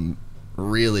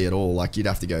 Really at all. Like, you'd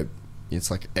have to go, it's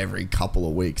like every couple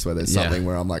of weeks where there's something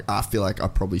where I'm like, I feel like I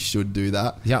probably should do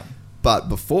that. Yep. But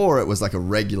before, it was like a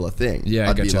regular thing. Yeah,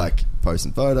 I'd be like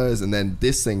posting photos, and then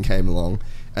this thing came along,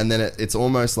 and then it's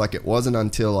almost like it wasn't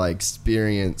until I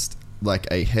experienced like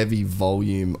a heavy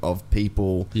volume of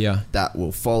people that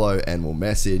will follow and will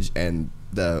message, and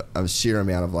the sheer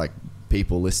amount of like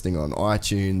people listening on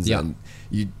iTunes, and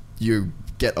you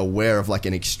get aware of like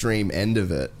an extreme end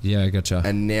of it. Yeah, I gotcha.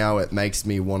 And now it makes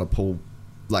me want to pull,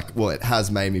 like, well, it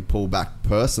has made me pull back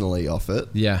personally off it.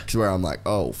 Yeah. Because where I'm like,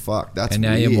 oh, fuck, that's And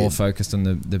now weird. You're more focused on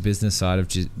the business side of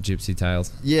Gypsy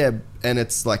Tales. Yeah, and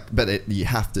it's like, but you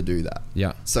have to do that.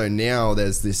 Yeah. So now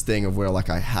there's this thing of where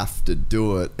like I have to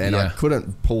do it, and I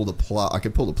couldn't pull the plug. I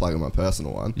could pull the plug on my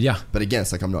personal one. Yeah. But again,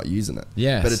 it's like I'm not using it.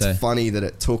 Yeah. But it's funny that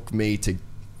it took me to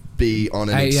be on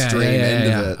an extreme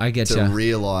end of it I get to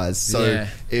realize. So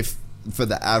if for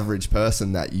the average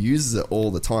person that uses it all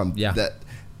the time, that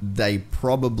they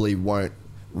probably won't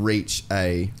reach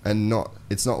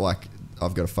it's not like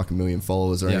I've got a fucking million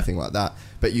followers or anything like that,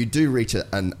 but you do reach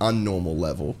an unnormal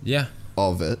level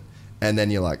of it, and then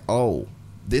you're like, oh,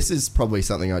 this is probably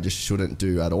something I just shouldn't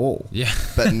do at all. Yeah.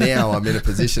 But now I'm in a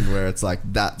position where it's like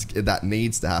that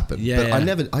needs to happen. Yeah.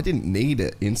 But I didn't need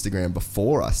it Instagram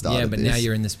before I started. Yeah, but now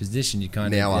you're in this position. You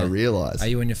kind of now I realize. Are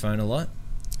you on your phone a lot?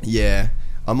 Yeah,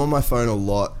 I'm on my phone a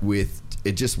lot with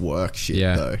it. Just work shit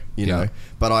though, you know.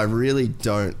 But I really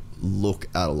don't look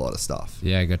at a lot of stuff.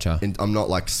 Yeah, gotcha. And I'm not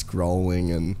like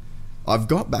scrolling, and I've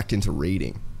got back into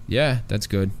reading. Yeah, that's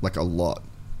good. Like a lot.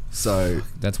 So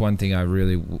that's one thing I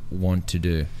really want to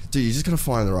do. Dude, you just gotta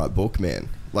find the right book, man.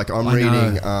 Like I'm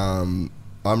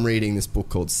reading this book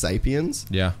called Sapiens.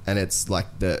 Yeah. And it's like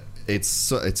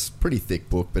it's a pretty thick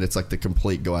book, but it's like the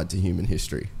complete guide to human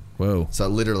history. Whoa. So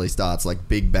it literally starts like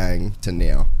Big Bang to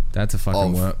now. That's a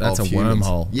fucking that's a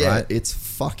wormhole. Yeah, right? It's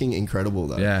fucking incredible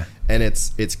though. Yeah. And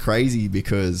it's crazy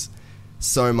because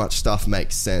so much stuff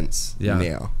makes sense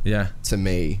now. Yeah. To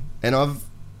me. And I've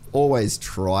always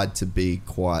tried to be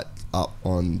quite up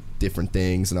on different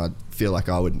things, and I feel like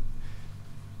I would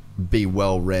be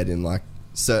well read in like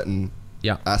certain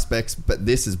aspects, but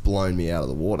this has blown me out of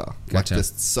the water. Gotcha. Like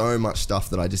there's so much stuff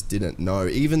that I just didn't know.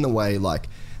 Even the way, like,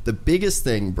 the biggest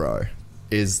thing, bro,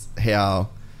 is how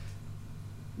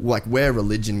like where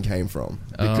religion came from.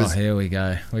 Because here we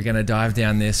go. We're gonna dive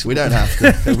down this. We don't have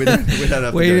to. we don't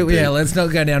have to. Yeah, let's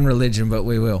not go down religion, but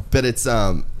we will. But it's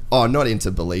not into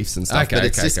beliefs and stuff. Okay, but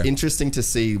it's just interesting to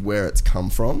see where it's come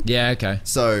from. Yeah. Okay.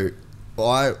 So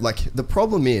the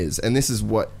problem is, and this is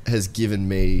what has given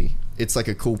me, it's like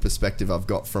a cool perspective I've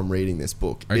got from reading this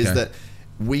book, is that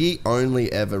we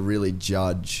only ever really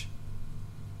judge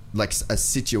like a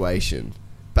situation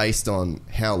based on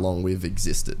how long we've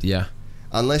existed. Yeah.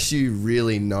 Unless you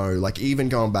really know, like even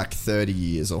going back 30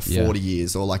 years or 40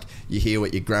 years, or like you hear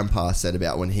what your grandpa said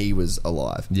about when he was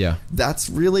alive. Yeah. That's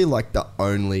really like the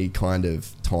only kind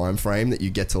of time frame that you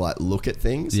get to like look at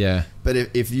things. Yeah. But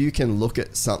if you can look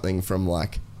at something from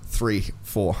like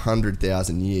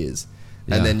 300,000-400,000 years,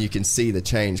 and then you can see the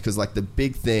change, because like the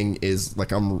big thing is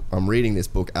like I'm reading this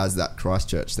book as that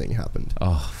Christchurch thing happened.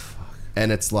 Oh.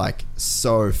 And it's like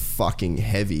so fucking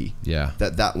heavy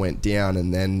that went down,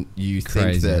 and then you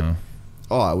think that,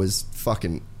 I was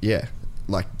fucking,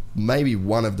 like maybe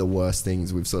one of the worst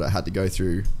things we've sort of had to go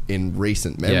through in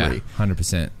recent memory. Yeah,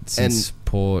 100%. Since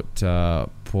Port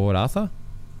Arthur?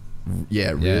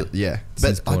 Yeah.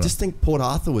 But I just think Port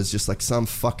Arthur was just like some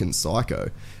fucking psycho.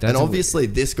 And obviously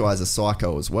this guy's a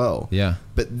psycho as well. Yeah.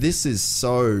 But this is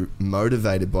so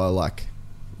motivated by like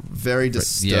very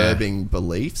disturbing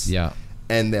beliefs. Yeah.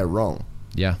 And they're wrong.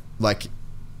 Yeah. Like,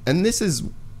 and this is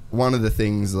one of the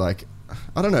things, like,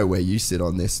 I don't know where you sit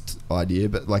on this idea,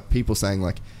 but like people saying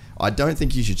like, I don't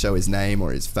think you should show his name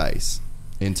or his face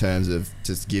in terms of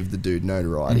just give the dude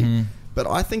notoriety. Mm-hmm. But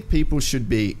I think people should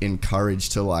be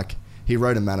encouraged to, like, he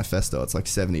wrote a manifesto. It's like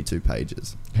 72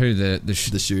 pages. Who, the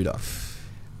shooter?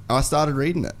 I started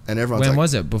reading it, and everyone's when like,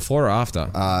 was it? Before or after?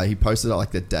 He posted it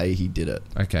like the day he did it.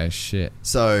 Okay, shit.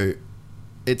 So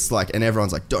it's like, and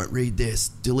everyone's like, don't read this,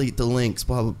 delete the links,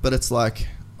 blah, blah. But it's like,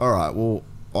 all right, well,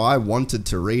 I wanted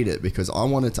to read it because I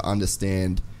wanted to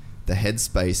understand the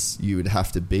headspace you would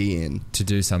have to be in to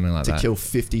do something like that, to kill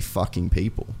 50 fucking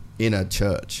people in a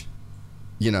church,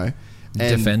 you know,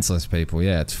 and defenseless people.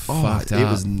 Yeah, it's fucked up. It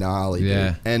was gnarly. Yeah,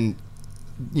 dude. And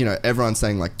you know, everyone's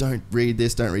saying like, don't read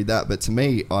this, don't read that. But to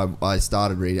me, I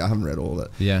started reading. I haven't read all of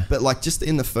it. Yeah, but like just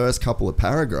in the first couple of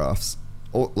paragraphs,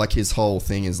 or like his whole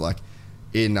thing is like,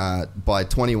 in by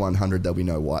 2100 there'll be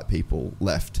no white people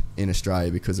left in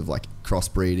Australia because of like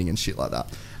crossbreeding and shit like that.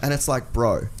 And it's like,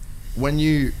 bro, when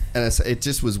you, and it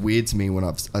just was weird to me when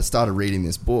I started reading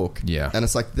this book. Yeah. And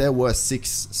it's like there were 6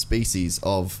 species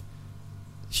of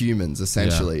humans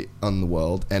essentially on the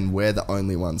world, and we're the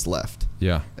only ones left.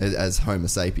 Yeah. As Homo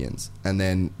sapiens, and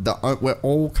then we're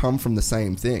all come from the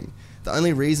same thing. The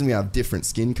only reason we have different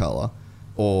skin color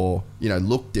or, you know,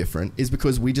 look different is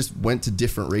because we just went to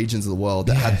different regions of the world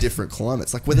that had different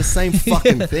climates. Like, we're the same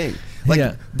fucking thing.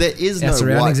 Like, there is no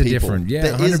white people. Different. Yeah,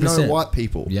 there 100%. is no white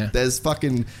people. Yeah. There's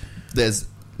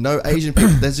no Asian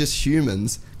people. There's just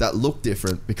humans that look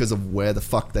different because of where the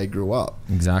fuck they grew up.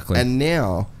 Exactly. And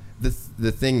now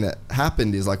the thing that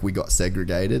happened is like we got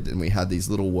segregated and we had these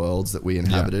little worlds that we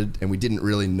inhabited and we didn't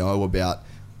really know about,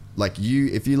 like,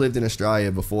 if you lived in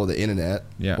Australia before the internet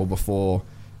or before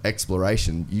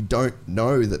exploration, you don't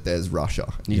know that there's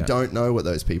Russia. You don't know what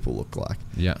those people look like.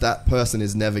 That person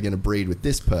is never going to breed with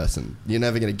this person. You're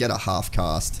never going to get a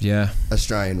half-caste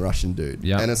Australian Russian dude.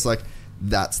 And it's like,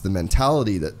 that's the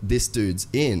mentality that this dude's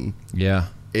in.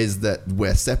 Is that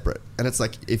we're separate. And it's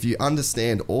like, if you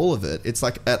understand all of it, it's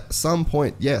like at some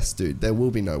point, yes, dude, there will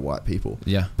be no white people.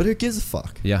 But who gives a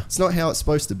fuck? It's not how it's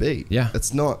supposed to be.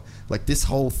 It's not like this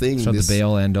whole thing. It's not the be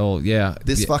all end all.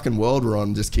 This fucking world we're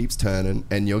on just keeps turning,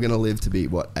 and you're going to live to be,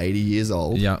 what, 80 years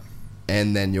old?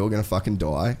 And then you're going to fucking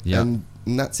die. And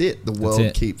that's it. The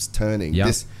world keeps turning.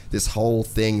 This whole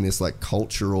thing, this like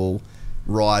cultural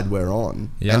ride we're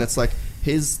on. And it's like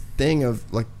his thing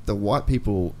of like the white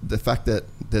people, the fact that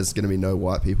there's going to be no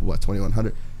white people by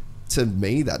 2100, to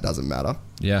me that doesn't matter.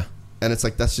 And it's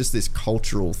like, that's just this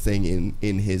cultural thing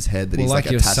in his head that he's like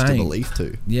attached to belief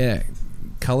to.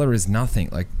 Color is nothing.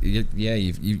 Like,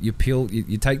 you peel,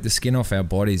 you take the skin off our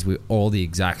bodies, we're all the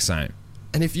exact same.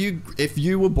 And if you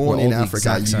were born in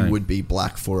Africa, you would be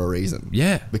black for a reason.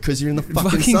 Because you're in the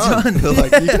fucking sun.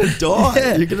 Like, you're going to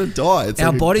die. You're going to die. It's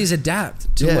our bodies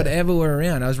adapt to whatever we're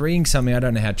around. I was reading something, I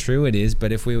don't know how true it is,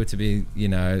 but if we were to be,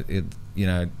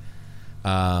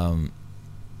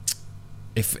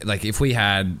 if we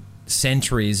had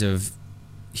centuries of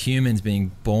humans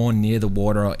being born near the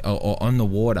water or on the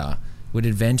water, would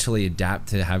eventually adapt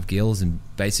to have gills and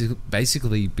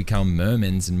basically become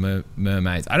mermaids and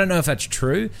mermaids. I don't know if that's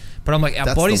true, but I'm like,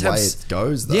 our bodies have... That's the way it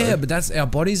goes, though. Yeah, but our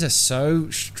bodies are so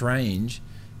strange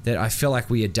that I feel like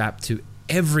we adapt to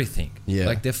everything.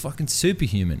 Like, they're fucking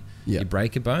superhuman. You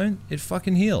break a bone, it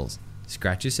fucking heals.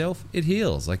 Scratch yourself, it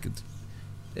heals. Like,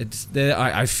 it's there.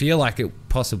 I feel like it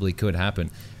possibly could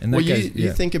happen. And that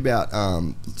you think about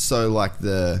so like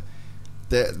there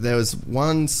was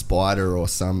one spider or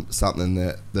something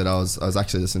that I was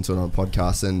actually listening to it on a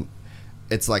podcast, and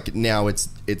it's like now it's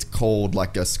called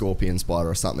like a scorpion spider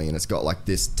or something, and it's got like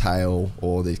this tail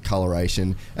or the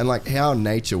coloration, and like how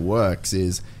nature works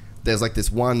is there's like this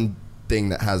one thing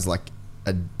that has like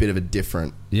a bit of a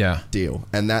different deal,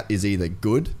 and that is either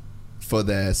good for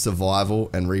their survival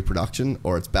and reproduction,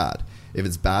 or it's bad. If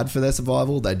it's bad for their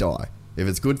survival, they die. If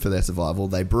it's good for their survival,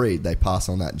 they breed, they pass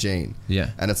on that gene.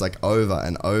 And it's like over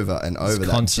and over and over,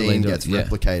 that gene gets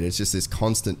replicated. It's just this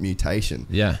constant mutation.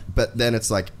 But then it's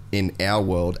like, in our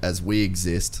world as we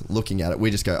exist, looking at it,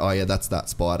 we just go, oh yeah, that's that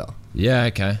spider.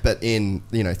 But in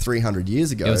 300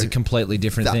 years ago, it was a completely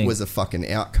different thing. That was a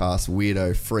fucking outcast,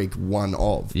 weirdo, freak, one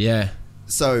of.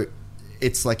 So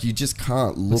it's like you just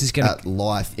can't look at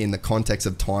life in the context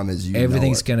of time as you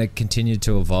everything's know going to continue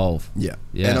to evolve. Yeah.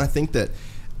 And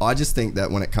I just think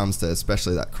that when it comes to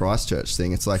especially that Christchurch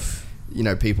thing, it's like, you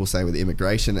know, people say with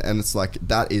immigration, and it's like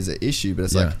that is an issue, but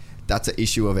it's like that's an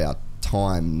issue of our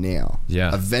time now.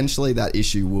 Yeah. Eventually that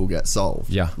issue will get solved.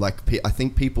 Yeah. Like I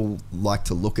think people like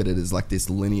to look at it as like this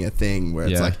linear thing where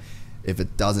it's like, if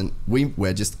it doesn't,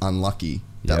 we're just unlucky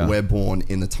that we're born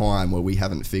in the time where we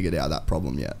haven't figured out that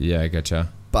problem yet. Yeah, I gotcha.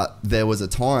 But there was a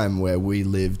time where we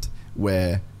lived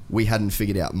where we hadn't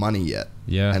figured out money yet.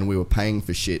 Yeah. And we were paying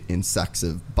for shit in sacks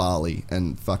of barley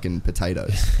and fucking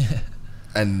potatoes.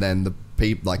 And then the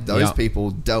people, like those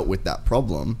people dealt with that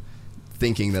problem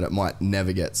thinking that it might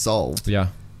never get solved. Yeah.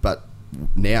 But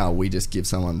now we just give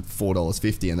someone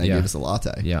 $4.50 and they give us a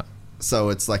latte. Yeah. So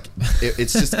it's like,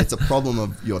 it's just, it's a problem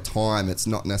of your time. It's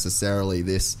not necessarily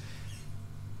this.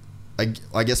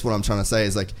 I guess what I'm trying to say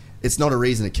is like, it's not a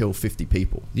reason to kill 50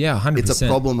 people. Yeah, 100%. It's a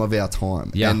problem of our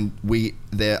time. Yeah. And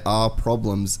there are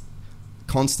problems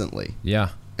constantly. Yeah.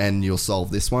 And you'll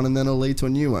solve this one and then it'll lead to a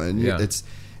new one. And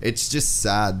it's just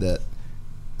sad that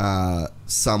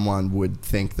someone would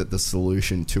think that the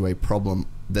solution to a problem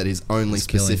that is only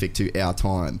specific to our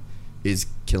time is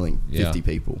killing 50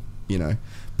 people, you know.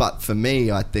 But for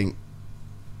me, I think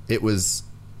it was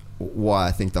why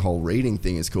I think the whole reading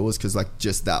thing is cool is because like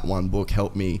just that one book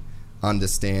helped me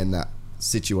understand that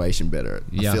situation better.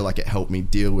 I feel like it helped me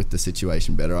deal with the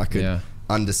situation better. I could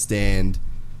understand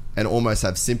and almost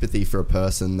have sympathy for a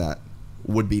person that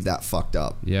would be that fucked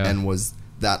up and was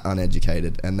that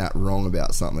uneducated and that wrong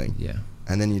about something. Yeah.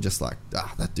 And then you're just like,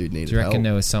 that dude needed help. Do you reckon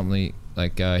there was something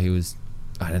like he was,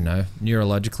 I don't know,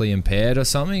 neurologically impaired or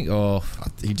something? Or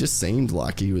he just seemed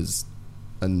like he was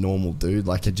a normal dude.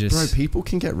 Like, bro, people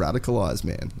can get radicalized,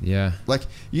 man. Yeah. Like,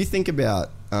 you think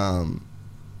about,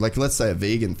 like, let's say a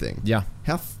vegan thing. Yeah.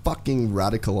 How fucking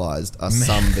radicalized are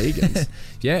some vegans?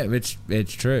 Yeah,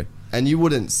 it's true. And you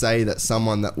wouldn't say that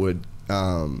someone that would...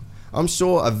 I'm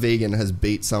sure a vegan has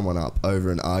beat someone up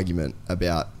over an argument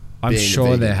about I'm being sure a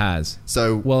vegan. there has.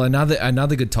 So, well,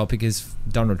 another good topic is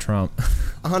Donald Trump.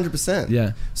 100%.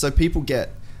 Yeah. So people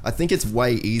get... I think it's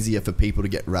way easier for people to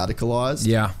get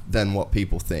radicalized than what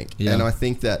people think. Yeah. And I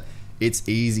think that it's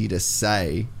easy to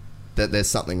say that there's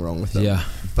something wrong with them. Yeah.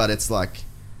 But it's like...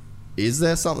 Is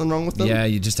there something wrong with them? Yeah,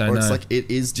 you just don't know. Or it's like,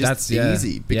 it is just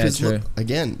easy. Because, look,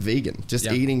 again, vegan, just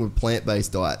eating a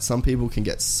plant-based diet. Some people can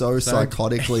get so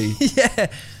psychotically...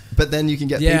 But then you can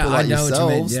get people like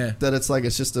yourselves that it's like,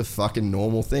 it's just a fucking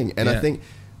normal thing. And I think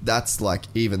that's like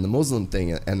even the Muslim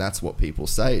thing. And that's what people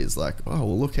say is like, oh,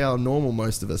 well, look how normal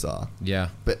most of us are. Yeah.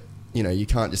 But, you know, you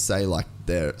can't just say like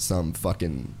they're some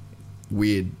fucking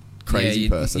weird... crazy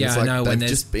person. Yeah, it's like I know. When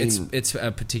just been... it's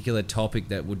a particular topic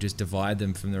that would just divide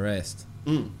them from the rest.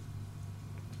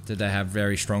 That they have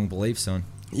very strong beliefs on.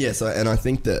 Yeah, so and I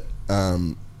think that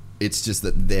it's just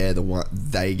that they're the one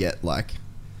they get like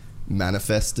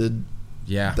manifested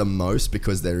the most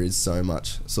because there is so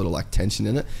much sort of like tension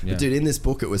in it. But dude, in this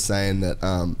book it was saying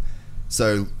that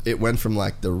so it went from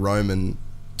like the Roman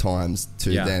times to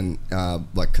then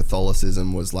like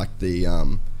Catholicism was like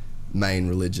the main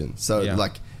religion. So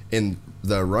like in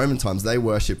the Roman times, they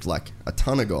worshipped like a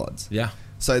ton of gods. Yeah.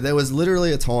 So there was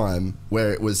literally a time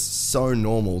where it was so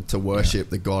normal to worship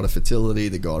the god of fertility,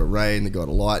 the god of rain, the god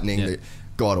of lightning, the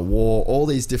god of war, all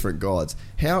these different gods.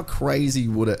 How crazy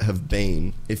would it have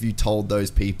been if you told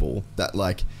those people that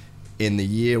like in the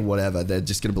year whatever, they're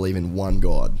just going to believe in one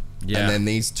god. Yeah. And then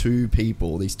these two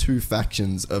people, these two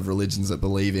factions of religions that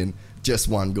believe in just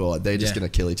one god, they're just going to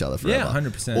kill each other forever. Yeah,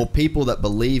 100%. Or people that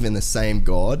believe in the same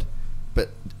god, but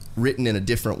written in a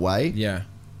different way,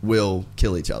 will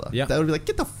kill each other. They would be like,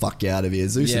 get the fuck out of here.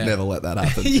 Zeus would never let that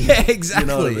happen. Yeah, exactly. You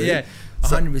know what I mean? Yeah,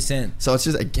 100%. So it's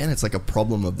just, again, it's like a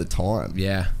problem of the time.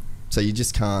 Yeah. So you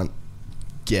just can't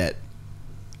get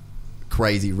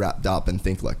crazy wrapped up and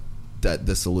think like that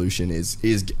the solution is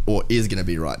going to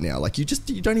be right now. Like you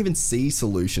don't even see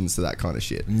solutions to that kind of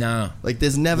shit. No. Like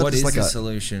there's never what just is like the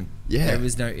solution? Yeah. There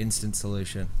is no instant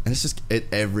solution. And it's just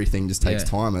everything just takes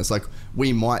time. It's like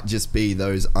we might just be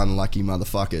those unlucky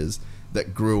motherfuckers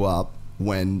that grew up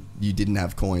when you didn't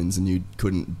have coins and you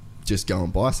couldn't just go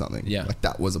and buy something. Yeah. Like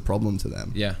that was a problem to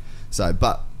them. Yeah. So,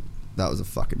 but that was a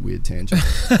fucking weird tangent.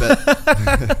 But,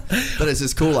 but it's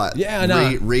just cool. Like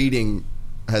reading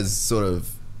has sort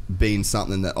of been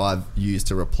something that I've used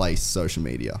to replace social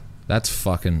media. That's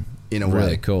fucking in a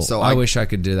really way. Cool. So I wish I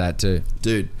could do that too.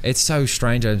 Dude. It's so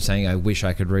strange I'm saying I wish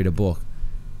I could read a book.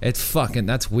 It's fucking,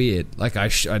 that's weird. Like I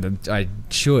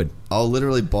should. I'll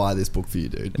literally buy this book for you,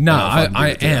 dude. No,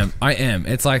 I am.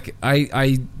 It's like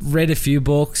I read a few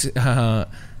books. The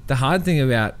hard thing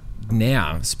about like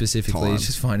now specifically, it's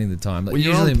just finding the time. Like, when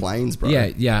you're on planes, bro. Yeah,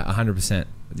 100%.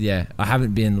 Yeah, I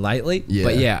haven't been lately,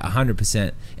 but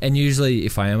 100%. And usually,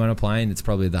 if I am on a plane, it's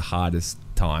probably the hardest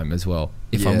time as well.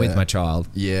 If I'm with my child,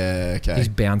 okay, he's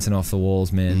bouncing off the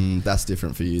walls, man. That's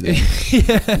different for you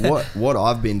then. What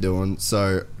I've been doing,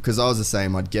 so because I was the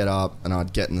same, I'd get up and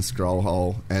I'd get in the scroll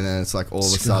hole, and then it's like all of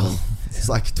a sudden it's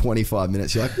like 25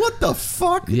 minutes. You're like, what the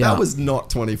fuck? That was not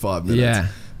 25 minutes. Yeah.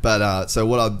 But so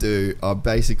what I'll do, I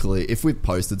basically, if we've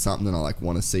posted something and I like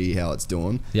want to see how it's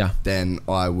doing, then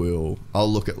I'll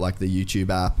look at like the YouTube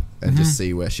app and just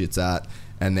see where shit's at,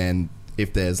 and then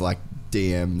if there's like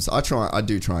DMs, I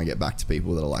do try and get back to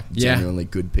people that are like genuinely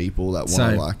good people that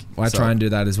want to like. I try and do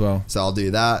that as well. So I'll do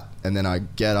that, and then I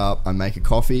get up, I make a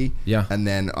coffee, and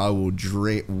then I will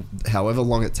drink. However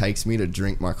long it takes me to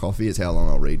drink my coffee is how long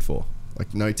I'll read for.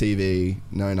 Like no TV,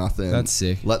 no nothing. That's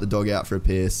sick. Let the dog out for a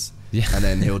piss. Yeah. And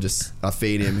then I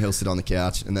feed him, he'll sit on the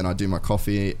couch, and then I do my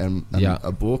coffee and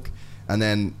a book. And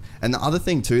the other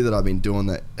thing too that I've been doing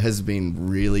that has been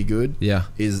really good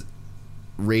is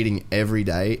reading every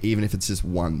day, even if it's just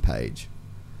one page.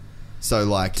 So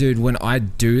like, dude, when I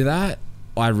do that,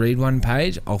 I read one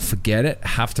page, I'll forget it,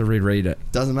 have to reread it.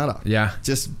 Doesn't matter. Yeah.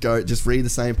 Just read the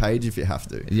same page if you have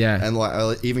to. Yeah. And like,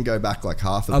 I'll even go back like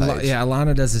half a page. Yeah,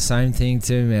 Alana does the same thing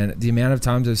too, man. The amount of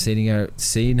times I've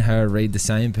seen her read the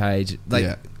same page,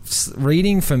 like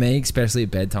reading for me, especially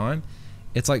at bedtime,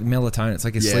 it's like melatonin. It's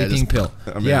like a sleeping pill.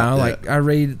 I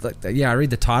read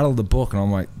the title of the book and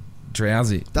I'm like,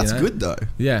 drowsy. That's good though.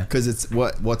 Yeah, because it's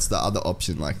what's the other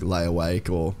option, like lay awake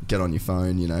or get on your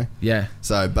phone, you know. Yeah.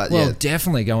 So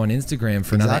definitely go on Instagram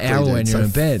for another hour when you're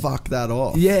in bed. Fuck that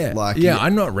off. Yeah.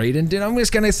 I'm not reading, dude. I'm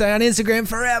just gonna stay on Instagram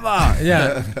forever.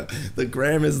 Yeah. The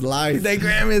gram is life.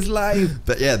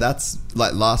 But yeah, that's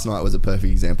like last night was a perfect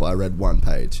example. I read one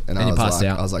page and I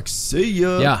was like, see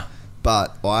ya. Yeah.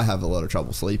 But I have a lot of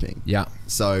trouble sleeping. Yeah.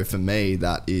 So for me,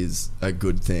 that is a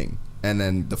good thing. And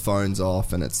then the phone's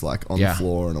off and it's like on the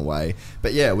floor and away.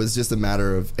 But yeah, it was just a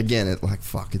matter of, again,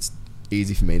 it's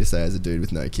easy for me to say as a dude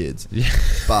with no kids. Yeah.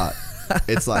 But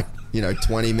it's like,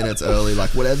 20 minutes early, like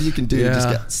whatever you can do to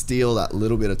just steal that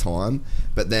little bit of time.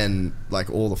 But then like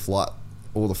all the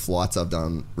flights I've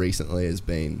done recently has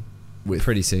been with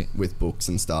pretty sick, with books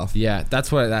and stuff. Yeah,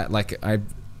 that's what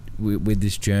with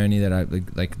this journey that I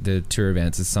like the tour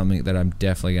events is something that I'm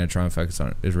definitely going to try and focus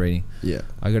on is reading. Yeah,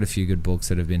 I got a few good books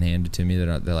that have been handed to me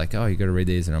that they're like, oh, you got to read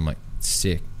these, and I'm like,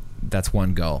 sick. That's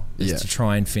one goal is to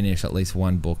try and finish at least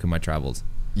one book in my travels.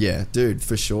 Yeah, dude,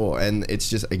 for sure. And it's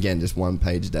just one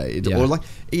page a day, or like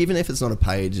even if it's not a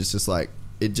page, it's just like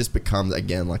it just becomes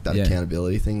again like that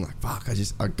accountability thing. Like fuck,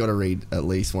 I got to read at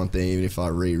least one thing, even if I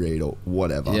reread or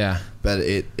whatever. Yeah, but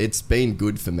it's been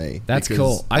good for me. That's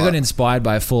cool. I got inspired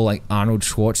by a full like Arnold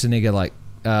Schwarzenegger. Like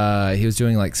he was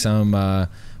doing like some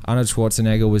Arnold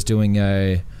Schwarzenegger was doing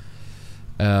a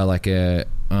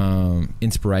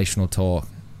inspirational talk,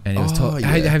 and he was talking.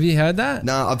 Have you heard that?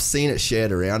 No, I've seen it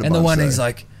shared around. And the one is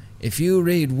like, if you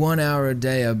read 1 hour a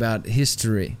day about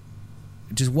history,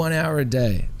 just 1 hour a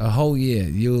day, a whole year,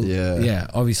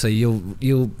 obviously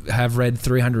you'll have read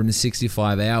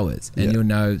 365 hours and you'll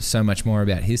know so much more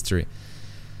about history.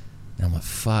 And I'm like,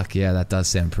 fuck yeah, that does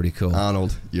sound pretty cool.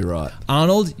 Arnold, you're right.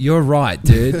 Arnold, you're right,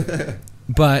 dude.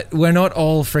 But we're not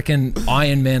all freaking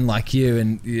Iron Men like you,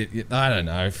 and I don't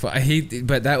know.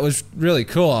 But that was really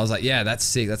cool. I was like, yeah, that's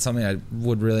sick. That's something I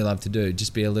would really love to do.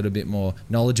 Just be a little bit more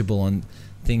knowledgeable on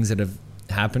things that have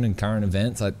happened in current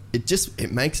events.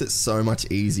 It makes it so much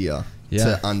easier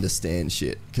to understand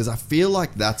shit, because I feel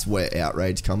like that's where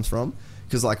outrage comes from.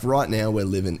 Because like right now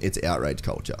it's outrage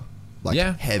culture. Like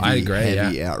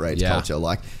heavy outrage culture.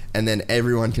 Like, and then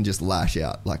everyone can just lash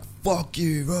out like fuck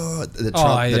you, the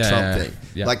Trump thing.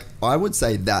 Yeah. Like I would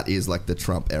say that is like the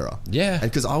Trump era. Yeah. And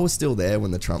because I was still there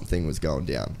when the Trump thing was going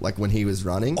down, like when he was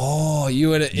running. Oh, you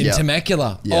were in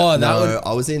Temecula. Yeah. Oh,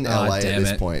 I was in LA at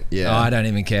this point. Yeah. Oh, I don't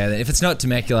even care. If it's not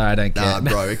Temecula, I don't care.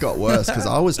 Nah, bro, it got worse because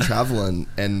I was traveling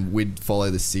and we'd follow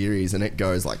the series and it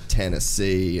goes like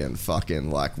Tennessee and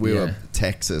fucking like we were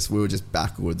Texas. We were just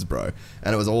backwoods, bro.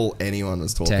 And it was all anyone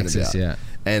was talking about. Yeah.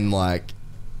 And like,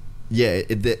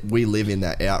 we live in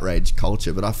that outrage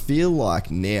culture, but I feel like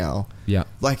now,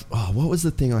 like, what was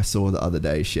the thing I saw the other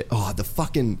day? The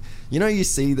fucking, you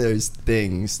see those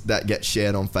things that get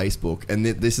shared on Facebook, and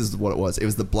this is what it was. It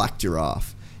was the black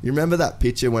giraffe. You remember that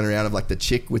picture went around of like the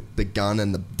chick with the gun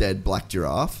and the dead black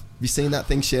giraffe? Have you seen that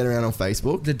thing shared around on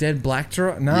Facebook? The dead black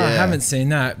giraffe? No, I haven't seen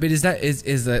that. But is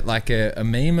that like a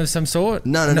meme of some sort?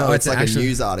 No. It's like a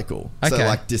news article. Okay. So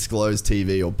like Disclosed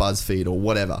TV or BuzzFeed or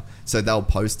whatever. So they'll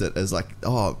post it as like,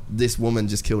 this woman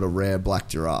just killed a rare black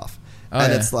giraffe.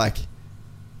 And it's like,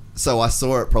 So I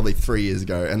saw it probably 3 years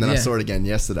ago, and then I saw it again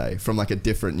yesterday from like a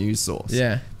different news source.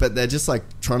 Yeah. But they're just like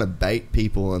trying to bait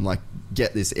people and like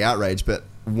get this outrage. But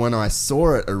when I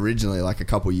saw it originally, like a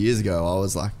couple years ago, I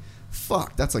was like,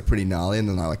 fuck, that's like pretty gnarly. And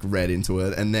then I like read into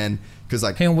it, and then because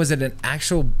like, hang on, was it an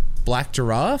actual black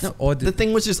giraffe? No, or the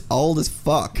thing was just old as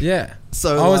fuck. Yeah.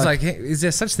 So I was like, hey, is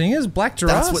there such thing as black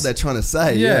giraffes? That's what they're trying to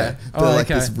say. Yeah. They're like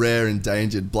this rare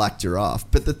endangered black giraffe.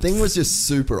 But the thing was just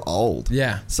super old.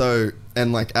 Yeah. So,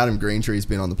 and like Adam Greentree's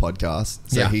been on the podcast.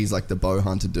 So he's like the bow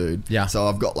hunter dude. Yeah. So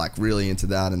I've got like really into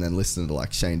that, and then listening to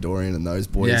like Shane Dorian and those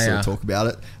boys sort of talk about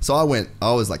it. So I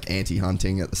was like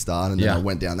anti-hunting at the start, and then I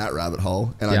went down that rabbit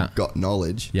hole, and I got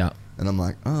knowledge. Yeah. And I'm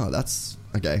like, oh, that's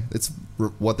okay. It's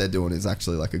what they're doing is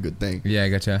actually like a good thing. Yeah,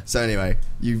 gotcha. So anyway,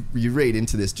 you read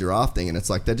into this giraffe thing, and it's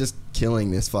like they're just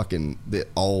killing the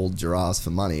old giraffes for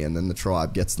money, and then the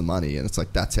tribe gets the money, and it's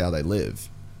like that's how they live.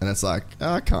 And it's like,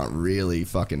 I can't really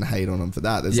fucking hate on them for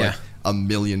that. There's like 1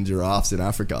 million giraffes in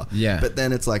Africa. Yeah. But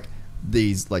then it's like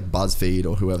these like BuzzFeed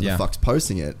or whoever the fuck's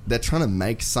posting it, they're trying to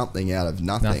make something out of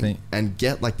nothing. And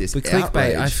get like this outrage.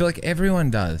 Clickbait, I feel like everyone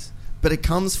does. But it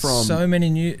comes from so many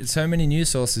news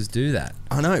sources do that.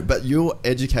 I know, but you're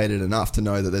educated enough to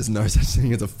know that there's no such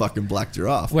thing as a fucking black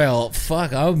giraffe. Well,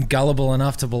 fuck, I'm gullible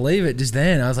enough to believe it just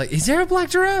then. I was like, is there a black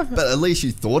giraffe? But at least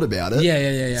you thought about it.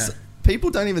 Yeah. So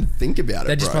people don't even think about it.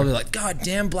 They're just probably like, God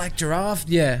damn, black giraffe.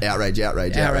 Yeah. Outrage.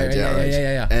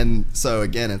 Yeah. And so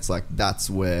again, it's like that's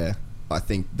where I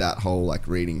think that whole like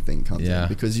reading thing comes in,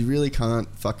 because you really can't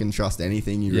fucking trust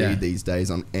anything you read these days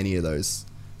on any of those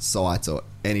sites or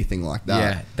anything like that.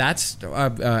 Yeah, that's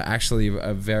actually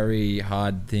a very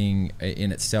hard thing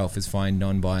in itself, is find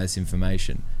non-biased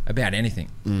information about anything.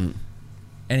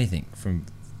 Anything from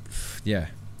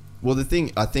well, the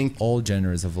thing, I think all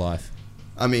genres of life.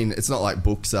 I mean, it's not like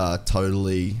books are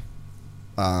totally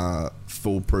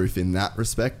foolproof in that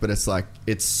respect, but it's like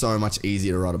it's so much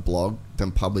easier to write a blog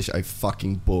than publish a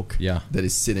fucking book that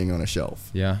is sitting on a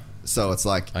shelf. So it's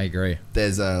like, I agree,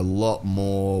 there's a lot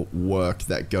more work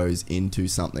that goes into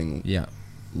something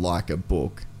like a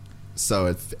book. So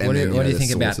if, what do you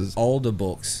think about older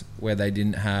books where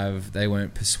they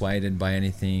weren't persuaded by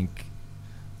anything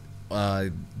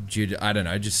due to, I don't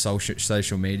know, just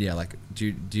social media? Like,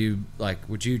 do you like,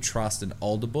 would you trust an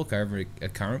older book over a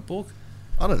current book?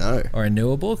 I don't know. Or a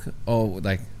newer book? Or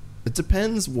like, it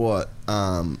depends what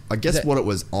I guess what it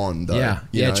was on though.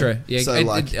 Yeah, true. Yeah, so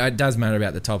it does matter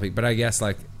about the topic, but I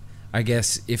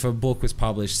guess if a book was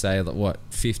published, say,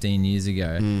 15 years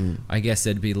ago, I guess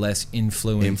there'd be less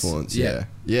influence. Yeah.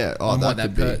 Oh, on what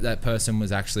that person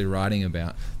was actually writing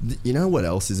about. You know what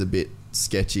else is a bit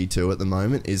sketchy too at the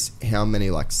moment is how many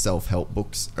like self-help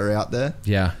books are out there.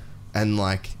 Yeah. And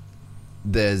like,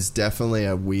 there's definitely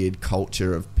a weird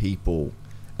culture of people.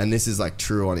 And this is like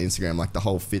true on Instagram, like the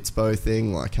whole Fitspo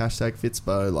thing, like hashtag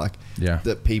Fitspo, like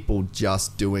that people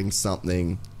just doing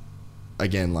something,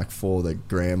 again, like for the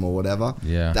gram or whatever.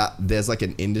 Yeah. That there's like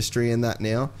an industry in that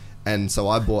now. And so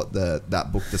I bought that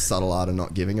book, The Subtle Art of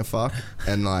Not Giving a Fuck.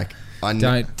 And like,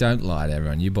 don't lie to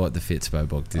everyone. You bought the Fitspo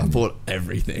book, didn't you? I bought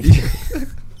everything.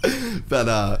 But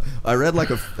I read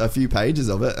like a few pages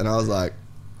of it, and I was like,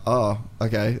 oh,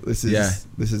 okay, this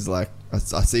is like, I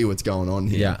see what's going on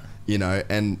here. Yeah. You know,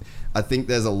 and I think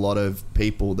there's a lot of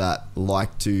people that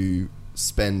like to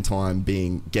spend time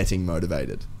getting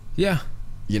motivated. Yeah.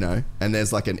 You know, and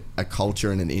there's like a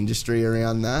culture and an industry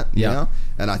around that now.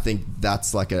 And I think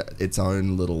that's like its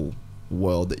own little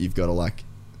world that you've got to like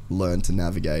learn to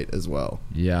navigate as well.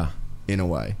 Yeah. In a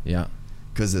way. Yeah.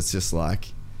 Because it's just like,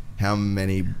 how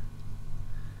many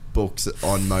books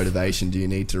on motivation do you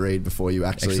need to read before you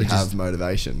actually have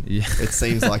motivation? Yeah. It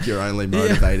seems like you're only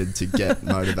motivated to get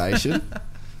motivation.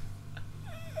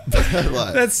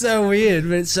 Like, that's so weird,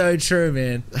 but it's so true,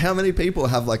 man. How many people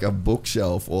have like a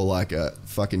bookshelf or like a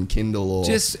fucking Kindle or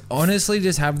just honestly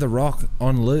just have The Rock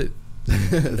on loop?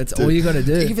 That's all you got to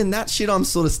do. Even that shit I'm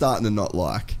sort of starting to not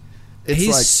like. He's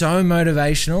like, so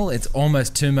motivational, it's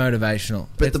almost too motivational.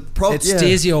 But it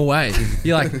steers you away.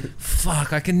 You're like,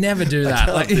 fuck, I can never do that.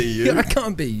 I can't be you. I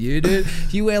can't be you, dude.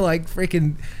 You wear like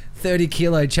freaking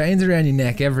 30-kilo chains around your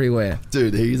neck everywhere.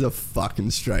 Dude, he's a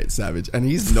fucking straight savage. And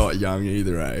he's not young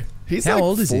either, eh? He's how like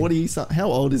old is 40 he? How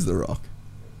old is The Rock?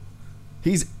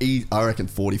 I reckon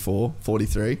 44,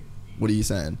 43. What are you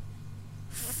saying?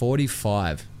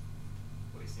 45.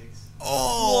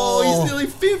 Oh, he's nearly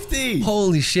 50.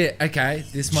 Holy shit. Okay,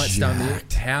 this might stun you.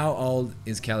 How old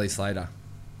is Kelly Slater?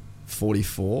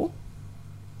 44?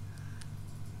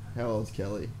 How old's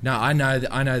Kelly? No, I know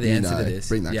the answer to this.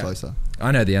 Bring that closer.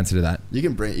 I know the answer to that. You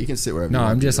can sit wherever No, you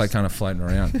want. I'm just like kind of floating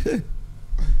around.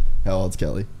 How old's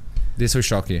Kelly? This will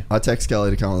shock you. I text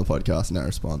Kelly to come on the podcast, no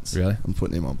response. Really? I'm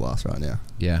putting him on blast right now.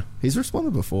 Yeah. He's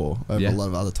responded before over a lot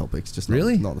of other topics, just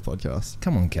really? not the podcast.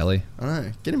 Come on, Kelly. I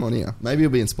know. Get him on here. Maybe he'll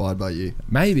be inspired by you.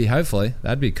 Maybe, hopefully.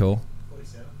 That'd be cool.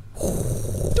 47.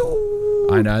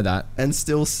 I know that. And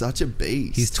still such a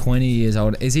beast. He's 20 years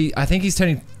old. Is he? I think he's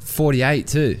turning 48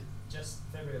 too. Just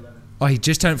February 11th. Oh, he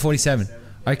just turned 47.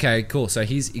 Okay, cool. So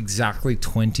he's exactly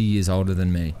 20 years older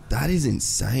than me. That is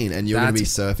insane. And you're going to be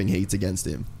surfing heats against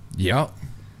him. Yep.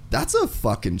 That's a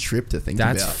fucking trip to think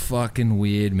about. That's fucking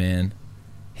weird, man.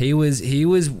 He was.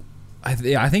 I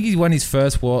think he won his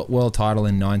first world title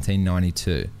in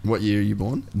 1992. What year are you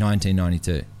born?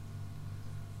 1992.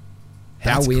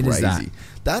 How That's weird crazy. is that?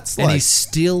 That's and he's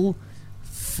still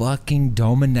fucking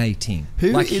dominating.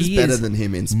 Who is better than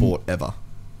him in sport ever?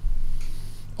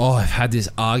 Oh, I've had this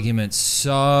argument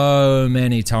so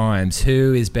many times.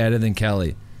 Who is better than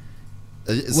Kelly?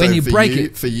 When you break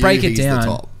it down, the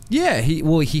top. Yeah,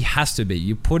 he has to be.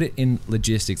 You put it in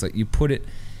logistics, like you put it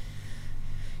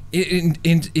in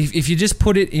if you just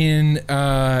put it in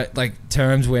like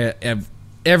terms where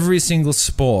every single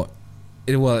sport,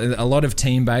 a lot of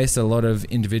team based, a lot of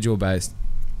individual based.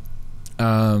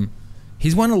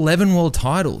 He's won 11 world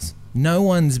titles. No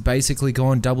one's basically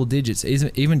gone double digits.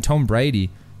 Even Tom Brady,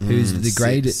 who's the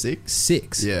greatest,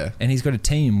 six. Yeah, and he's got a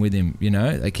team with him. You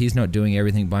know, like he's not doing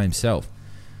everything by himself.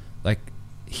 Like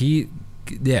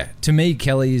to me,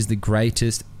 Kelly is the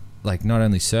greatest, like not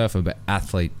only surfer but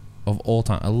athlete of all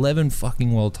time. 11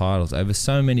 fucking world titles over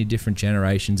so many different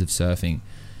generations of surfing.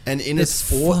 And in a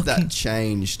sport that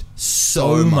changed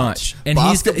so much. And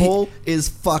basketball is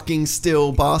fucking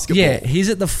still basketball. Yeah, he's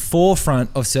at the forefront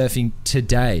of surfing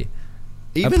today.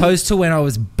 Opposed to when I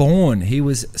was born, he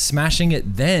was smashing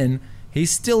it then. He's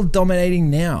still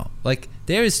dominating now. Like,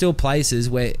 there is still places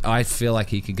where I feel like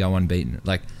he could go unbeaten.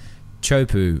 Like,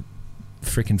 Chopu,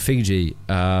 freaking Fiji,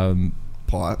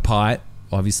 Pipe,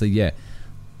 obviously, yeah.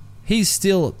 He's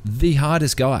still the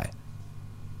hardest guy.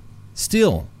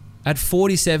 Still. At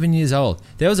 47 years old.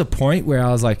 There was a point where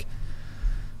I was like,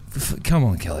 come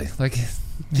on, Kelly. Like,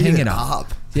 hang it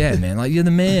up. Yeah, man. Like, you're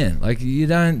the man. Like, you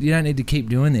don't need to keep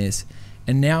doing this.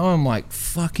 And now I'm like,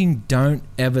 fucking don't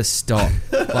ever stop.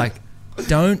 Like,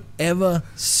 don't ever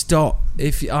stop.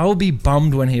 I will be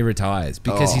bummed when he retires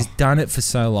because he's done it for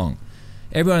so long.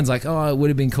 Everyone's like, oh, it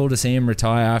would have been cool to see him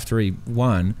retire after he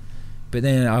won. But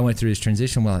then I went through his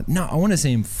transition. Well, no, I want to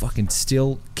see him fucking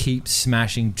still keep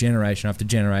smashing generation after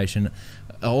generation.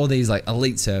 All these like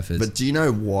elite surfers. But do you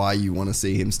know why you want to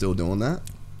see him still doing that?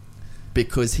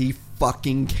 Because he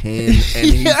fucking can, and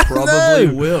he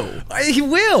probably will. He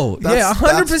will.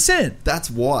 100%. That's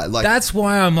why. Like, that's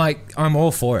why I'm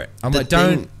all for it. I'm like,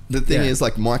 don't. The thing is,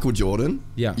 like Michael Jordan,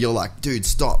 you're like, dude,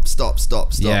 stop.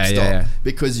 Yeah.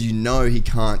 Because you know he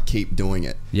can't keep doing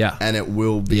it. Yeah. And it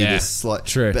will be this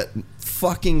true. But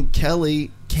fucking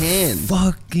Kelly can.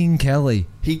 Fucking Kelly.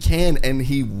 He can, and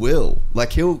he will.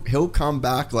 Like, he'll come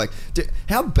back. Like, dude,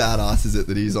 how badass is it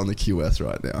that he's on the QS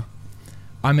right now?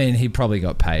 I mean, he probably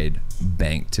got paid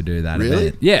bank to do that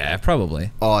event. Yeah,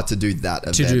 probably. Oh, to do that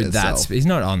event itself. He's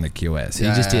not on the QS. He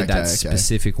just did that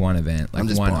specific one event. Like, I'm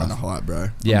just buying the hype, bro.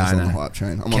 Yeah, I'm just on the hype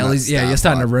train. Kelly's, you're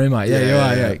starting a rumor. Yeah, you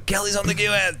are. Yeah. Kelly's on the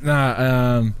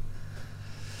QS.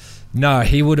 No,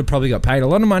 he would have probably got paid a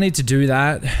lot of money to do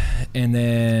that, and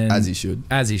then as he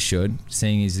should,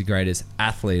 seeing he's the greatest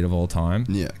athlete of all time.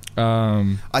 Yeah.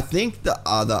 I think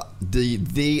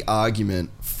the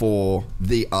argument for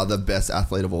the other best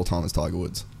athlete of all time is Tiger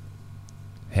Woods.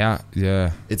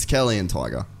 Yeah. It's Kelly and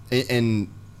Tiger,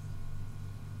 and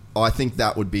I think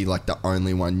that would be like the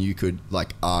only one you could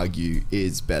like argue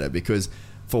is better, because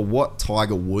for what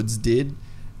Tiger Woods did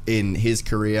in his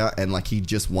career, and like he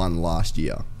just won last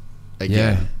year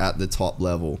again at the top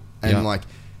level, and like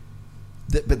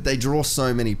but they draw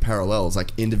so many parallels,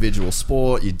 like individual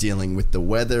sport, you're dealing with the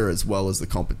weather as well as the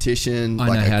competition. I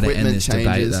know how to end this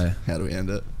debate though. How do we end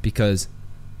it? Because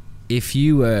if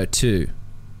you were to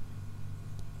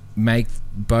make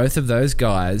both of those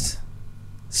guys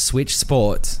switch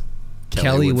sports,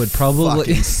 Kelly would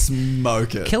probably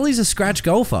smoke it. Kelly's a scratch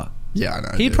golfer. Yeah, I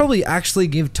know. He'd probably actually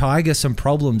give Tiger some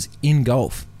problems in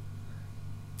golf.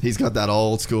 He's got that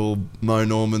old school Mo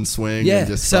Norman swing and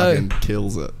just fucking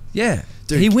kills it. Yeah.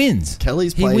 Dude, he wins.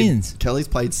 Kelly's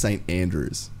played St.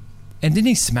 Andrews. And didn't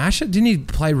he smash it? Didn't he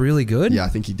play really good? Yeah, I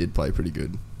think he did play pretty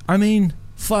good. I mean,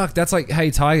 fuck, that's like, hey,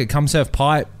 Tiger, come surf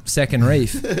Pipe, second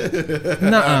reef.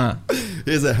 Nuh-uh.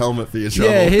 Here's a helmet for your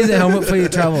troubles. Yeah, here's a helmet for your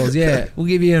troubles. Yeah, we'll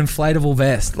give you an inflatable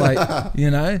vest. Like,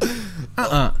 you know?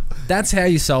 That's how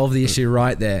you solve the issue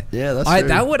right there. Yeah, that's true.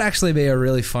 That would actually be a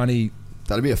really funny...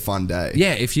 That'd be a fun day.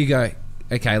 Yeah, if you go,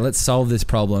 okay, let's solve this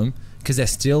problem. because they're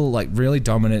still like really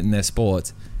dominant in their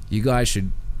sports. You guys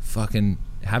should fucking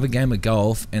have a game of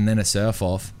golf and then a surf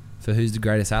off for who's the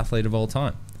greatest athlete of all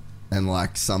time. And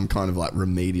like some kind of like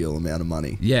remedial amount of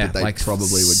money. Yeah, that they like probably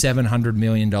would. $700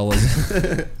 million.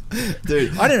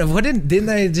 Dude, I don't know. Didn't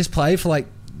they just play for like?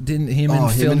 Didn't him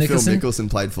and Phil Mickelson? Phil Mickelson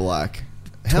played for like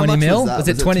 20 mil? Was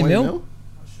it 20 mil? Not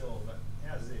sure, but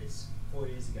how's this? 4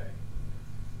 years ago,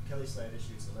 Kelly Slater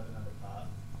shoots 11 under par.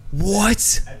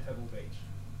 What? At Pebble Beach.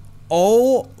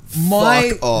 Oh my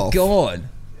Fuck off. god!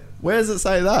 Where does it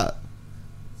say that?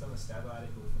 It's on a Stab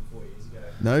article from 4 years ago.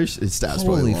 No, it's Stab's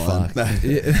Holy probably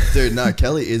lying. fuck. Dude, no,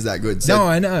 Kelly is that good. So No,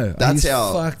 I know. That's he's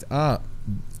how fucked up.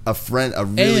 a really And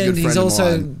good friend he's of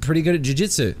also mine. pretty good at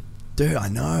jiu-jitsu. Dude, I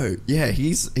know. Yeah,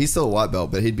 he's still a white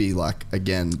belt, but he'd be like,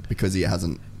 again, because he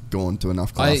hasn't gone to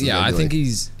enough classes. I think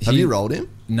Have you rolled him?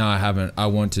 No, I haven't. I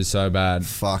want to so bad.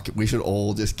 Fuck, we should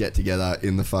all just get together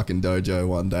in the fucking dojo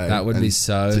one day. That would and be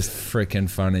so just- freaking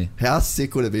funny. How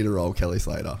sick would it be to roll Kelly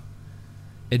Slater?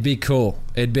 It'd be cool.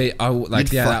 It'd be You'd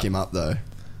fuck him up though.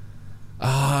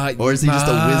 Or is he just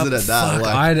a wizard at that? Fuck,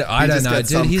 Like, I don't know,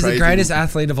 dude. He's the greatest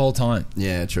athlete of all time.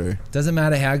 Yeah, true. Doesn't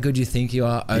matter how good you think you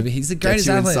are. He's the greatest Gets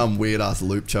you athlete. in some weird ass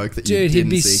loop choke that Dude, you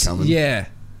didn't see coming.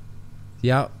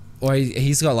 Yeah. Or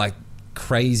he's got like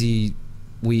crazy,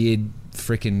 weird,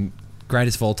 freaking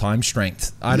greatest of all time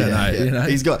strength. I don't know. Yeah. You know?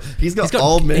 He's got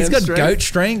old man strength. He's got goat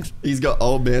strength. He's got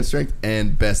old man strength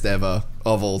and best ever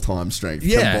of all time strength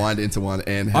combined into one.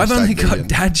 And I've only got vegan.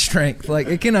 dad strength. Like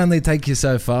it can only take you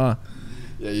so far.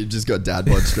 Yeah, you just got dad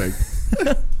bod strength.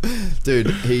 Dude,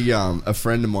 a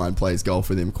friend of mine plays golf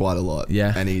with him quite a lot.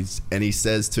 Yeah. And he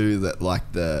says too that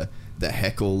like the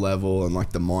heckle level and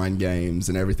like the mind games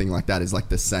and everything like that is like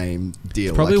the same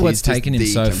deal. Probably like, what's taken him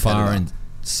so far competitor.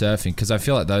 in surfing, because I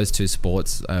feel like those two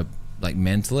sports are like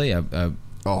mentally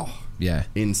yeah,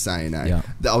 insane, eh? Yeah.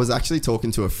 I was actually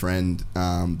talking to a friend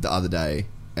the other day,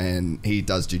 and he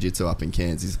does jiu-jitsu up in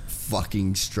Cairns. He's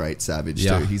fucking straight savage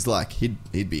too. He's like he'd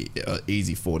be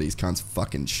easy 40s, cunt's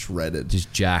fucking shredded,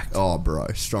 just jacked. Oh bro,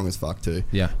 strong as fuck too.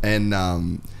 Yeah.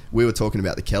 And we were talking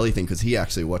about the Kelly thing because he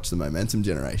actually watched the Momentum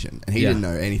Generation and he didn't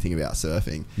know anything about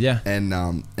surfing. Yeah. And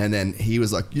then he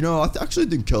was like, I actually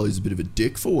think Kelly's a bit of a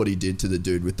dick for what he did to the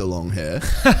dude with the long hair.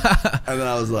 And then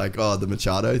I was like, oh, the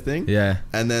Machado thing. Yeah.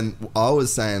 And then I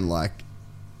was saying like,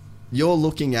 you're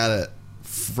looking at it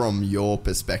from your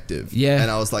perspective. Yeah.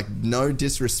 And I was like, no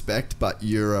disrespect, but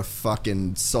you're a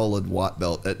fucking solid white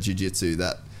belt at jiu-jitsu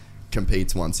that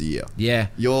competes once a year. Yeah.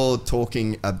 You're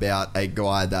talking about a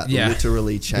guy that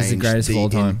literally changed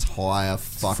the entire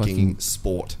fucking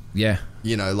sport. Yeah.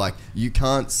 Like you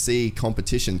can't see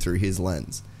competition through his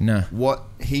lens. No. What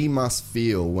he must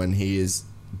feel when he is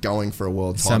going for a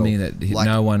world title. Something that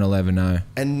no one will ever know.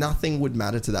 And nothing would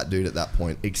matter to that dude at that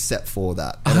point except for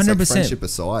that. And 100%. It's like friendship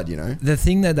aside, The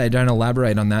thing that they don't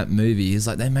elaborate on that movie is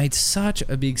like they made such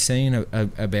a big scene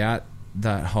about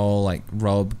that whole like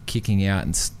Rob kicking out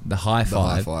and the high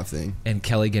five thing and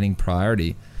Kelly getting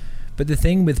priority. But the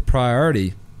thing with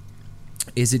priority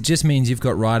is it just means you've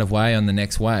got right of way on the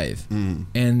next wave.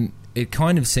 And it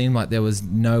kind of seemed like there was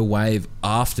no wave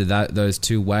after those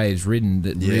two waves ridden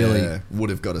that really would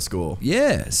have got a score.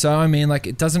 Yeah. So I mean, like,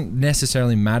 it doesn't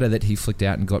necessarily matter that he flicked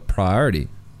out and got priority.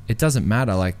 It doesn't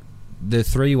matter. Like the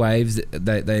three waves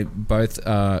that they both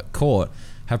caught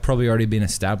have probably already been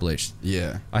established.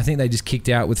 Yeah. I think they just kicked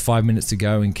out with 5 minutes to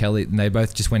go and Kelly, and they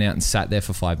both just went out and sat there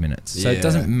for 5 minutes. So it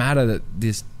doesn't matter that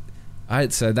this.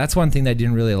 So that's one thing they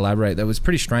didn't really elaborate. That was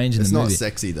pretty strange in the movie. It's not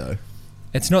sexy though.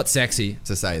 It's not sexy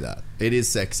to say that. It is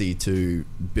sexy to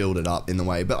build it up in the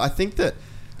way, but I think that.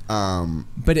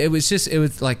 But it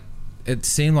was like, it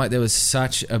seemed like there was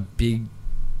such a big,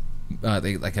 I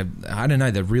don't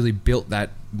know. They really built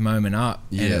that moment up,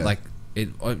 and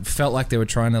it felt like they were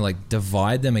trying to like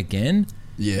divide them again.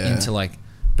 Yeah. Into like,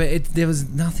 but there was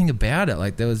nothing about it.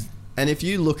 Like there was. And if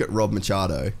you look at Rob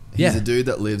Machado, he's a dude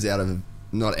that lives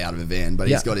not out of a van, but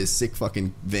he's got his sick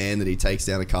fucking van that he takes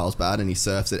down to Carlsbad and he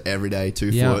surfs it every day, 2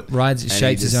 foot.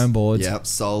 Shapes his own boards. Yep,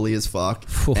 solely as fuck.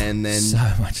 And then so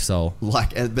much soul.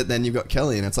 But then you've got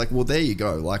Kelly, and it's like, well, there you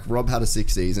go. Like Rob had a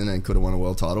 6 season and could have won a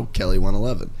world title. Kelly won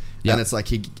 11. Yep. And it's like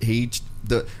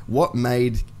what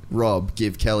made Rob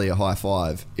give Kelly a high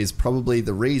five is probably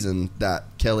the reason that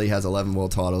Kelly has 11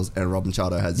 world titles and Rob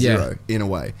Machado has 0 in a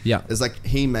way. Yeah. It's like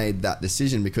he made that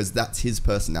decision because that's his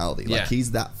personality. Like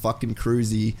he's that fucking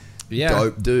cruisy,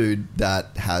 dope dude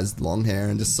that has long hair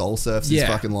and just soul surfs his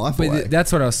fucking life away.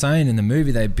 That's what I was saying in the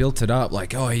movie. They built it up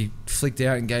like, oh, he flicked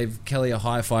out and gave Kelly a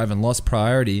high five and lost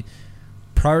priority.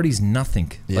 Priority's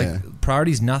nothing. Like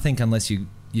priority's nothing unless you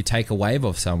you take a wave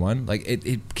off someone, like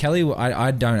Kelly,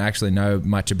 I don't actually know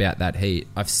much about that heat.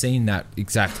 I've seen that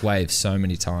exact wave so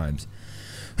many times.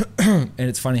 And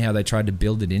it's funny how they tried to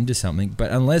build it into something.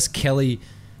 But unless Kelly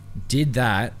did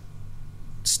that,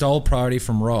 stole priority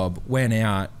from Rob, went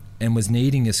out and was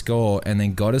needing a score and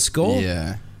then got a score,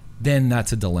 then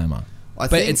that's a dilemma.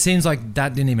 But it seems like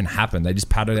that didn't even happen. They just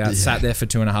paddled out, sat there for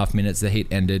 2.5 minutes, the heat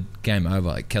ended, game over.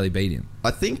 Like Kelly beat him.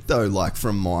 I think though, like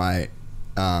from my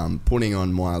putting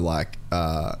on my like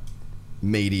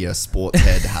media sports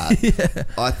head hat,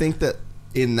 I think that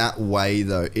in that way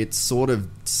though, it sort of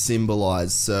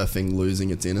symbolized surfing losing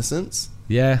its innocence.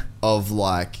 Yeah. Of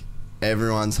like,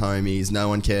 everyone's homies, no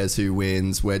one cares who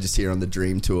wins, we're just here on the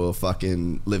dream tour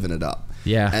fucking living it up.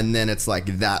 Yeah. And then it's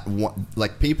like that,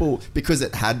 like people, because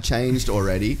it had changed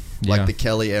already, like the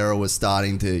Kelly era was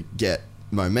starting to get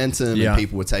momentum and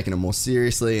people were taking it more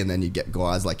seriously, and then you get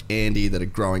guys like Andy that are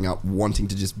growing up wanting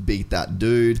to just beat that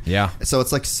dude. Yeah. So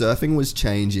it's like surfing was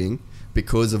changing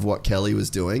because of what Kelly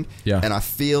was doing. Yeah. And I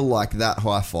feel like that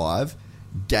high five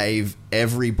gave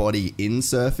everybody in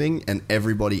surfing and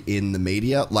everybody in the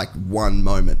media like one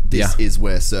moment. This is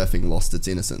where surfing lost its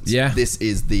innocence. Yeah. This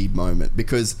is the moment,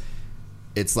 because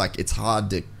it's like, it's hard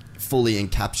to fully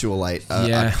encapsulate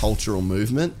a cultural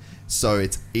movement. So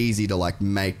it's easy to like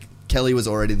make, Kelly was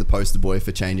already the poster boy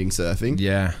for changing surfing.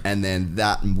 Yeah. And then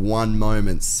that one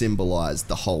moment symbolized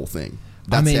the whole thing.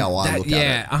 That's how I look at it.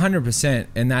 Yeah, 100%.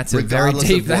 And that's a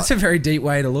very deep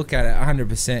way to look at it,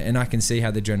 100%. And I can see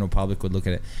how the general public would look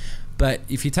at it. But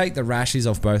if you take the rashes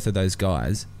off both of those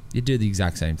guys, you do the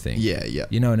exact same thing. Yeah, yeah.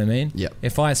 You know what I mean? Yeah.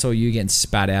 If I saw you getting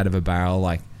spat out of a barrel,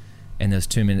 like, and there's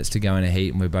 2 minutes to go in a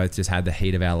heat and we both just had the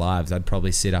heat of our lives, I'd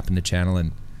probably sit up in the channel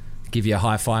and give you a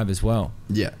high five as well.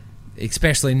 Yeah.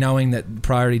 Especially knowing that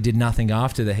Priority did nothing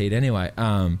after the heat anyway.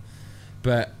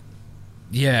 But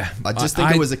yeah, I just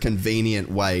think it was a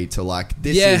convenient way to like,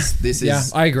 this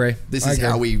is I agree. This is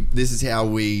how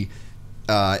we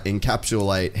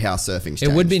encapsulate how surfing's changed.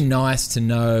 It would be nice to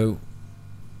know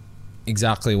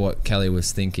exactly what Kelly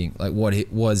was thinking, like what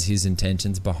was his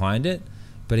intentions behind it.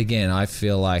 But again, I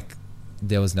feel like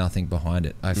there was nothing behind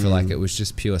it. I feel like it was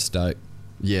just pure stoke.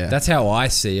 Yeah. That's how I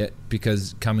see it,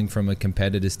 because coming from a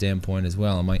competitor standpoint as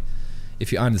well, I'm like,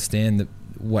 if you understand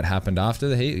what happened after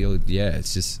the heat,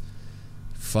 it's just,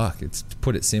 fuck, it's, to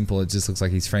put it simple, it just looks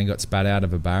like his friend got spat out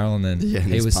of a barrel and then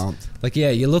he was pumped. Like,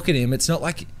 you look at him, it's not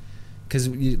like, because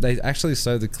they actually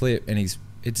show the clip and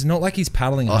it's not like he's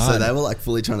paddling hard. So they were like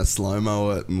fully trying to slow-mo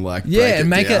it and like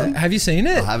make it, have you seen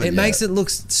it? It makes it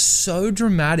look so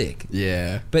dramatic.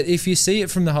 Yeah. But if you see it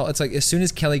from the whole, it's like as soon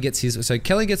as Kelly gets so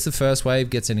Kelly gets the first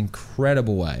wave, gets an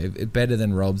incredible wave, better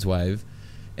than Rob's wave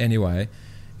anyway,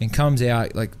 and comes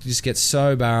out, like just gets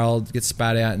so barreled, gets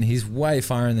spat out, and he's way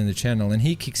firing than the channel, and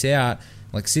he kicks out,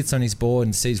 like sits on his board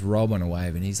and sees Rob on a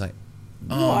wave, and he's like,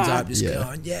 arms up, just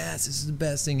going, yes, this is the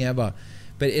best thing ever.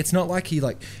 But it's not like he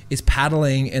like is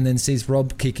paddling and then sees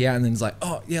Rob kick out and then he's like,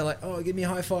 oh, give me a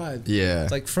high five. Yeah.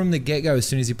 It's like from the get-go, as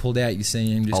soon as he pulled out, you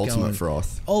see him just Ultimate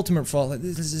froth. Like,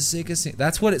 this is the sickest thing.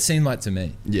 That's what it seemed like to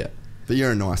me. Yeah. But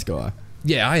you're a nice guy.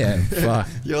 Yeah, I am. Fuck.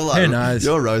 You're like, who knows?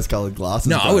 You're rose-coloured glasses.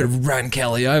 No, I would have run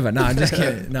Kelly over. No, I'm just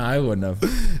kidding. No, I wouldn't have.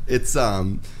 It's,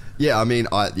 that's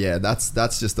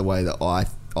just the way that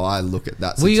I look at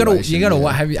that situation. Well, you gotta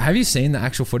what? Have you seen the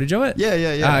actual footage of it?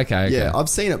 Yeah. Okay. Yeah, I've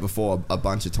seen it before a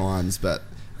bunch of times, but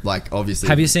like obviously.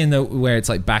 Have you seen where it's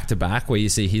like back to back, where you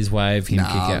see his wave, him kick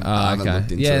out? I haven't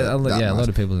looked into it a lot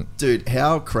of people. Dude,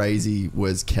 how crazy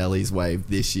was Kelly's wave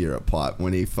this year at Pipe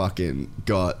when he fucking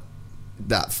got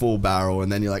that full barrel,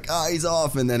 and then you're like, he's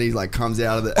off, and then he like comes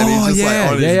out of it, and he's just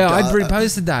I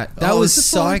reposted that. That was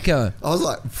psycho. Like, I was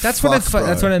like, that's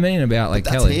what I mean about like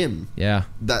that's Kelly. Him. Yeah.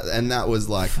 That was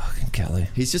like fucking Kelly.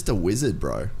 He's just a wizard,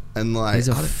 bro. And like he's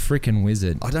a freaking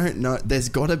wizard. I don't know. There's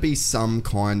got to be some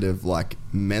kind of like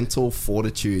mental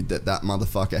fortitude that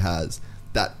motherfucker has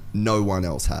that no one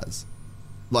else has.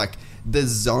 Like the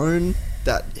zone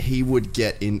that he would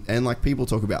get in, and like people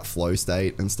talk about flow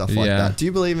state and stuff like that. Do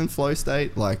you believe in flow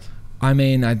state? Like, I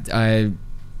mean, I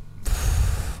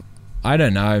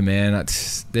don't know, man.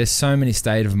 There's so many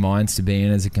state of minds to be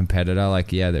in as a competitor. Like,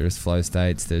 there is flow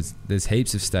states. There's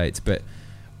heaps of states, but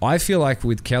I feel like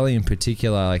with Kelly in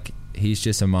particular, like he's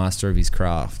just a master of his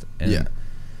craft. And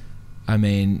I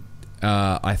mean,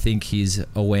 I think his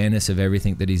awareness of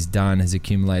everything that he's done has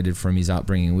accumulated from his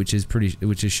upbringing, which is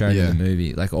shown in the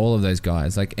movie. Like all of those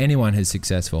guys, like anyone who's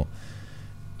successful,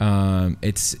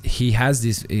 it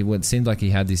seemed like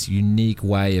he had this unique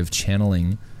way of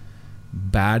channeling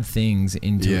bad things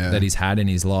into that he's had in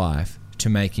his life to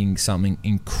making something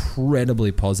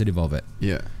incredibly positive of it.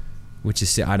 Yeah. which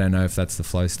is, I don't know if that's the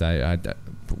flow state. I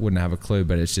wouldn't have a clue,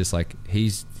 but it's just like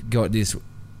he's got this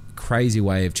crazy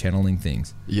way of channeling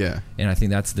things. Yeah. And I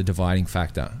think that's the dividing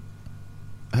factor.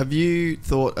 Have you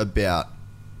thought about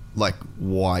like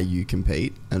why you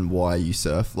compete and why you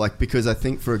surf? Like, because I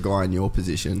think for a guy in your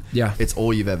position, it's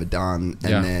all you've ever done.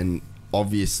 And then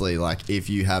obviously, like, if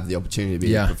you have the opportunity to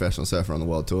be a professional surfer on the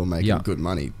world tour making good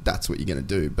money, that's what you're going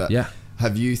to do. But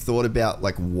have you thought about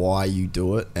like why you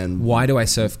do it, and why do I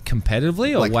surf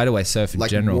competitively, or like, why do I surf in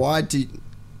general? Why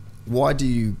do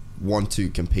you want to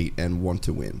compete and want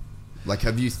to win? Like,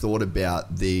 have you thought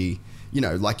about the, you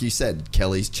know, like you said,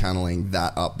 Kelly's channeling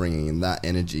that upbringing and that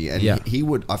energy, and he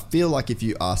would, I feel like if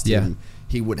you asked him,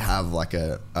 he would have like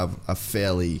a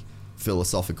fairly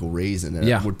philosophical reason, and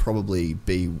it would probably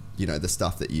be, you know, the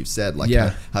stuff that you've said. Like,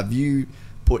 have you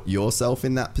put yourself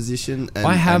in that position and,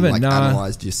 I haven't, and like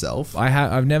analyzed yourself?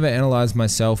 I've never analyzed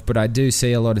myself, but I do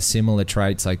see a lot of similar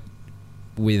traits, like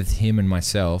with him and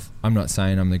myself. I'm not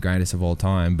saying I'm the greatest of all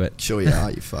time, but sure you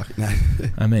are. You fucking.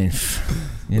 I mean,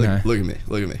 you know. Look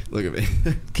at me.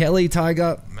 Kelly,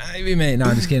 Tiger, maybe me. No,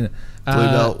 I'm just kidding. Blue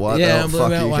belt, white belt, blue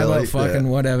belt, white belt, fucking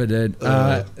whatever, dude.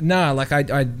 No, like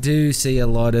I do see a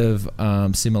lot of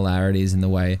similarities in the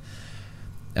way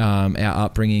our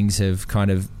upbringings have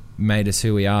kind of made us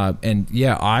who we are. And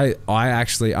I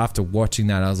actually, after watching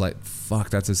that, I was like, fuck,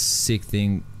 that's a sick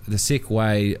thing. The sick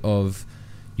way of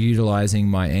utilizing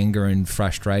my anger and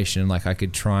frustration. Like, I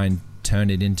could try and turn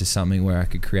it into something where I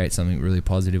could create something really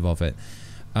positive of it.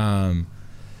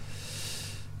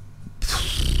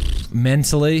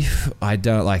 Mentally, I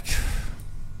don't like.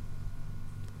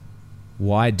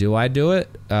 Why do I do it?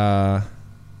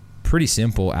 Pretty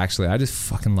simple, actually. I just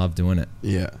fucking love doing it.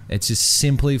 Yeah. It's just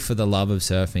simply for the love of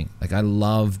surfing. Like, I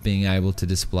love being able to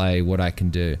display what I can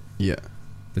do. Yeah.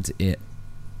 That's it.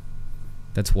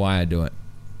 That's why I do it.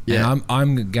 Yeah. And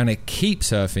I'm gonna keep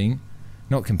surfing,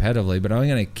 not competitively, but I'm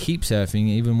gonna keep surfing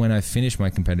even when I finish my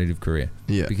competitive career.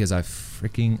 Yeah. Because I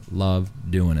freaking love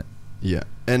doing it. Yeah.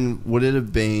 And would it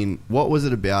have been, what was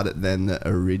it about it then that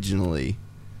originally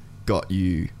got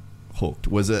you hooked?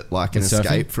 Was it like an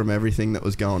escape from everything that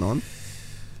was going on?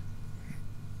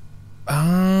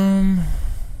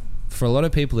 For a lot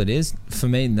of people it is. For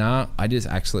me, nah. I just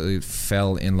actually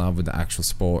fell in love with the actual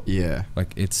sport. Yeah.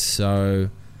 Like, it's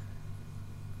so...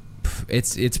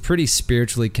 It's pretty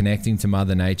spiritually connecting to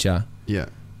Mother Nature. Yeah.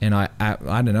 And I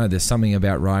don't know, there's something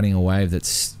about riding a wave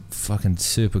that's fucking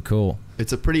super cool.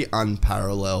 It's a pretty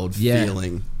unparalleled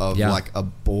feeling of like a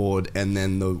board, and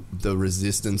then the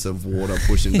resistance of water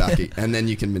pushing back and then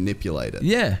you can manipulate it.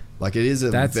 Yeah. Like, it is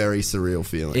a very surreal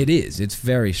feeling. It is. It's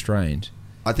very strange.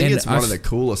 I think it's one of the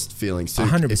coolest feelings too.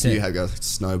 100%. If you have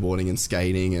snowboarding and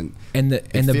skating, and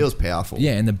it feels powerful.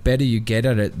 Yeah, and the better you get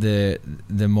at it,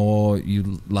 the more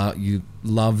you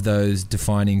love those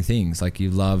defining things. Like,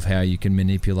 you love how you can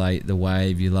manipulate the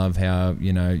wave. You love how,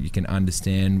 you know, you can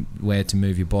understand where to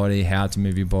move your body, how to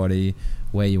move your body,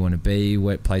 where you want to be,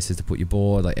 what places to put your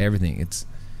board, like everything.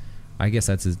 I guess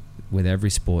that's with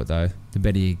every sport though. The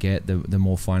better you get, the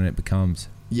more fun it becomes.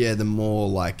 Yeah, the more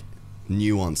like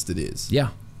nuanced it is. Yeah,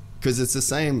 because it's the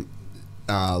same.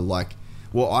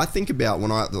 I think about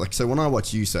when I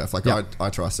watch you surf. Like, I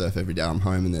try surf every day. I'm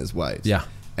home and there's waves. Yeah,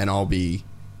 and I'll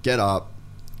get up,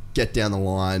 get down the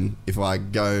line. If I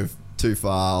go too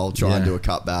far, I'll try and do a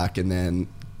cutback, and then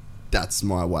that's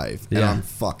my wave, and I'm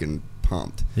fucking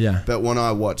pumped. Yeah. But when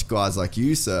I watch guys like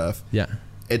you surf,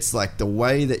 it's like the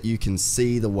way that you can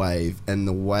see the wave, and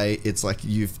the way it's like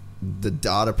the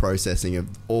data processing of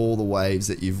all the waves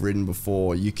that you've ridden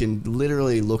before, you can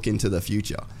literally look into the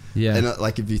future. Yeah. And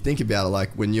like, if you think about it,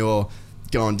 like when you're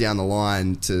going down the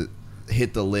line to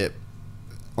hit the lip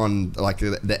on like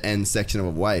the end section of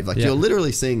a wave, like you're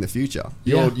literally seeing the future.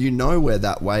 You know where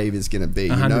that wave is going to be.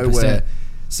 100%. You know where.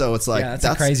 So it's like, that's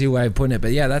a crazy way of putting it,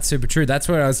 but that's super true. That's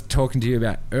what I was talking to you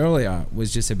about earlier,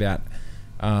 was just about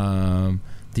the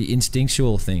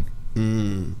instinctual thing.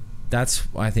 That's,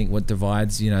 I think, what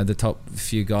divides, you know, the top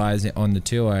few guys on the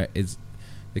tour is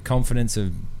the confidence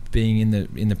of being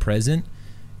in the present,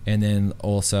 and then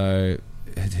also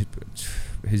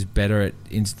who's better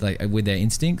at with their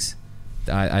instincts.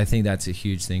 I think that's a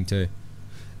huge thing too.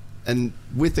 And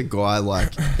with a guy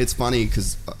like, it's funny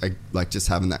because I like just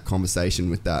having that conversation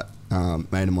with that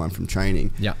mate of mine from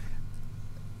training. Yeah.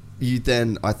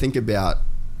 I think about,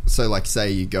 so like,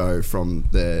 say you go from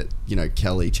the, you know,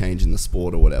 Kelly changing the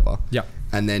sport or whatever. Yeah.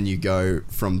 And then you go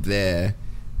from there,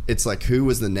 it's like, who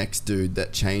was the next dude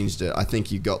that changed it? I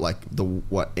think you got like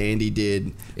what Andy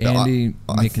did. Andy,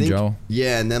 Nick and Joel.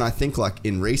 Yeah. And then I think like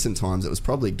in recent times, it was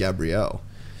probably Gabrielle.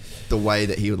 The way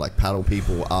that he would like paddle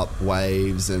people up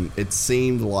waves, and it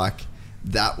seemed like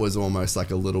that was almost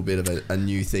like a little bit of a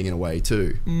new thing in a way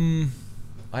too.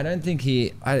 I don't think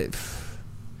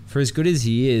for as good as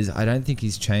he is, I don't think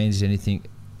he's changed anything.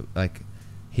 Like,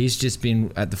 he's just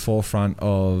been at the forefront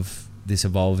of this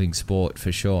evolving sport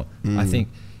for sure. I think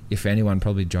if anyone,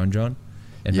 probably John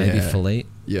and maybe Philippe.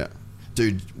 Yeah.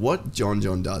 Dude, what John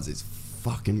does is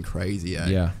fucking crazy, eh?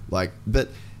 Yeah. Like, but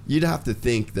you'd have to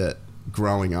think that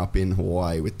growing up in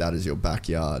Hawaii with that as your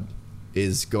backyard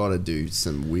is got to do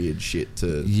some weird shit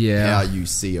to how you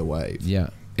see a wave. Yeah.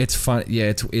 It's fun.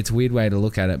 Yeah, it's a weird way to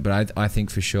look at it, but I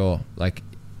think for sure, like,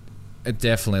 it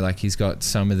definitely, like, he's got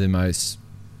some of the most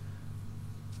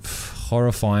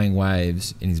horrifying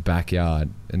waves in his backyard,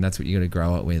 and that's what you got to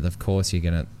grow up with. Of course, you're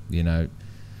gonna, you know,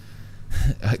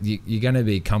 you're gonna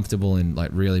be comfortable in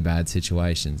like really bad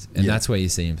situations, and that's where you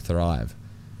see him thrive.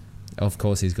 Of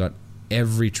course, he's got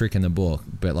every trick in the book,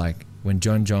 but like when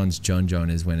John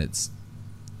is when it's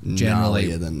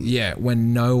generally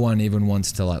when no one even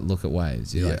wants to like look at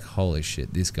waves. You're like, holy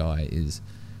shit, this guy is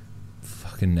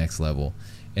fucking next level.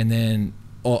 And then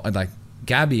like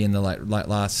Gabby in the like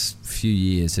last few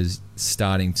years is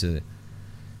starting to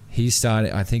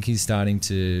I think he's starting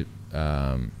to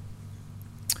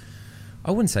I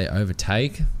wouldn't say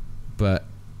overtake, but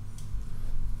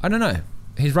I don't know,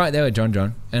 he's right there with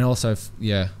John, and also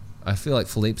I feel like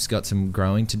Philippe's got some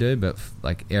growing to do, but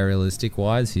like aerialistic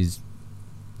wise, he's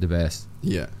the best.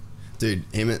 Yeah, dude,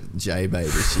 him at J-Bay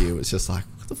this year was just like,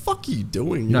 what the fuck are you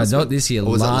doing? No, not this year.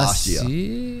 Or was last it last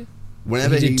year?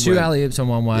 Whenever he did two alley-oops on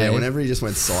one way. Yeah, whenever he just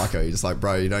went psycho, you're just like,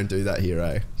 bro, you don't do that here,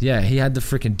 eh? Yeah, he had the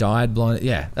freaking dyed blonde.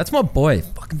 Yeah, that's my boy,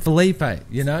 fucking Felipe,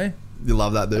 you know? You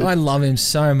love that dude? I love him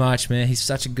so much, man. He's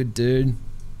such a good dude.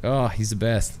 Oh, he's the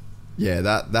best. Yeah,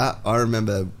 that I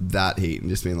remember that heat and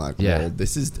just being like, well,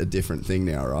 this is a different thing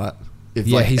now, right? If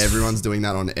like everyone's doing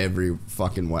that on every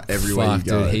fucking way, everywhere you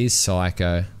go. Dude, he's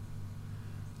psycho.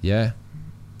 Yeah.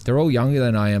 They're all younger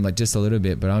than I am, like just a little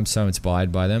bit, but I'm so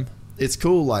inspired by them. It's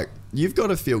cool, like, you've got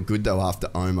to feel good though after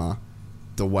Omar,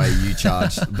 the way you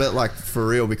charge. But like, for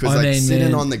real, because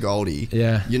sitting on the Goldie,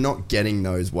 you're not getting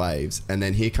those waves, and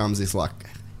then here comes this like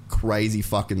crazy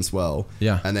fucking swell,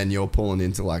 and then you're pulling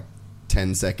into like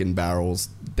 10-second barrels,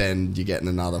 then you're getting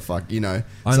another fuck, you know.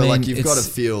 So like, you've got to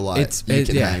feel like you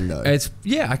can hang though.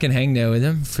 I can hang there with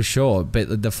them for sure.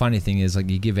 But the funny thing is, like,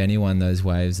 you give anyone those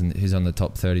waves and who's on the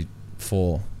top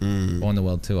 34 on the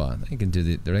world tour, they can do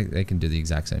the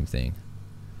exact same thing.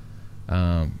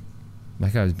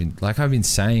 Like I've been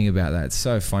saying about that, it's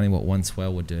so funny what one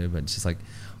swell would do, but it's just like,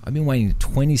 I've been waiting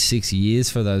 26 years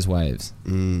for those waves,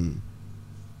 and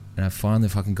I finally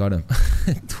fucking got them.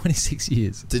 26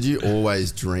 years. Did you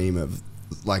always dream of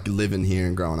like living here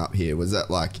and growing up here? Was that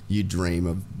like you dream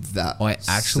of that? I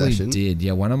actually did.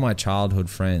 Yeah, one of my childhood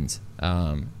friends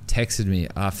texted me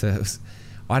after.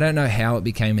 I don't know how it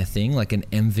became a thing, like an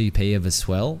MVP of a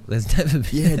swell. There's never been.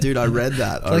 Yeah, dude, I read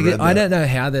that. I don't know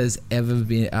how there's ever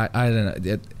been. I don't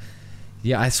know.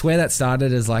 I swear that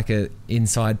started as like a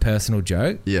inside personal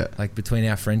joke. Yeah, like between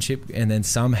our friendship, and then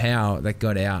somehow that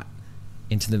got out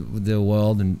into the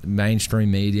world, and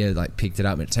mainstream media like picked it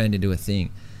up and it turned into a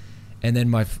thing. And then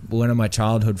one of my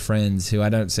childhood friends, who I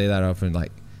don't see that often,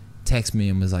 like texted me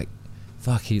and was like,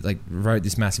 "Fuck," he like wrote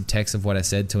this massive text of what I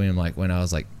said to him like when I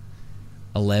was like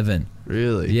 11.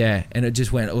 Really? Yeah, and it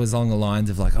was along the lines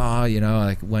of like, oh, you know,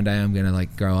 like one day I'm gonna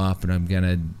like grow up and I'm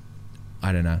gonna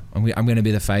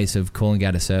be the face of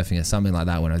Coolangatta surfing or something like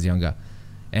that when I was younger.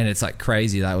 And it's like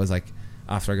crazy. That was like,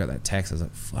 after I got that text, I was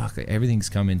like, fuck, like, everything's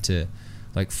come into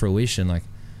like fruition. Like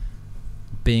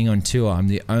being on tour, I'm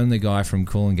the only guy from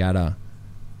Coolangatta,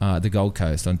 the Gold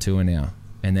Coast, on tour now,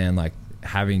 and then like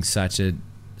having such a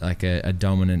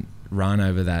dominant run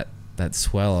over that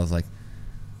swell, I was like,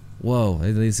 whoa,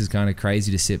 this is kind of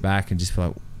crazy to sit back and just be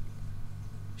like,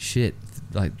 shit,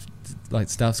 like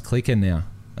stuff's clicking now.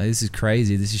 Like, this is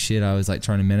crazy. This is shit I was like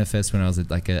trying to manifest when I was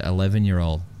like an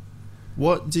 11-year-old.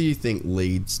 What do you think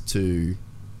leads to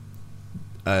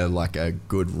like a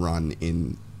good run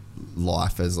in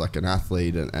life as like an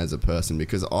athlete and as a person?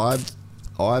 Because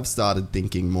I've started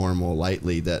thinking more and more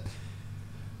lately that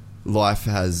life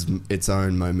has its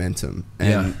own momentum,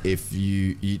 and if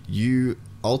you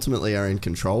ultimately are in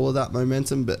control of that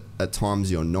momentum, but at times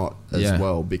you're not as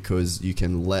well, because you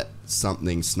can let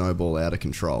something snowball out of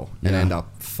control and end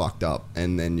up fucked up,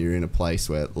 and then you're in a place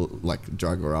where like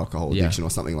drug or alcohol addiction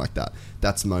or something like that.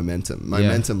 That's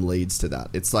momentum leads to that.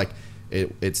 It's like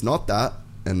it's not that,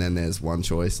 and then there's one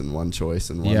choice and one choice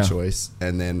and one choice,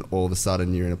 and then all of a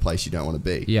sudden you're in a place you don't want to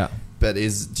be. But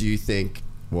do you think,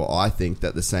 well, I think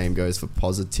that the same goes for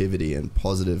positivity and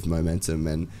positive momentum,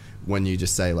 and when you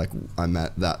just say like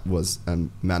that was a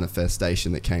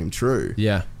manifestation that came true.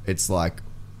 Yeah. It's like,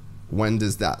 when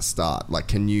does that start? Like,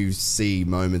 can you see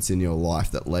moments in your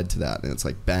life that led to that? And it's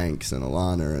like Banks and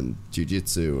Alana and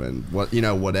jiu-jitsu and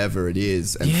whatever it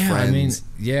is, and friends.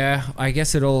 I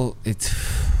guess it's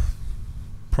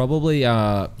probably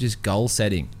just goal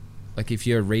setting. Like if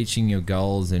you're reaching your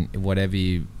goals and whatever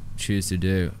you choose to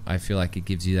do, I feel like it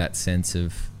gives you that sense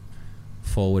of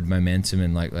forward momentum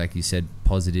and like you said,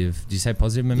 positive. Did you say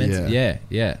positive momentum?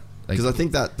 Yeah. Because I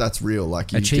think that's real.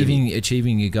 Like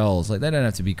achieving your goals. Like they don't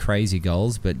have to be crazy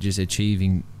goals, but just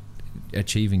achieving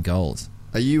goals.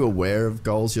 Are you aware of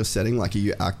goals you're setting? Like, are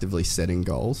you actively setting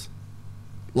goals?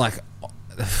 Like,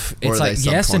 it's like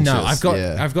yes and no. I've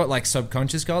got like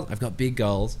subconscious goals. I've got big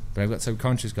goals, but I've got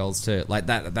subconscious goals too. Like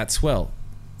that swell.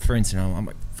 For instance, I'm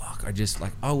like, fuck.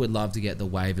 I would love to get the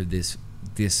wave of this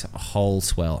whole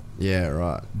swell. Yeah,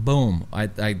 right. Boom. I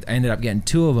ended up getting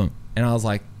 2 of them, and I was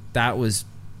like, that was.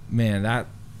 Man, that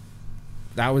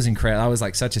was incredible. That was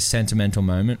like such a sentimental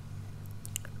moment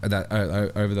that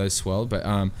over those swell. But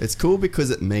it's cool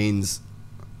because it means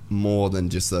more than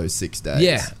just those 6 days.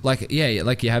 Yeah, like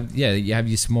you have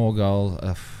your small goal.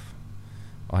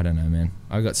 I don't know, man.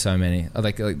 I've got so many. I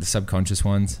like the subconscious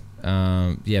ones.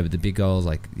 But the big goals,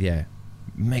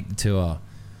 make the tour,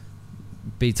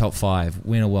 be top 5,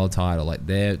 win a world title. Like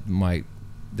they're my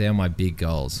big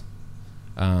goals.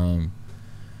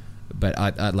 But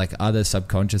I like other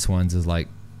subconscious ones is like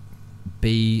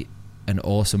be an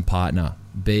awesome partner,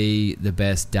 be the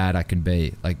best dad I can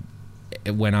be. Like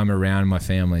when I'm around my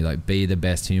family, like be the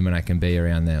best human I can be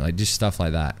around there. Like just stuff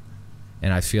like that.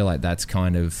 And I feel like that's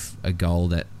kind of a goal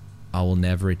that I will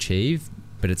never achieve,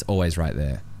 but it's always right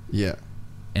there. Yeah.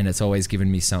 And it's always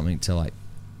given me something to like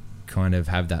kind of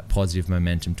have that positive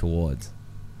momentum towards.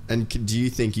 And do you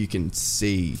think you can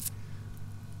see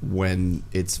when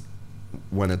it's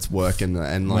working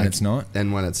and like when it's not,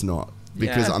 and when it's not?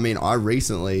 Because I mean, I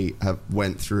recently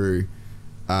went through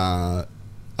a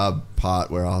part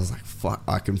where I was like, fuck,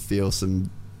 I can feel some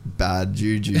bad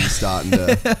juju starting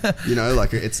to,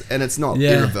 like it's not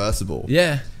irreversible.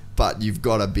 Yeah. But you've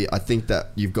got to be, I think that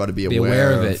you've got to be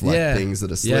aware of it. Like things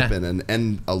that are slipping.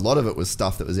 And a lot of it was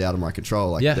stuff that was out of my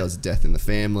control. Like there was death in the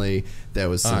family. There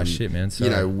was some,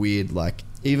 weird, like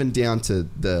even down to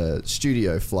the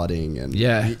studio flooding. And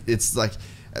it's like,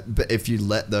 but if you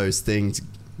let those things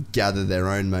gather their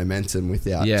own momentum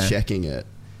without checking it,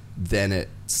 then it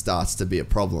starts to be a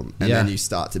problem. And then you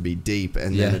start to be deep.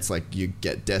 And then it's like you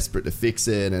get desperate to fix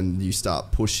it and you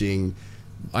start pushing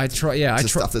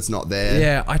stuff that's not there.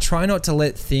 Yeah, I try not to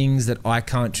let things that I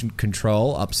can't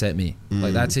control upset me.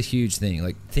 Like that's a huge thing.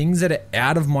 Like things that are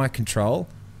out of my control,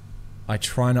 I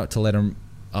try not to let them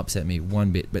upset me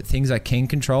one bit. But things I can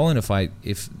control, and if I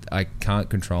can't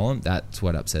control them, that's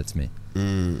what upsets me.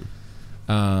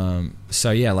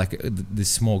 So like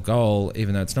this small goal,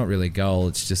 even though it's not really a goal,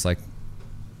 it's just like,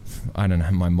 I don't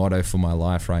know, my motto for my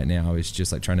life right now is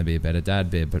just like trying to be a better dad,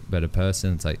 be a better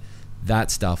person. It's like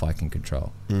that stuff I can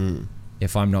control.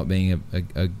 If I'm not being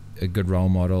a good role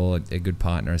model, a good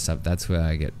partner or stuff, that's where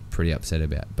I get pretty upset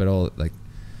about. But all like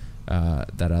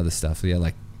that other stuff,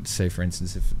 like say for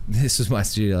instance, if this was my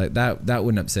studio, like that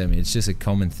wouldn't upset me. It's just a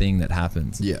common thing that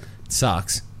happens. Yeah, it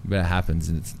sucks, but it happens,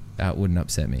 and that wouldn't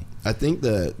upset me. I think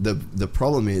the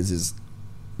problem is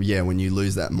when you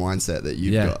lose that mindset that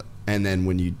you've got, and then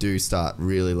when you do start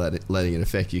really letting it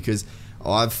affect you, because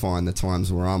I find the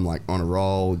times where I'm like on a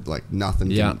roll, like nothing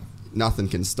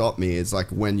can stop me. It's like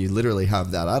when you literally have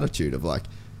that attitude of like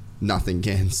nothing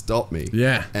can stop me.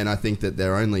 Yeah. And I think that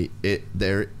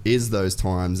there is those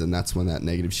times, and that's when that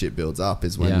negative shit builds up,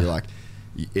 is when you're like,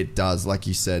 it does, like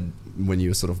you said, when you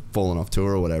were sort of falling off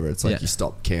tour or whatever, it's like you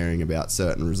stop caring about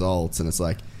certain results, and it's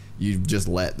like you just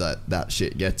let that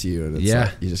shit get to you, and it's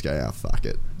like you just go, fuck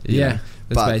it. Yeah.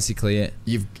 That's basically it.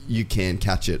 You can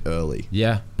catch it early.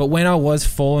 Yeah. But when I was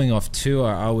falling off tour,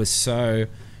 I was so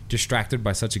distracted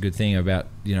by such a good thing about,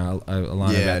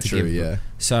 Alana about to give. Yeah.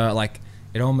 So like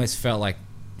it almost felt like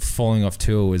falling off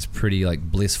tour was pretty like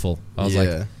blissful. I was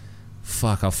like,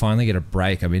 fuck, I'll finally get a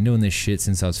break. I've been doing this shit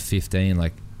since I was 15.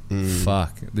 Like,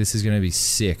 fuck, this is going to be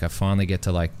sick. I finally get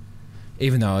to like,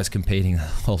 even though I was competing the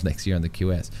whole next year on the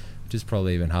QS, which is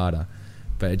probably even harder,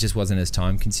 but it just wasn't as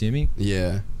time consuming.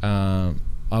 Yeah.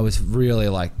 I was really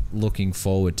like looking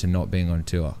forward to not being on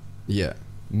tour. Yeah.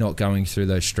 Not going through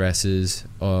those stresses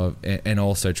and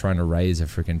also trying to raise a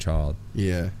freaking child.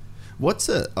 Yeah.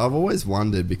 I've always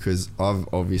wondered, because I've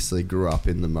obviously grew up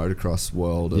in the motocross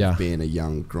world of being a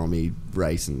young grommy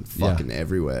racing fucking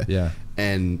everywhere. Yeah.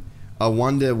 And I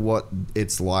wonder what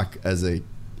it's like as a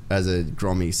as a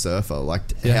grommy surfer?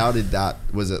 Like, how did that,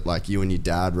 was it like you and your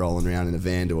dad rolling around in a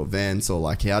van to events, or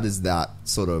like how did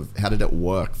it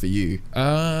work for you?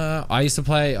 I used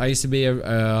to be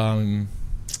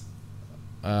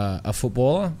a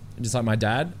footballer, just like my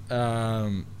dad.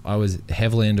 I was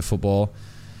heavily into football.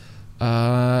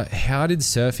 How did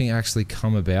surfing actually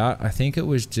come about? I think it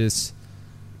was just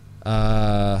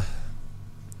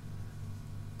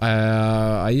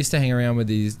I used to hang around with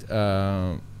these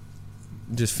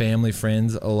just family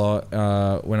friends a lot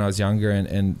when I was younger,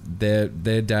 and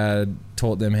their dad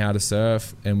taught them how to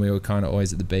surf, and we were kind of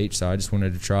always at the beach, so I just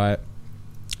wanted to try it.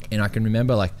 And I can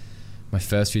remember like my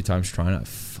first few times trying it, I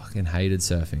fucking hated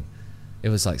surfing. It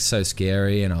was like so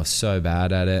scary, and I was so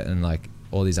bad at it, and like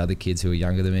all these other kids who were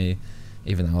younger than me,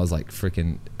 even though I was like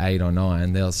freaking 8 or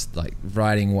 9, they was like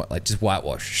riding like just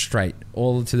whitewash straight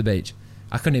all to the beach.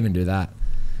 I couldn't even do that.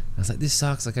 I was like, this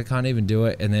sucks, like I can't even do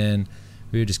it. And then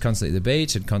we were just constantly at the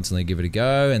beach and constantly give it a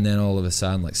go, and then all of a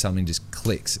sudden like something just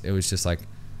clicks. It was just like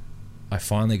I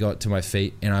finally got to my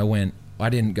feet, and I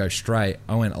didn't go straight,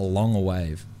 I went along a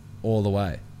wave all the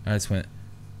way. I just went,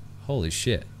 holy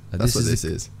shit, that's what this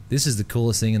is. This is the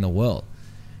coolest thing in the world.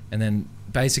 And then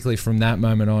basically from that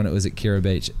moment on, it was at Kirra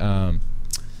Beach.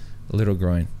 Little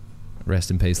groin,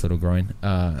 rest in peace, little groin.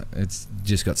 It's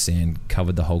just got sand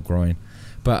covered the whole groin.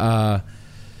 But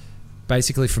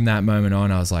basically from that moment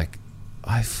on, I was like,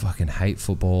 I fucking hate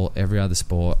football, every other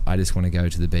sport. I just want to go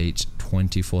to the beach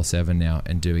 24/7 now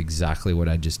and do exactly what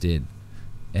I just did.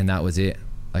 And that was it.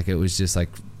 Like, it was just like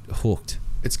hooked.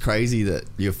 It's crazy that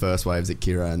your first wave's at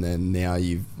Kirra, and then now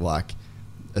you've like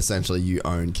essentially you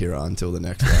own Kirra until the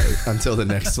next wave, until the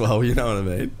next swell. You know what I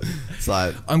mean? It's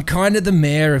like I'm kind of the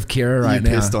mayor of Kirra right now.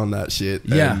 You pissed on that shit.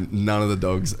 Yeah, and none of the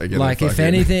dogs are gonna like. If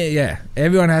anything,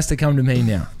 everyone has to come to me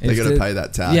now. They got to pay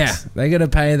that tax. Yeah, they got to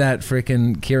pay that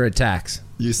freaking Kirra tax.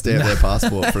 You stamp their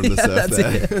passport from the surf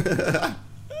there.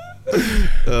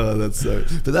 Oh, that's so.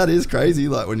 But that is crazy.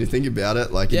 Like when you think about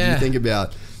it, like if you think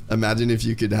about, imagine if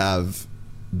you could have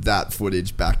that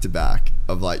footage back to back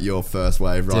of like your first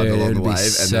wave riding along the wave,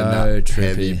 and then that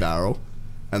heavy barrel,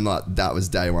 and like that was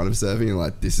day one of surfing, and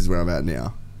like this is where I'm at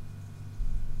now.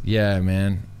 Yeah,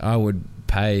 man, I would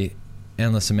pay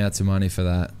endless amounts of money for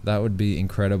that. That would be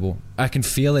incredible. I can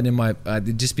feel it in my.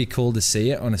 It'd just be cool to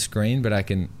see it on a screen, but I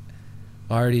can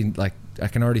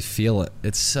already feel it.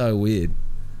 It's so weird.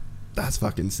 That's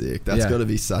fucking sick. That's got to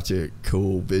be such a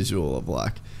cool visual of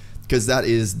like. Because that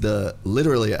is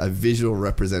literally a visual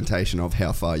representation of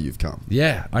how far you've come.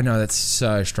 Yeah, I know. That's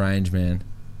so strange, man.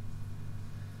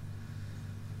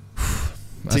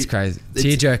 That's crazy.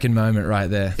 Tear-jerking moment right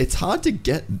there. It's hard to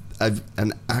get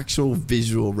an actual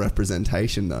visual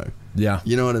representation, though. Yeah.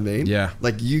 You know what I mean? Yeah.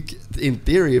 Like, in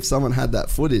theory, if someone had that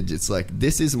footage, it's like,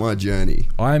 this is my journey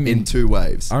in 2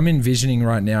 waves. I'm envisioning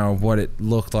right now what it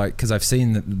looked like, because I've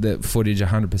seen the footage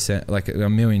 100%, like a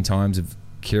million times of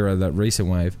Kirra, that recent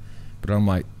wave. But I'm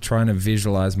like trying to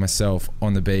visualize myself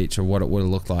on the beach or what it would have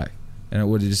looked like. And it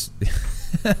would have just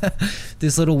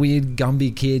this little weird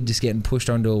Gumby kid just getting pushed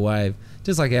onto a wave,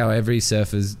 just like how every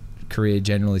surfer's career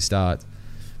generally starts.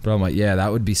 But I'm like, yeah,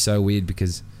 that would be so weird,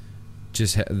 because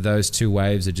just those 2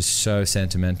 waves are just so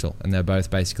sentimental, and they're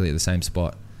both basically at the same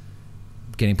spot,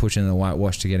 getting pushed into the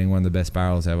whitewash to getting one of the best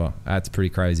barrels ever. That's pretty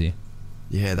crazy.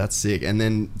 Yeah, that's sick. And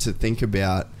then to think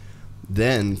about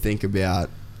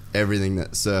everything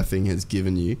that surfing has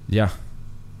given you. Yeah.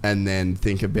 And then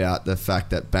think about the fact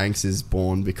that Banks is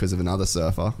born because of another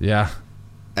surfer. Yeah.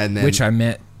 And then, which I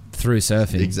met through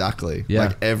surfing. Exactly. Yeah.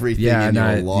 Like everything in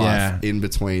your life in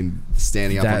between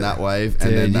standing up on that wave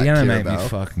and then that Kirra barrel. You're going to make me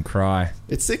fucking cry.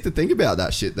 It's sick to think about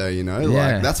that shit though, you know?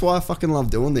 Yeah. Like that's why I fucking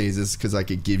love doing these, is because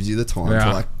like it gives you the time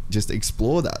to like just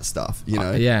explore that stuff, you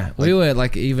know? Yeah. Like, we were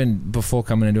like, even before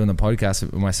coming and doing the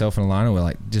podcast, myself and Alana were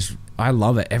like, just, I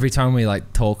love it. Every time we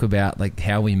like talk about like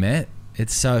how we met,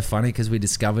 it's so funny because we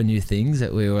discover new things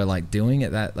that we were like doing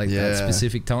at that that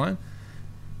specific time.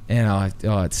 And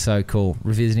it's so cool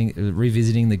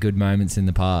revisiting the good moments in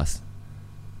the past.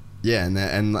 Yeah,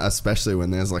 and especially when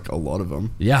there's like a lot of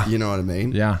them. Yeah, you know what I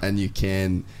mean. Yeah, and you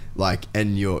can like,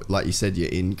 and you're like you said,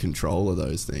 you're in control of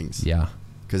those things. Yeah,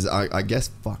 because I guess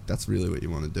that's really what you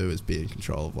want to do, is be in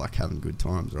control of like having good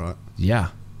times, right?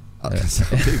 Yeah.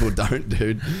 Some people don't,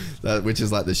 dude. Which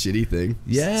is like the shitty thing.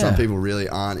 Yeah. Some people really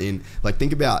aren't in. Like,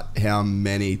 think about how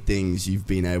many things you've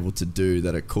been able to do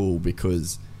that are cool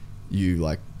because you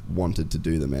like wanted to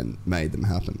do them and made them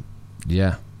happen.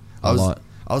 Yeah. I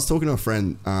was talking to a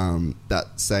friend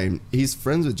he's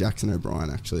friends with Jackson O'Brien,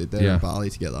 actually. They're in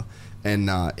Bali together. And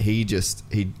he just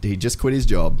quit his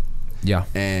job. Yeah.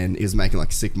 And he was making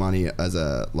like sick money as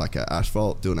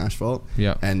doing asphalt.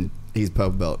 Yeah. And he's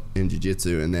purple belt in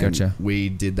jiu-jitsu, and then we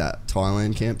did that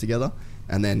Thailand camp together,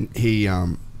 and then he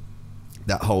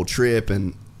that whole trip,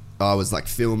 and I was like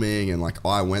filming, and like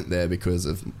I went there because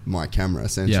of my camera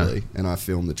essentially, and I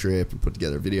filmed the trip and put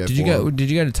together a video. Did you go to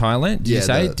Thailand? Did you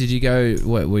say? Did you go?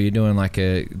 What were you doing? Like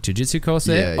a jiu-jitsu course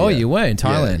there? Yeah, you were in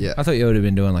Thailand. Yeah. I thought you would have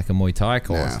been doing like a Muay Thai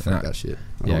course. Nah, fuck that shit.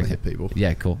 I don't want to hit people.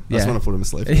 Yeah, cool. I just want to put them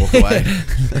asleep and walk away.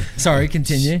 Sorry,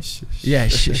 continue. Yeah,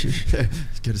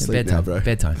 go to sleep now, bro.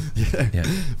 Bedtime. Yeah.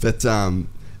 But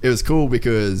it was cool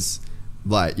because,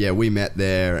 like, we met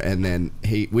there, and then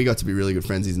we got to be really good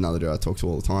friends. He's another dude I talk to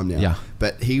all the time now. Yeah.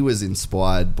 But he was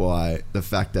inspired by the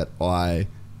fact that I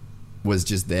was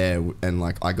just there, and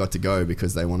like I got to go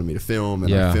because they wanted me to film,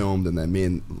 and I filmed, and then me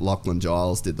and Lachlan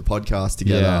Giles did the podcast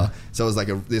together. Yeah. So it was like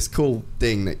this cool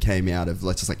thing that came out of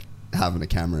let's just like having a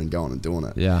camera and going and doing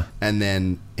it. Yeah. And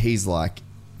then he's like,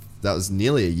 that was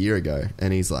nearly a year ago,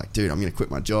 and he's like, dude, I'm going to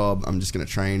quit my job. I'm just going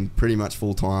to train pretty much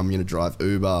full time. I'm going to drive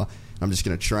Uber. I'm just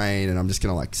going to train, and I'm just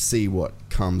going to like see what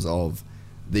comes of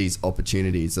these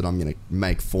opportunities that I'm going to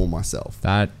make for myself.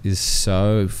 That is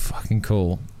so fucking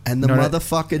cool. And the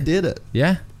motherfucker did it.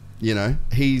 Yeah. You know,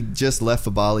 he just left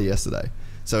for Bali yesterday.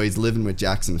 So he's living with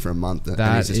Jackson for a month, and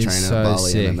he's just training at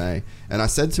Bali MMA. And I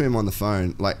said to him on the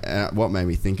phone, like, what made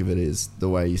me think of it is the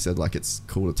way you said, like, it's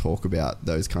cool to talk about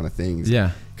those kind of things.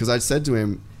 Yeah. Because I said to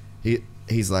him,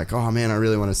 he's like, oh man, I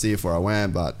really want to see you before I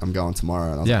went, but I'm going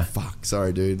tomorrow. And I was like, fuck,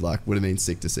 sorry dude, like, would have been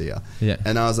sick to see you. Yeah.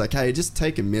 And I was like, hey, just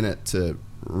take a minute to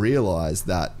realize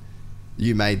that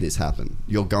you made this happen.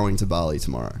 You're going to Bali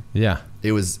tomorrow. Yeah.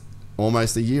 It was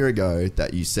almost a year ago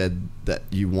that you said that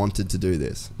you wanted to do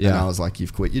this. Yeah. And I was like,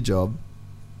 you've quit your job.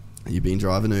 You've been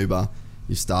driving Uber.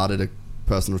 You've started a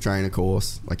personal trainer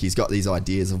course. Like, he's got these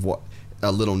ideas of what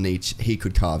a little niche he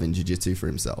could carve in jiu-jitsu for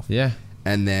himself. Yeah.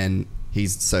 And then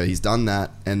he's done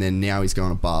that, and then now he's going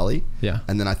to Bali. Yeah.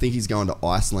 And then I think he's going to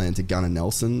Iceland to Gunnar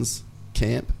Nelson's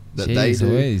camp that they do.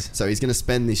 Louise. So he's going to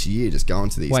spend this year just going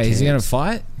to these camps. Wait, is he going to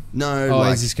fight? No. Oh,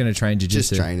 he's just going to train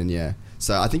jiu-jitsu? Just training, yeah.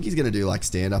 So I think he's going to do like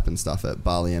stand-up and stuff at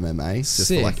Bali MMA. Just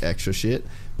for like extra shit.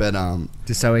 But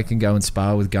just so he can go and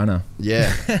spar with Gunnar.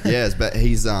 Yeah. Yes, but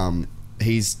he's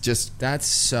just... That's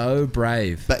so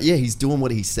brave. But yeah, he's doing what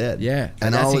he said. Yeah.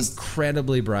 And that's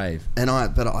incredibly brave. And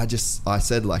I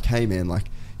said like, hey man,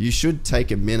 like, you should take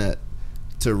a minute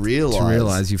to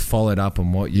realize you followed up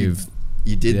on what you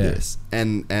did this.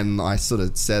 And I sort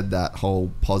of said that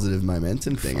whole positive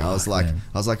momentum thing. Fuck, I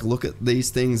was like, look at these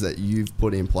things that you've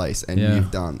put in place and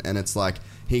you've done. And it's like,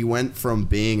 he went from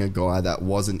being a guy that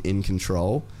wasn't in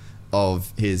control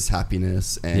of his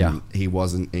happiness, and he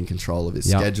wasn't in control of his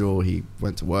schedule. He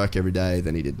went to work every day,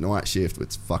 then he did night shift,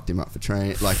 which fucked him up for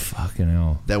training. Like, fucking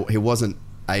hell. He wasn't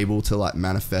able to like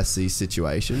manifest these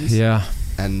situations. Yeah.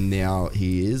 And now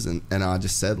he is, and I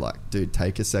just said like, dude,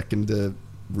 take a second to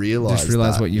realize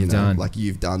what you've done. Like,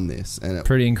 you've done this, and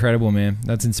pretty incredible, man.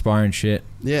 That's inspiring shit.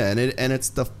 Yeah, and it's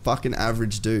the fucking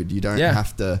average dude. You don't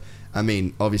have to. I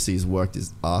mean, obviously he's worked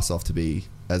his ass off to be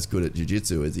as good at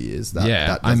jiu-jitsu as he is.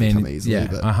 That doesn't come easily. Yeah,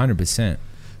 100%.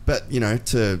 But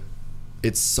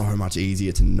it's so much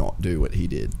easier to not do what he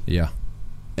did. Yeah.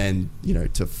 And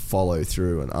to follow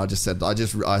through. And I said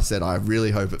I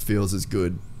really hope it feels as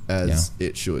good as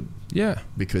it should. Yeah.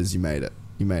 Because you made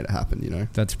it happen.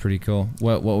 That's pretty cool.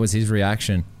 What was his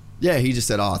reaction? Yeah, he just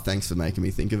said, "Oh, thanks for making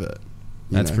me think of it."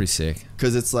 That's pretty sick.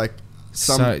 Because it's like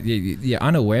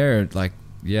unaware, like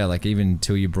even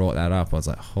until you brought that up, I was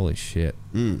like, holy shit.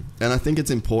 And I think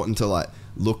it's important to like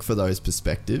look for those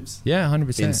perspectives. Yeah,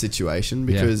 100%. In situation,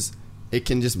 because it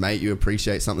can just make you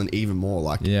appreciate something even more.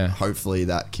 Like, hopefully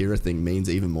that Kira thing means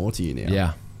even more to you now.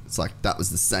 Yeah. It's like, that was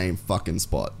the same fucking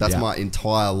spot. That's my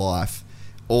entire life.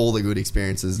 All the good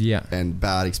experiences and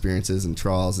bad experiences and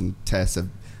trials and tests have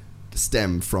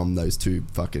stemmed from those two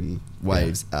fucking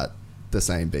waves at the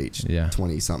same beach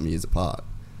 20 something years apart.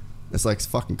 It's like, it's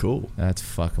fucking cool. That's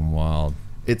fucking wild.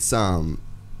 It's I'm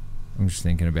just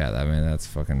thinking about that, man.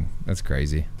 That's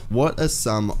crazy. What are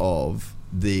some of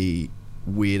the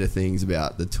weirder things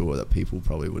about the tour that people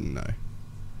probably wouldn't know?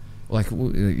 Like,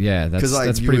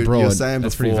 that's pretty broad.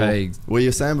 That's pretty vague. Well,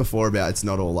 you're saying before about it's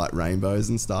not all like rainbows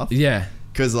and stuff. Yeah.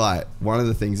 Because like, one of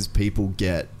the things is people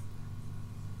get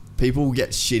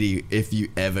shitty if you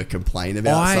ever complain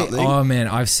about something. Oh man,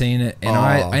 I've seen it,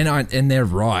 and and they're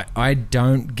right. I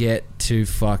don't get to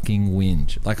fucking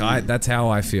whinge. Like that's how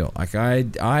I feel. Like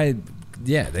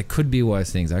there could be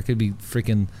worse things. I could be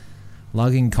freaking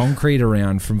lugging concrete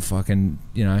around from fucking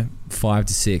 5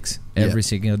 to 6 every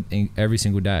single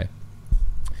day.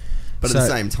 But at the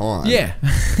same time,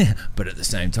 but at the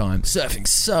same time, surfing's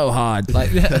so hard.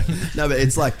 Like, no, but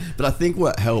it's like, but I think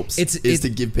what helps is to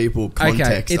give people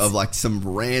context of like some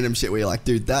random shit where you're like,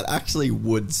 dude, that actually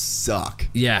would suck.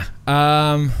 Yeah.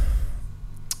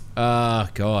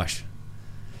 Gosh.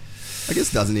 I guess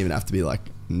it doesn't even have to be like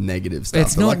negative stuff.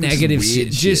 It's not like negative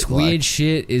shit. Just weird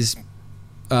shit is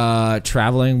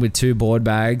traveling with 2 board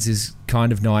bags is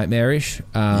kind of nightmarish.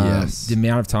 Yes. The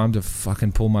amount of times I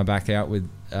fucking pull my back out with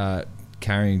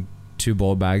carrying 2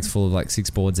 board bags full of like 6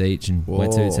 boards each and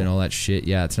wetsuits and all that shit.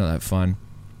 Yeah, it's not that fun.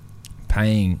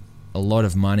 Paying a lot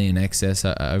of money in excess,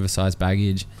 oversized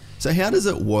baggage. So how does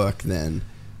it work then?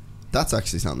 That's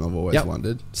actually something I've always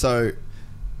wondered. So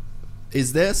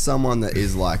is there someone that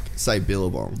is like, say,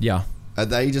 Billabong? Yeah. Are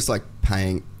they just like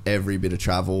paying every bit of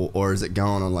travel, or is it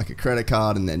going on like a credit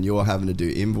card and then you're having to do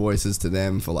invoices to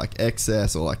them for like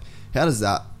excess, or like how does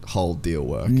that whole deal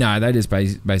work? No, they just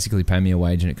basically pay me a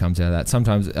wage and it comes out of that.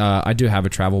 Sometimes I do have a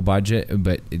travel budget,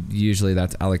 but usually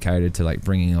that's allocated to like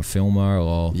bringing a filmer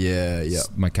or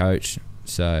my coach.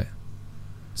 So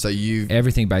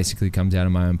everything basically comes out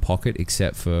of my own pocket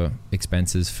except for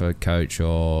expenses for coach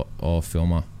or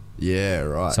filmer. Yeah,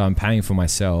 right. So I'm paying for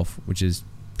myself, which is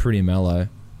pretty mellow.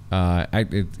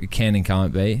 It can and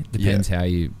can't be. Depends how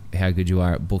good you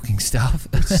are at booking stuff.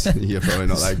 You're probably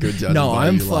not that good, judging. No,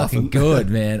 I'm fucking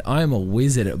good, man. I'm a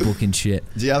wizard at booking shit.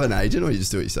 Do you have an agent, or you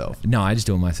just do it yourself? No, I just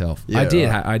do it myself. Yeah,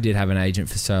 I did have an agent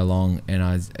for so long,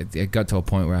 and it got to a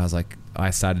point where I was like, I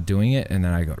started doing it, and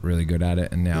then I got really good at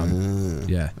it, and now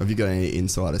Have you got any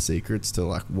insider secrets to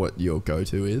like what your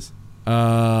go-to is?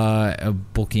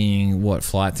 Booking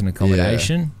flights and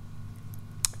accommodation.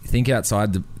 Think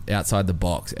outside the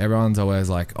box. Everyone's always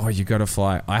like, oh, you got to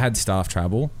fly. I had staff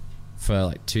travel for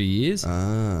like 2 years,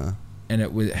 and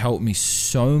it would help me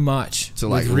so much to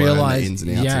like realize the ins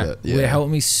and outs of it. It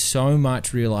helped me so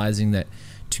much realizing that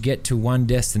to get to one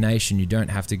destination, you don't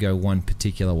have to go one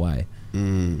particular way,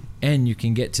 and you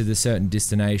can get to the certain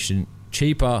destination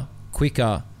cheaper,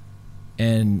 quicker,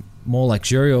 and more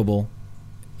luxuriable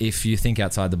if you think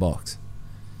outside the box.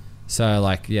 So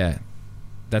like,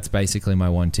 that's basically my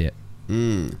one tip.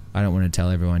 I don't want to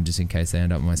tell everyone just in case they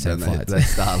end up on my set flights. They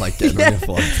start like getting on your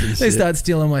flights and shit. They start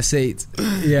stealing my seats.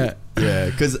 Yeah.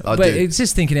 But it's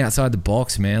just thinking outside the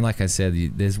box, man. Like I said,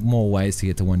 there's more ways to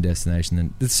get to one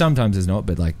destination than sometimes there's not,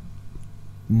 but like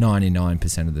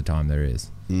 99% of the time there is.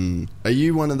 Are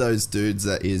you one of those dudes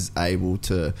that is able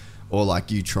to, or like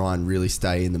you try and really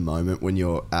stay in the moment when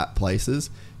you're at places?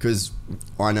 Because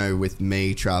I know with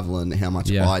me traveling, how much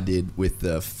I did with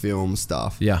the film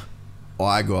stuff. Yeah.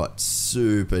 I got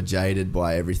super jaded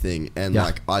by everything, and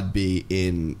like I'd be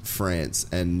in France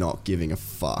and not giving a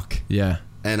fuck. Yeah.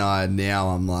 And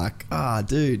I'm like,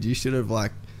 dude, you should have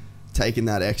like taken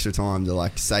that extra time to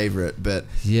like savor it. But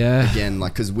again,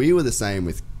 like, because we were the same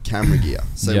with camera gear,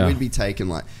 so we'd be taking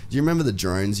like, do you remember the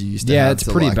drones you used to have? It's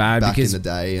pretty like bad back because in the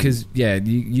day, because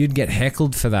you'd get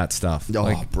heckled for that stuff. Oh,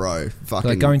 like, bro, fucking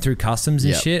like going through customs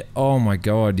and shit. Oh my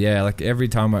god, yeah. Like every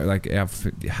time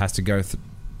has to go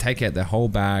take out their whole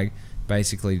bag,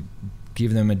 basically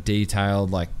give them a detailed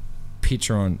like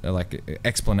picture on like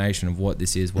explanation of what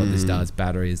this is, what this does,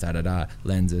 batteries,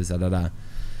 lenses,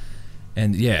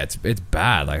 and it's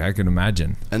bad. Like I can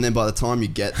imagine. And then by the time you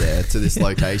get there to this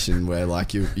location where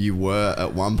like you were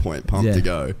at one point pumped to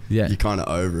go, you're kind of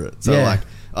over it. So like,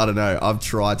 I don't know, I've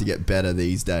tried to get better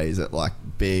these days at like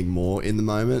being more in the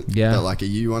moment. Yeah. But like, are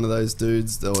you one of those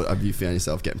dudes, or have you found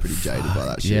yourself getting pretty jaded by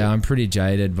that shit? Yeah, I'm pretty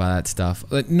jaded by that stuff.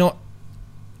 Like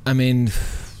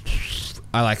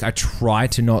I try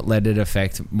to not let it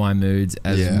affect my moods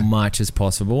as much as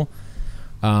possible.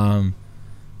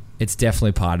 It's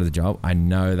definitely part of the job. I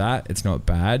know that. It's not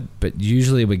bad. But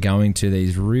usually we're going to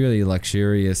these really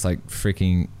luxurious, like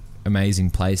freaking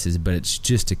amazing places, but it's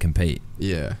just to compete.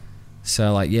 Yeah.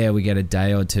 So like, we get a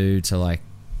day or two to like,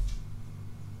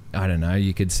 I don't know,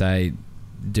 you could say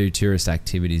do tourist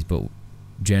activities, but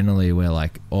generally we're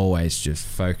like always just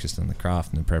focused on the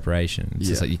craft and the preparation. It's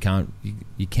just like you can,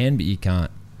 but you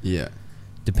can't. Yeah.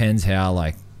 Depends how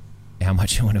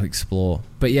much you want to explore.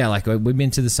 But yeah, like we've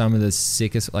been to some of the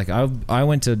sickest, like I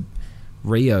went to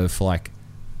Rio for like,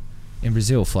 in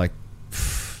Brazil for like,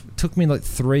 it took me like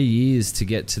 3 years to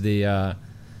get to the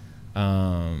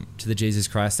Jesus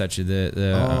Christ statue.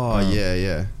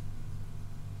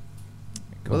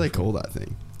 What do they call that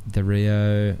thing? The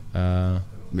Rio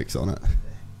Mix on it.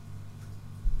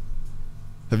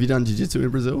 Have you done jiu-jitsu in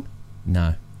Brazil?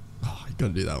 No. Oh, you got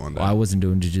to do that one day. I wasn't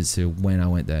doing jiu-jitsu when I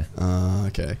went there.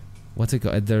 Okay. What's it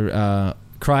called? The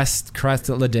Christ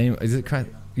Redeemer. Is it Christ?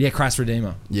 Yeah, Christ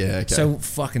Redeemer. Yeah, okay. So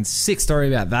fucking sick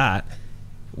story about that.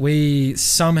 we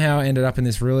somehow ended up in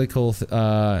this really cool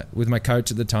with my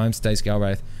coach at the time, Stace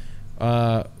Galbraith.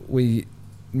 We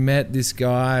met this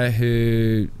guy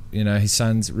who, you know, his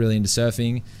son's really into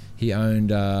surfing. He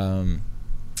owned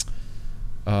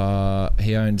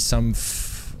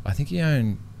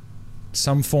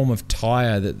some form of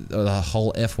tire that the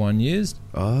whole F1 used.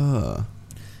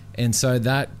 And so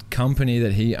that company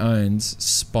that he owns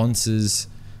sponsors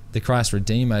the Christ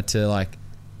Redeemer to like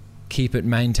keep it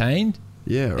maintained.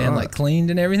 Yeah, right. And like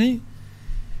cleaned and everything.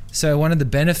 So one of the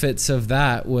benefits of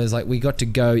that was like we got to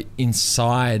go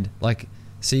inside, like,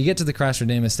 so you get to the Christ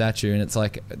Redeemer statue and it's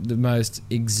like the most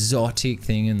exotic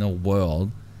thing in the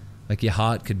world. Like your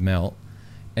heart could melt.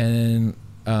 And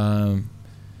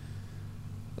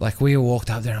like we walked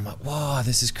up there and I'm like, whoa,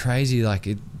 this is crazy. Like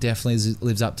it definitely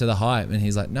lives up to the hype. And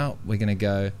he's like, no, we're going to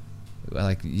go,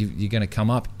 like you're going to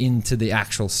come up into the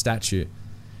actual statue.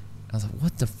 I was like,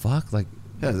 what the fuck? Like,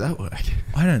 how does that work?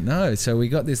 I don't know. So we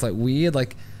got this like weird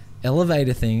like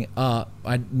elevator thing up.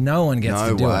 No one gets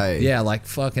to do it. Yeah, like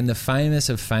fucking the famous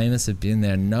of famous have been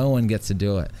there. No one gets to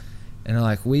do it. And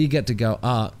like we get to go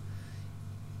up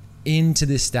into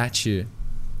this statue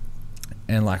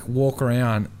and like walk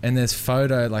around, and there's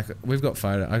photo, like we've got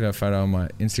photo, I got a photo on my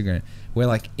Instagram. We're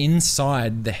like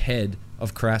inside the head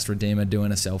of Christ Redeemer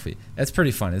doing a selfie. It's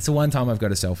pretty funny. It's the one time I've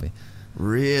got a selfie.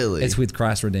 Really? It's with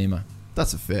Christ Redeemer.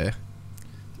 That's a fair.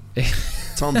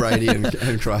 Tom Brady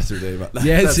and Christ Redeemer.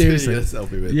 Yeah, that's seriously. Who you get a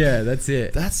selfie with. Yeah, that's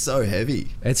it. That's so heavy.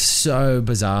 It's so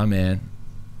bizarre, man.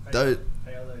 Paolo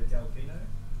Del Pino.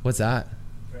 What's that?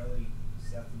 Pirelli,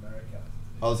 South America.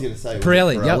 I was going to say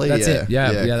Pirelli. Yep, that's it.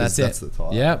 Yeah, that's it. That's the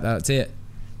title. Yep, that's it.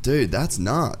 Dude, that's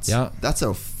nuts. Yeah. That's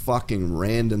a fucking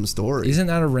random story. Isn't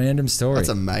that a random story? That's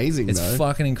amazing, it's though.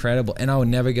 Fucking incredible. And I would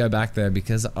never go back there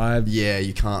because Yeah,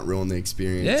 you can't ruin the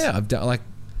experience. Yeah, I've done, like,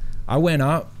 I went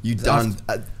up. You've done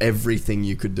everything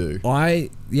you could do. What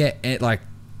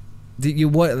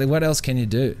else can you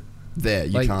do? There,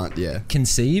 you can't,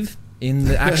 conceive in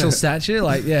the actual statue,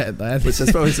 like, yeah. Which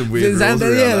there's probably some weird rules around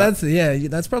that.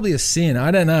 That's probably a sin. I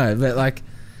don't know, but like,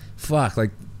 fuck, like,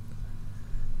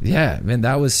 yeah, man,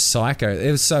 that was psycho. It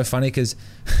was so funny because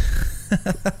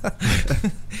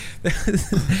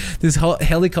this whole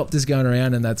helicopter's going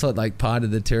around, and that's what like part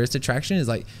of the tourist attraction is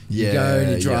like you go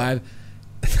and you drive.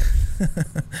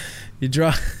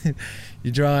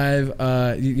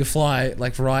 You fly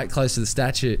like right close to the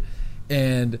statue,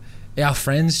 and our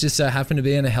friends just so happen to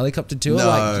be in a helicopter tour. No.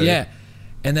 Like, yeah.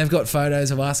 And they've got photos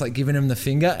of us like giving them the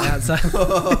finger outside,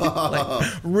 like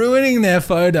ruining their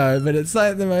photo. But it's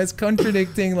like the most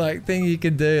contradicting like thing you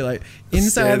could do. Like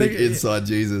inside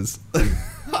Jesus,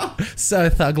 so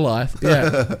thug life.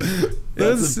 Yeah, it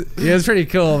was pretty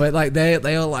cool. But like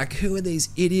they all like, who are these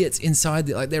idiots inside?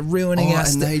 Like they're ruining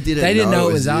us. And they didn't know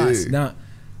it was us. You.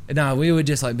 No, we were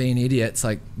just like being idiots,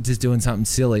 like just doing something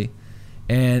silly.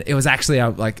 And it was actually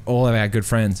like all of our good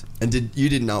friends. And you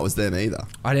didn't know it was them either?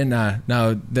 I didn't know.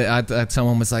 No,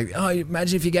 someone was like, "Oh,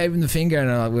 imagine if you gave him the finger,"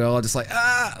 and we were all just like,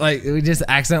 "Ah!" Like we just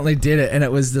accidentally did it, and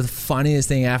it was the funniest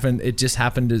thing happened. It just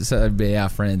happened to sort of be our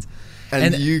friends.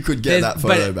 And you could get that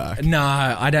photo back. No,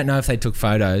 I don't know if they took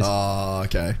photos. Oh,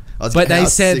 okay. But they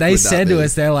said to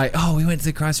us, they're like, "Oh, we went to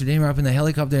the Christ Redeemer up in the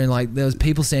helicopter, and like there was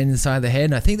people standing inside the head,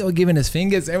 and I think they were giving us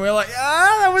fingers, and we were like,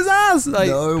 that was us." Like,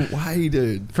 no way,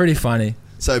 dude. Pretty funny.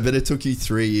 So, but it took you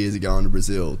 3 years of going to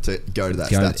Brazil to go to that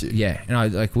statue. Yeah,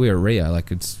 and we were Rio, like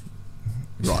it's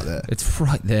right there. It's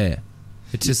right there.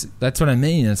 It's just that's what I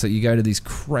mean. It's like you go to these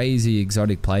crazy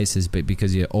exotic places, but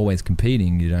because you're always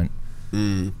competing, you don't.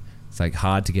 It's like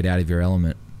hard to get out of your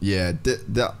element. Yeah,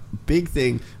 the big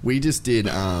thing we just did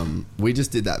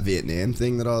that Vietnam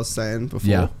thing that I was saying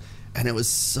before, and it was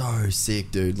so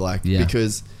sick, dude. Like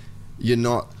because you're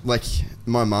not like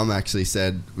my mum actually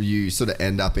said you sort of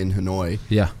end up in Hanoi,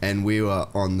 and we were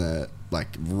on the like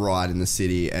right in the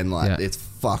city, and like it's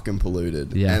fucking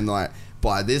polluted, and like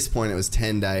by this point it was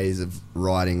 10 days of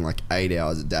riding like 8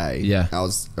 hours a day. I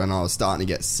was starting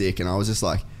to get sick, and I was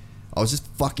just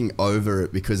fucking over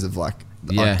it because of like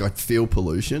I feel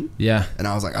pollution. And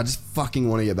I was like, I just fucking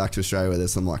want to get back to Australia where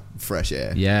there's some like fresh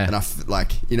air. And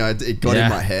it got in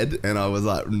my head, and I was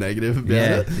like negative about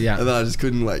it. And then I just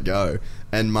couldn't let go.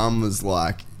 And Mum was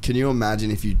like, can you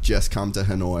imagine if you just come to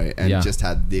Hanoi and just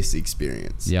had this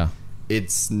experience?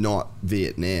 It's not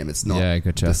Vietnam. It's not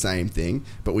the same thing.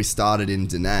 But we started in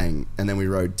Da Nang, and then we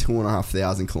rode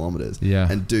 2,500 kilometers.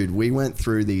 And dude, we went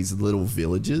through these little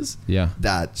villages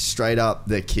that straight up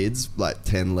their kids, like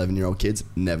 10, 11-year-old kids,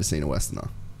 never seen a Westerner.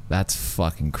 That's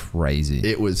fucking crazy.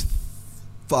 It was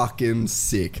fucking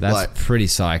sick. That's like, pretty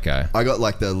psycho. I got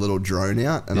like the little drone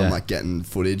out and I'm like getting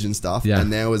footage and stuff. Yeah.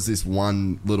 And there was this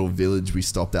one little village we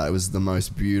stopped at. It was the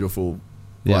most beautiful,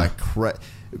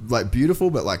 like beautiful,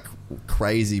 but like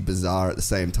crazy bizarre at the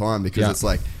same time, because it's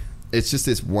like, it's just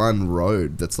this one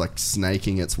road that's like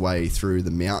snaking its way through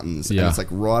the mountains, and it's like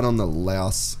right on the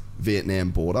Laos Vietnam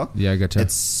border. Yeah, I gotcha.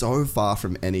 It's so far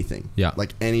from anything. Yeah.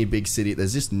 Like any big city,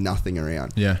 there's just nothing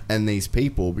around. Yeah. And these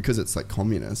people, because it's like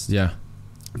communist,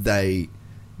 they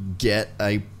get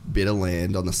a bit of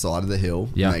land on the side of the hill,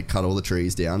 and they cut all the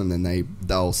trees down, and then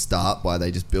they'll start by,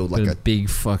 they just build like a big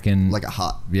fucking, like a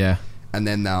hut. Yeah. And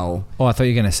then they'll... Oh, I thought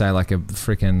you were going to say like a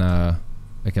freaking...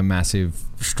 like a massive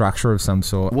structure of some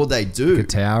sort. Well, they do. Like a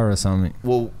tower or something.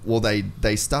 Well,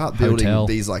 they start building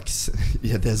these like...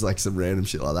 Yeah, there's like some random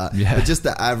shit like that. Yeah. But just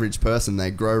the average person,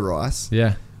 they grow rice.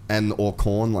 Yeah. Or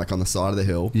corn, like on the side of the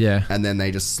hill. Yeah. And then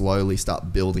they just slowly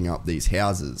start building up these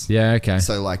houses. Yeah, okay.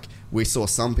 So like, we saw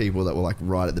some people that were like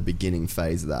right at the beginning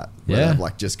phase of that. Where they've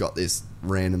like just got this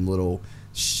random little...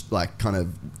 like kind of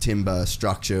timber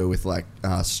structure with like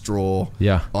straw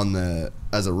on the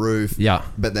as a roof,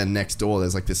 but then next door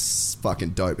there's like this fucking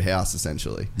dope house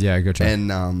essentially. Gotcha.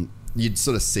 And you'd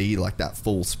sort of see like that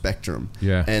full spectrum.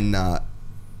 And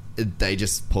they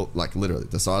just put like literally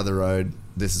the side of the road,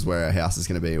 this is where our house is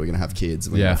going to be, we're going to have kids,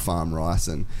 we're going to farm rice.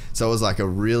 And so it was like a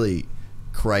really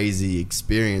crazy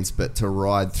experience, but to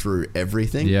ride through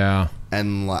everything.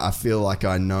 And like, I feel like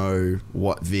I know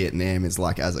what Vietnam is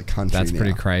like as a country. That's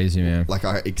pretty crazy, man. Like,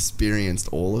 I experienced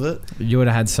all of it. You would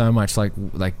have had so much, like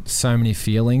so many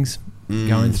feelings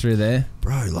going through there.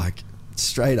 Bro, like,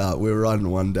 straight up, we were riding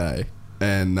one day,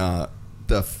 and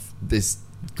this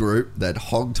group that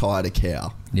hog-tied a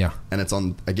cow. Yeah. And it's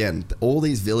on, again, all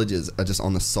these villages are just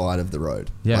on the side of the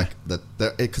road. Yeah. Like,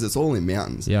 because it's all in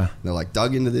mountains. Yeah. They're like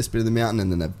dug into this bit of the mountain, and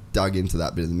then they've dug into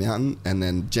that bit of the mountain, and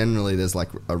then generally there's like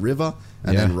a river,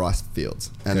 and then rice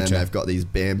fields. And then they've got these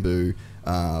bamboo,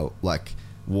 like,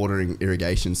 watering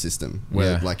irrigation system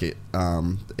where like it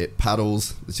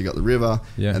paddles, so you got the river,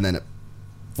 and then it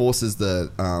forces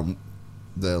the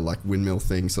like windmill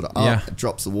thing sort of up, it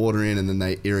drops the water in, and then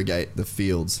they irrigate the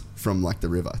fields from like the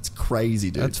river. It's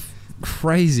crazy, dude. That's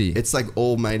crazy. It's like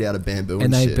all made out of bamboo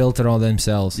and they shit. Built it all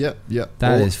themselves. Yep.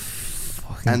 That is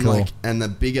fucking cool. And the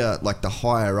bigger, like the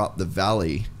higher up the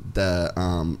valley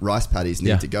the rice paddies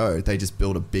need to go, they just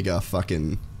build a bigger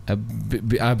fucking... A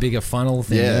bigger funnel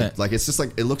thing. Yeah, like it's just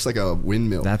like, it looks like a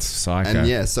windmill. That's psycho.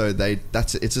 And so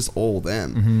it's just all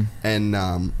them.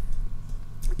 And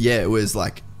it was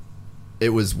like, it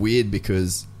was weird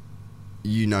because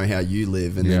you know how you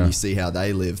live, and then you see how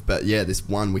they live. But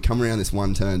we come around this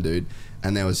one turn, dude,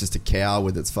 and there was just a cow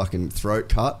with its fucking throat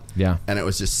cut. Yeah. And it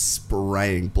was just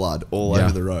spraying blood all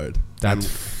over the road. That's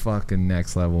fucking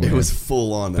next level, man. It was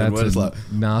full on. That's a like,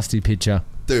 nasty picture.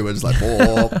 Dude, we're just like,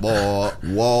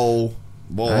 whoa,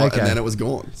 and then it was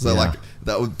gone. So like,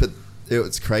 that would, but it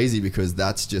was crazy because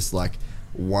that's just like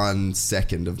 1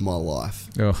 second of my life.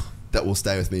 Ugh. That will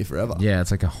stay with me forever. Yeah,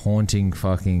 it's like a haunting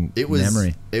fucking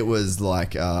memory. It was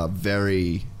like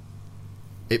it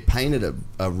painted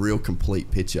a real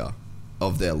complete picture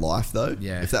of their life though,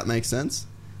 if that makes sense.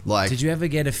 Like, did you ever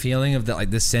get a feeling of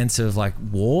the sense of like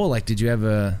war? Like, did you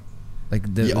ever like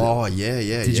the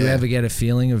Did you ever get a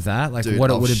feeling of that? Like, dude, what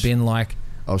it would have been like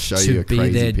I'll show you a crazy to be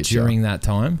there picture. during that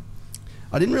time?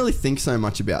 I didn't really think so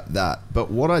much about that, but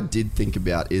what I did think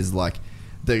about is like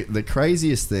the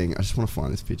craziest thing. I just want to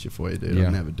find this picture for you, dude.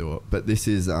 I'll never do it, but this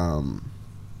is dude,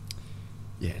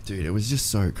 it was just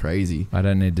so crazy. I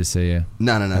don't need to see you.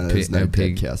 No, there's no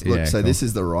dead cows. Look, so this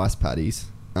is the rice paddies,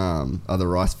 are the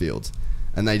rice fields,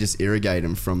 and they just irrigate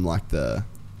them from like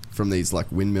from these like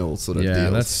windmill sort of deals. Yeah,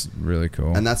 that's really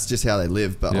cool. And that's just how they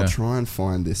live. But I'll try and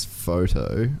find this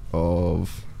photo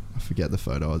of, I forget the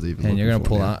photo I was even looking for. And you're going to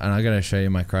pull out, and I'm going to show you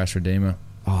my Christ Redeemer.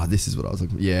 Oh, this is what I was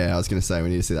looking for. Yeah, I was going to say we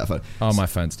need to see that photo. Oh, my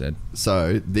phone's dead.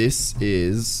 So this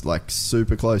is like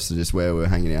super close to just where we were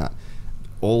hanging out.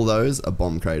 All those are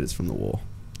bomb craters from the war.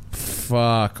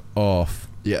 Fuck off.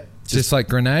 Yeah. Just like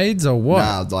grenades or what?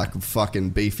 Nah, like fucking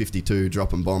B-52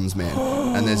 dropping bombs, man.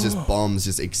 And there's just bombs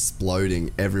just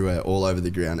exploding everywhere, all over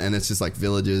the ground. And it's just like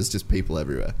villages, just people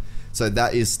everywhere. So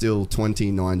that is still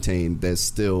 2019. There's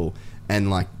still, and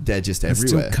like they're just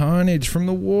everywhere. Still carnage from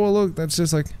the war. Look, that's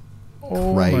just like,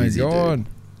 oh crazy, my God.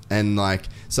 Dude. And like,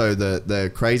 so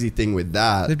the crazy thing with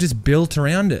that, they've just built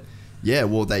around it. Yeah,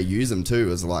 well, they use them too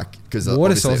as like, because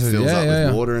obviously it fills up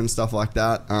with water and stuff like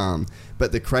that.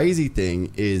 But the crazy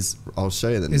thing is, I'll show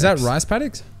you the Is that rice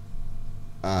paddocks?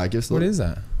 I guess. What is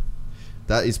that?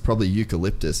 That is probably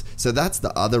eucalyptus. So that's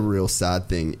the other real sad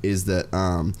thing is that,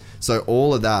 so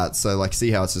all of that, so like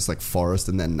see how it's just like forest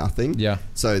and then nothing? Yeah.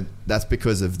 So that's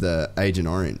because of the Agent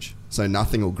Orange. So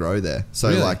nothing will grow there. So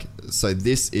really? So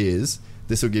this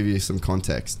will give you some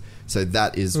context. So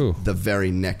that is the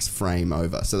very next frame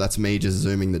over. So that's me just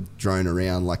zooming the drone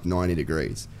around like 90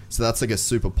 degrees. So that's like a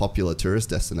super popular tourist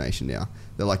destination now.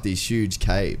 They're like these huge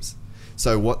caves.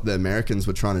 So what the Americans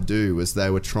were trying to do was they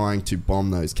were trying to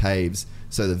bomb those caves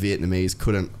so the Vietnamese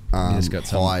couldn't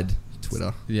hide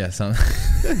Twitter. Yeah,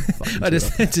 I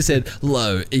just said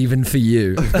low, even for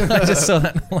you. I just saw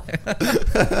that.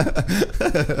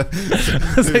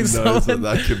 Who knows what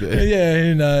that could be? Yeah,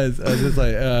 who knows? I was just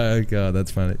like, oh god,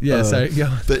 that's funny. Yeah, so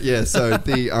go. But yeah, so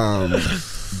the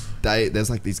there's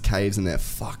like these caves and they're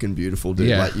fucking beautiful, dude.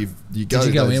 Yeah. Like you go. Did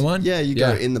you go in one? Yeah, you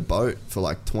go in the boat for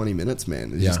like 20 minutes,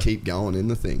 man. You just keep going in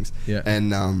the things. Yeah.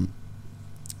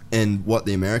 And what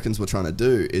the Americans were trying to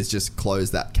do is just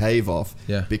close that cave off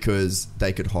because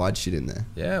they could hide shit in there.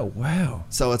 Yeah, wow.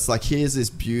 So it's like, here's this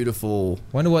beautiful...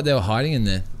 Wonder what they were hiding in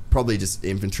there. Probably just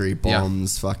infantry,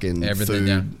 bombs, fucking everything,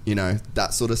 food, you know,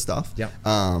 that sort of stuff. Yeah.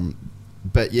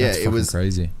 But yeah, it was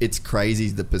crazy. It's crazy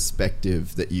the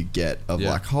perspective that you get of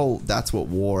like, that's what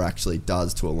war actually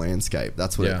does to a landscape.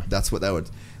 That's what that's what they would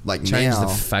like change now,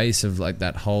 the face of like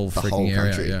that whole freaking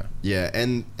area. Country. Yeah,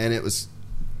 and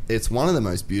it's one of the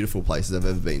most beautiful places I've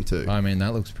ever been to. I mean,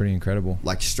 that looks pretty incredible.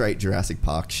 Like straight Jurassic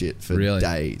Park shit for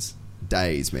days,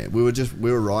 man. We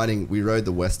rode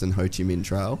the Western Ho Chi Minh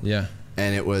Trail. Yeah.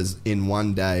 And it was in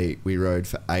one day we rode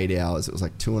for 8 hours. It was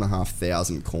like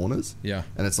 2,500 corners. Yeah.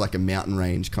 And it's like a mountain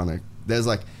range kind of. There's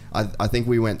like I think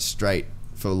we went straight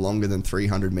for longer than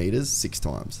 300 meters 6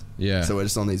 times. Yeah. So we're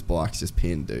just on these bikes, just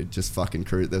pinned, dude, just fucking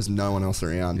cruise. There's no one else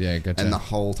around. Yeah, gotcha. And the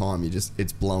whole time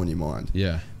it's blowing your mind.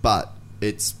 Yeah. But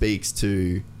it speaks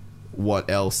to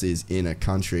what else is in a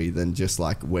country than just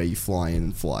like where you fly in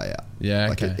and fly out. Yeah.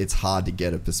 Like okay. it's hard to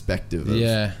get a perspective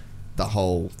of the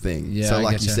whole thing. Yeah, so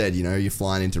like you said, you know, you're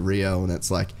flying into Rio and it's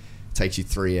like takes you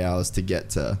 3 hours to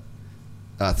get to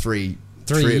 3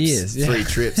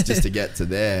 trips just to get to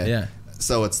there. Yeah.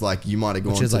 So it's like you might have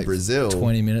gone to Brazil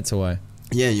 20 minutes away.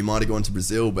 Yeah, you might have gone to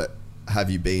Brazil, but have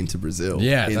you been to Brazil?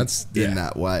 Yeah, in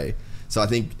that way. So I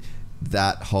think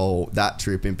that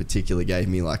trip in particular gave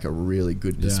me like a really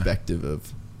good perspective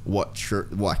of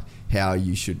how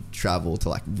you should travel to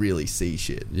like really see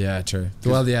shit. Yeah, true.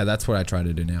 Well, yeah, that's what I try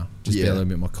to do now. Just be a little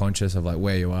bit more conscious of like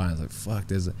where you are. It's like, fuck,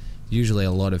 there's usually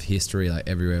a lot of history like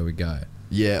everywhere we go.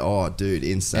 Yeah, oh dude,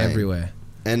 insane. Everywhere.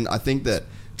 And I think that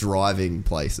driving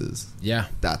places,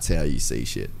 that's how you see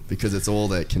shit, because it's all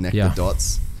the connected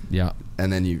dots. Yeah.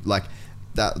 And then you like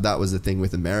that was the thing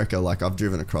with America. Like I've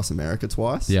driven across America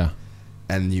twice. Yeah.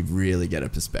 And you really get a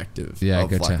perspective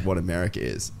of like what America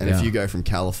is. And if you go from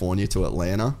California to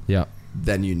Atlanta,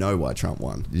 then you know why Trump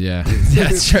won. Yeah,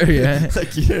 that's true. Yeah,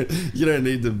 like you don't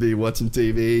need to be watching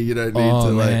TV. You don't need to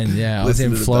like. I was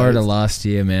in Florida last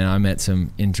year, man. I met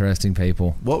some interesting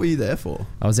people. What were you there for?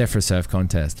 I was there for a surf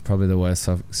contest. Probably the worst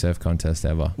surf contest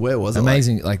ever. Where was it?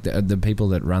 Amazing. Like the people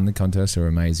that run the contest are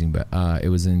amazing, but it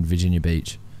was in Virginia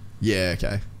Beach. Yeah.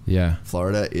 Okay. Yeah.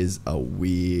 Florida is a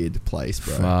weird place,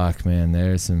 bro. Fuck, man.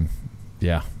 There's some...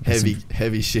 Yeah.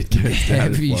 Heavy shit goes down.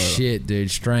 Heavy shit, dude.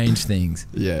 Strange things.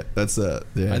 Yeah. That's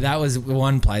that was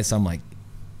one place I'm like,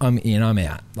 I'm in, I'm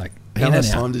out. Like, how much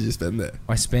time did you spend there?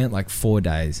 I spent like 4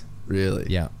 days. Really?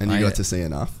 Yeah. And you got to see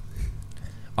enough?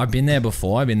 I've been there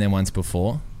before. I've been there once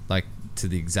before, like to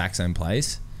the exact same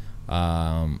place.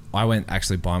 I went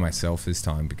actually by myself this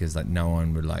time because like no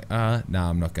one would like, no,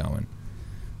 I'm not going.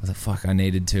 I was like, fuck, I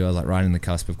needed to. I was like right in the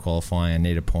cusp of qualifying. I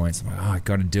needed points. I'm like, I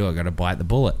got to do it. I got to bite the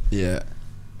bullet. Yeah.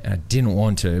 And I didn't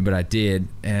want to, but I did.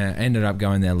 And I ended up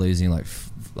going there losing like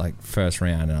first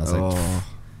round. And I was like,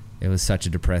 it was such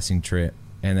a depressing trip.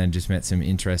 And then just met some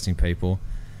interesting people.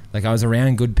 Like I was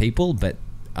around good people, but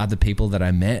other people that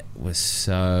I met was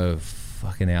so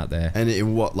fucking out there. And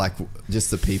in what, like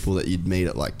just the people that you'd meet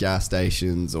at like gas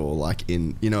stations or like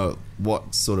in, you know,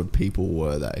 what sort of people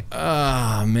were they?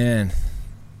 Oh, man.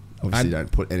 Obviously,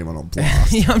 don't put anyone on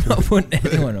blast. Yeah, I'm not putting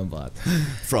anyone on blast.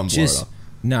 From Florida.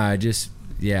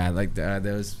 Like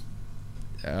there was...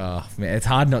 Oh, man, it's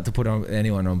hard not to put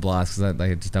anyone on blast because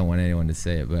I just don't want anyone to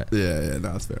see it. But yeah,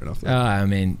 no, that's fair enough. I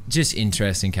mean, just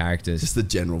interesting characters. Just the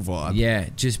general vibe. Yeah,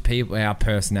 just people. Our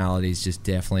personalities just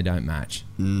definitely don't match.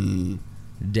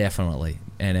 Definitely.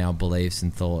 And our beliefs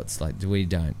and thoughts, like, we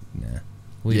don't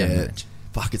don't match.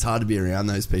 Fuck, it's hard to be around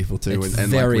those people too. It's and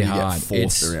very like when you hard. get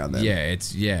forced around them.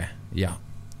 Yeah.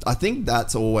 I think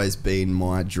that's always been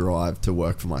my drive to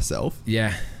work for myself.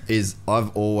 Yeah. is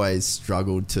I've always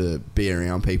struggled to be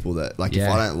around people that, like, if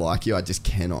I don't like you, I just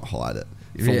cannot hide it.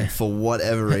 For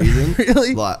whatever reason.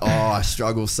 Really? Like, I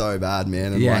struggle so bad,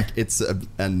 man. And like, it's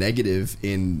a negative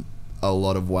in a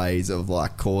lot of ways of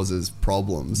like causes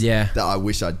problems that I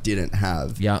wish I didn't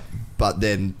have. Yeah. But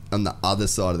then on the other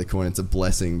side of the coin, it's a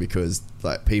blessing because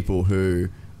like people who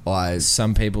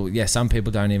some people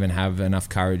don't even have enough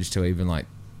courage to even like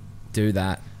do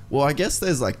that. Well, I guess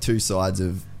there's like two sides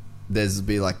of, there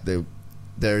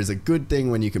is a good thing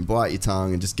when you can bite your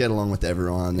tongue and just get along with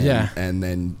everyone and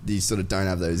then you sort of don't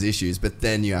have those issues, but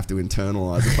then you have to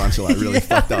internalize a bunch of like really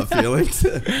fucked up feelings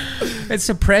and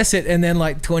suppress it, and then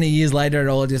like 20 years later it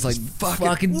all just like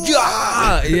fucking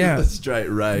straight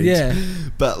rage.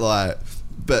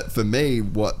 But for me,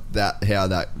 how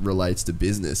that relates to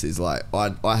business is like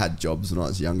I had jobs when I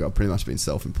was younger. I've pretty much been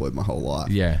self-employed my whole life.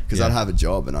 Yeah. Because I'd have a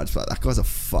job and I'd just be like, that guy's a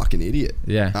fucking idiot.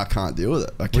 Yeah. I can't deal with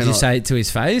it. Would you say it to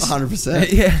his face?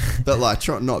 100%. Yeah. But like,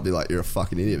 try not be like, you're a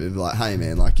fucking idiot. But be like, hey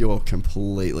man, like you're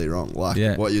completely wrong.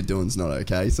 Like what you're doing's not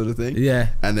okay, sort of thing. Yeah.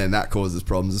 And then that causes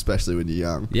problems, especially when you're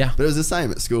young. Yeah. But it was the same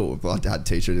at school. If I had a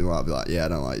teacher and I'd be like, yeah, I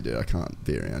don't like you, dude. I can't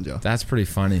be around you. That's pretty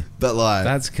funny. But like,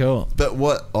 that's cool. But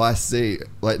what I see,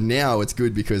 like now it's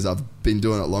good because I've been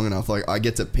doing it long enough. Like I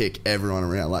get to pick everyone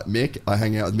around. Like Mick, I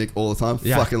hang out with Mick all the time.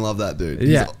 Fucking love that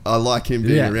dude. I like him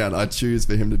being around. I choose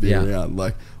for him to be around.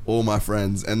 Like all my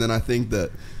friends. And then I think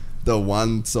that the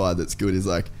one side that's good is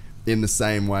like in the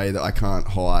same way that I can't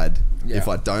hide if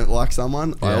I don't like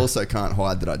someone, I also can't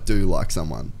hide that I do like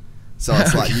someone. So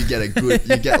it's like you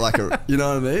get like a, you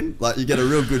know what I mean? Like you get a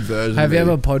real good version. Have you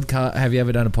ever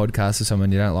done a podcast with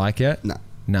someone you don't like yet?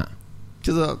 No.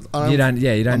 Because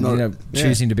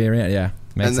choosing to be around. Yeah,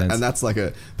 makes sense. And that's like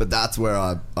but that's where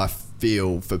I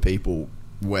feel for people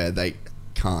where they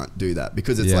can't do that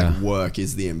because it's like work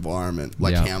is the environment.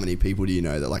 Like how many people do you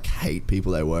know that like hate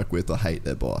people they work with or hate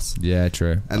their boss? Yeah,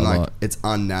 true. And like it's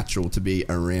unnatural to be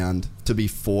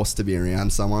forced to be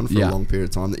around someone for a long period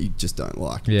of time that you just don't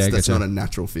like. Yeah, that's not a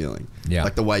natural feeling. Yeah,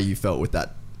 like the way you felt with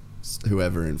that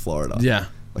whoever in Florida. Yeah,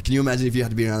 like can you imagine if you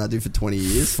had to be around that dude for 20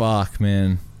 years? Fuck,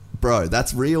 man. Bro,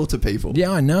 that's real to people.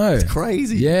 Yeah, I know. It's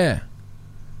crazy. Yeah.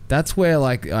 That's where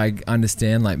like I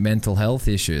understand like mental health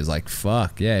issues. Like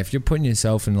fuck, yeah, if you're putting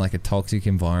yourself in like a toxic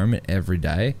environment every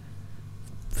day,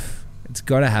 it's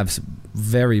got to have some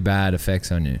very bad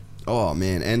effects on you. Oh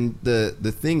man, and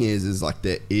the thing is like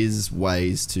there is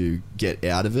ways to get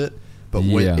out of it, but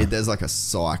there's like a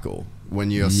cycle. When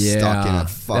you're stuck in a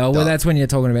fucked up... Well, that's when you're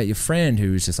talking about your friend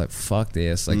who was just like, fuck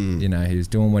this. Like, you know, he was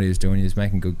doing what he was doing. He was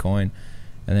making good coin.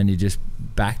 And then he just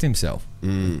backed himself.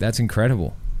 That's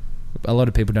incredible. A lot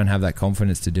of people don't have that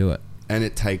confidence to do it. And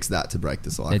it takes that to break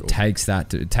the cycle. It takes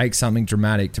something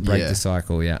dramatic to break the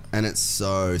cycle, yeah. And it's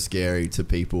so scary to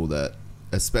people that...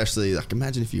 Especially, like,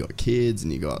 imagine if you got kids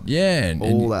and you got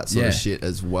all that sort of shit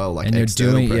as well. Like, and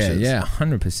external pressures. Yeah,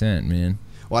 100%, man.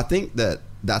 Well, I think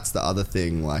that's the other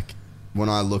thing, like... When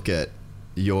I look at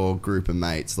your group of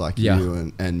mates, like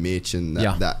you and Mitch and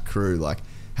that crew, like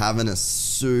having a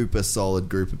super solid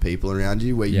group of people around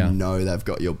you where you know they've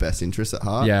got your best interests at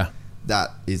heart,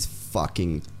 that is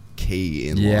fucking key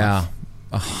in life. Yeah,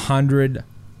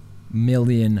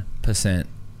 100,000,000%.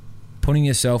 Putting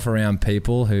yourself around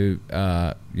people who,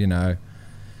 you know,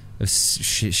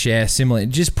 share similar...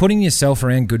 Just putting yourself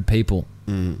around good people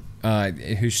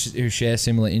who share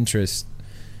similar interests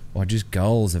or just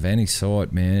goals of any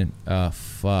sort, man.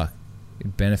 Fuck.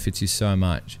 It benefits you so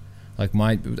much. Like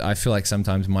I feel like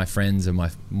sometimes my friends are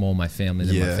more my family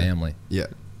than my family. Yeah.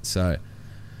 So,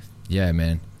 yeah,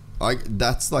 man.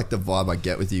 That's like the vibe I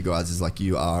get with you guys is like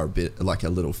you are a bit like a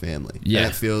little family.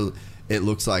 Yeah. And it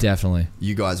looks like definitely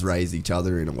you guys raise each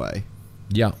other in a way.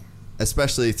 Yeah.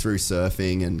 Especially through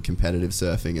surfing and competitive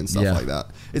surfing and stuff like that.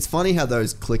 It's funny how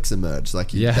those cliques emerge.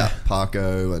 Like you got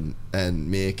Paco and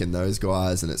Mick and those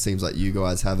guys, and it seems like you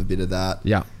guys have a bit of that.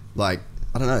 Yeah. Like,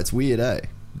 I don't know, it's weird, eh?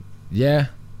 Yeah,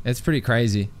 it's pretty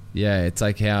crazy. Yeah, it's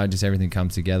like how just everything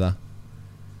comes together.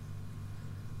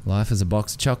 Life is a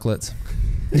box of chocolates.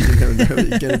 You never know what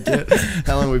you're going to get.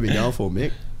 How long have we been going for,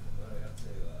 Mick?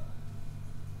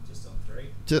 Just on 3.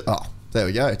 There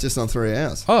we go. Just on 3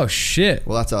 hours. Oh, shit.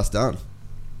 Well, that's us done.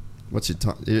 What's your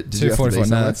time? 2:44.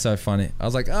 No, that's so funny. I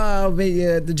was like, I'll be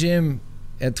at the gym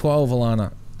at 12,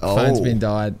 Alana. Phone's been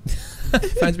died.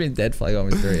 Phone's been dead for like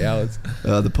almost 3 hours.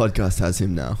 The podcast has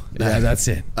him now. Yeah, that's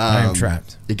it. I'm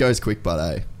trapped. It goes quick,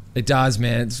 but it does,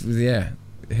 man.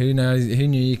 Who knows? Who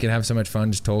knew you could have so much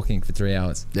fun just talking for 3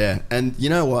 hours? Yeah, and you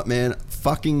know what, man?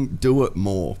 Fucking do it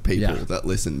more, people that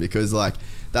listen, because like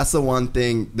that's the one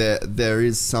thing that there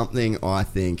is something I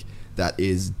think that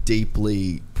is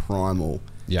deeply primal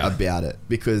about it.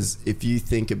 Because if you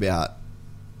think about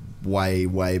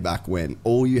way back when,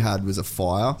 all you had was a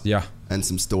fire and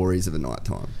some stories of a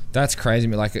nighttime. That's crazy.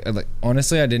 Like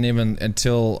honestly, I didn't even,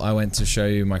 until I went to show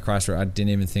you my Christchurch, I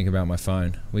didn't even think about my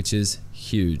phone, which is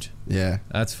huge. Yeah.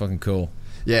 That's fucking cool.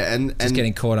 Yeah, and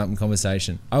getting caught up in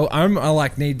conversation. I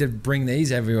like need to bring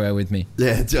these everywhere with me.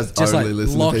 Yeah, just only like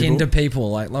listen lock to people. into people,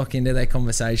 like lock into their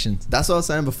conversations. That's what I was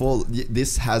saying before.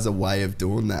 This has a way of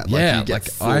doing that. Yeah, you get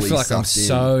I feel like I'm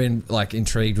so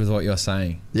intrigued with what you're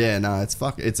saying. Yeah, no,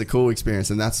 it's a cool experience,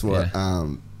 and that's what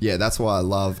that's why I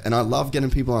love, and I love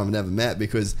getting people I've never met,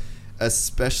 because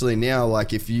especially now,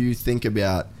 like if you think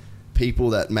about people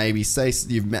that maybe say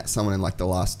you've met someone in like the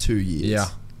last 2 years. Yeah.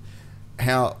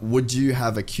 How would you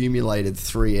have accumulated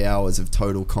 3 hours of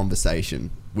total conversation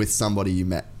with somebody you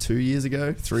met 2 years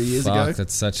ago, 3 years ago?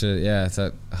 That's such it's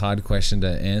a hard question to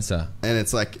answer. And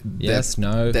it's like, yes,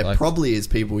 no. There probably is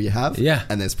people you have. Yeah.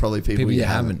 And there's probably people you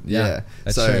haven't. Yeah.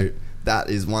 That's so true.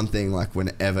 That is one thing, like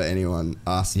whenever anyone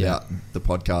asks about the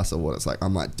podcast or what it's like,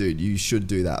 I'm like, dude, you should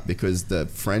do that, because the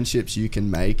friendships you can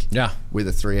make with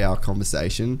a 3 hour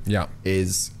conversation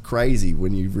is crazy.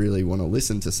 When you really want to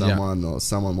listen to someone or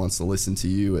someone wants to listen to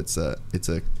you, it's a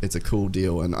cool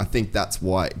deal. And I think that's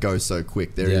why it goes so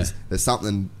quick. There's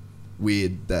something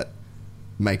weird that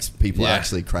makes people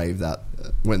actually crave that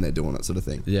when they're doing it, sort of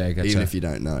thing. Yeah, gotcha. Even if you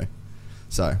don't know.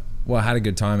 So... Well, I had a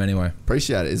good time anyway.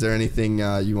 Appreciate it. Is there anything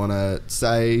you want to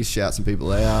say, shout some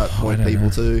people out, point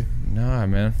people to? No,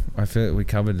 man. I feel like we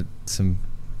covered some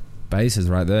bases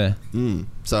right there.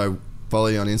 So follow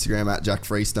you on Instagram at Jack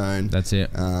Freestone. That's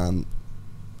it.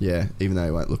 Yeah, even though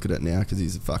he won't look at it now because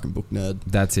he's a fucking book nerd.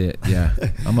 That's it, yeah.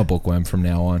 I'm a bookworm from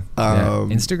now on.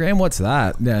 Instagram, what's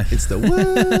that? Yeah. It's the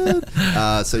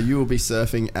word. So you will be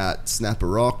surfing at Snapper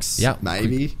Rocks,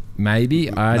 maybe. Maybe,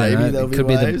 I don't know. It could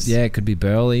be it could be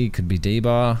Burleigh, could be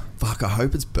D-Bar. Fuck, I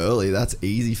hope it's Burleigh. That's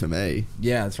easy for me.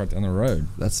 Yeah, it's right down the road.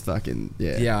 That's fucking,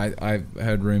 Yeah, I've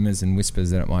heard rumours and whispers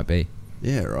that it might be.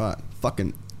 Yeah, right.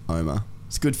 Fucking Omar.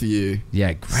 It's good for you.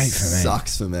 Yeah, great for me.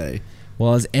 Sucks for me.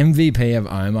 Well, as MVP of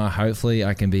Omar, hopefully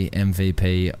I can be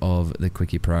MVP of the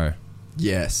Quickie Pro.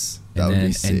 Yes, that would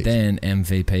be sick. And then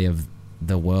MVP of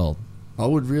the world. I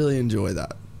would really enjoy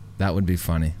that. That would be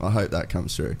funny. I hope that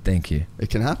comes true. Thank you. It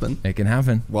can happen. It can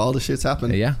happen. Wilder shit's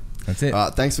happen. Yeah, that's it.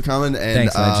 Thanks for coming. And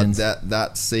thanks, legends.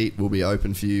 That seat will be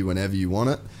open for you whenever you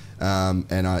want it.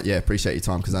 And appreciate your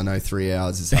time, because I know 3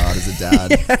 hours is hard as a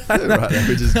dad. Right,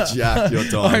 we just jacked your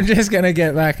time. I'm just going to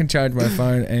get back and charge my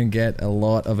phone and get a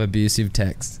lot of abusive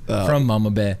texts from Mama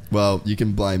Bear. Well, you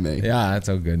can blame me. Yeah, that's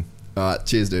all good. All right,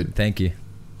 cheers, dude. Thank you.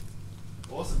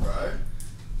 Awesome, bro.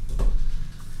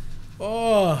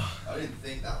 Oh. I didn't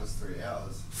think that was 3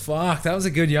 hours. Fuck, that was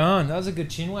a good yarn. That was a good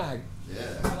chin wag. Yeah.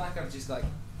 I feel like I've just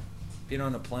been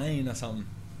on a plane or something.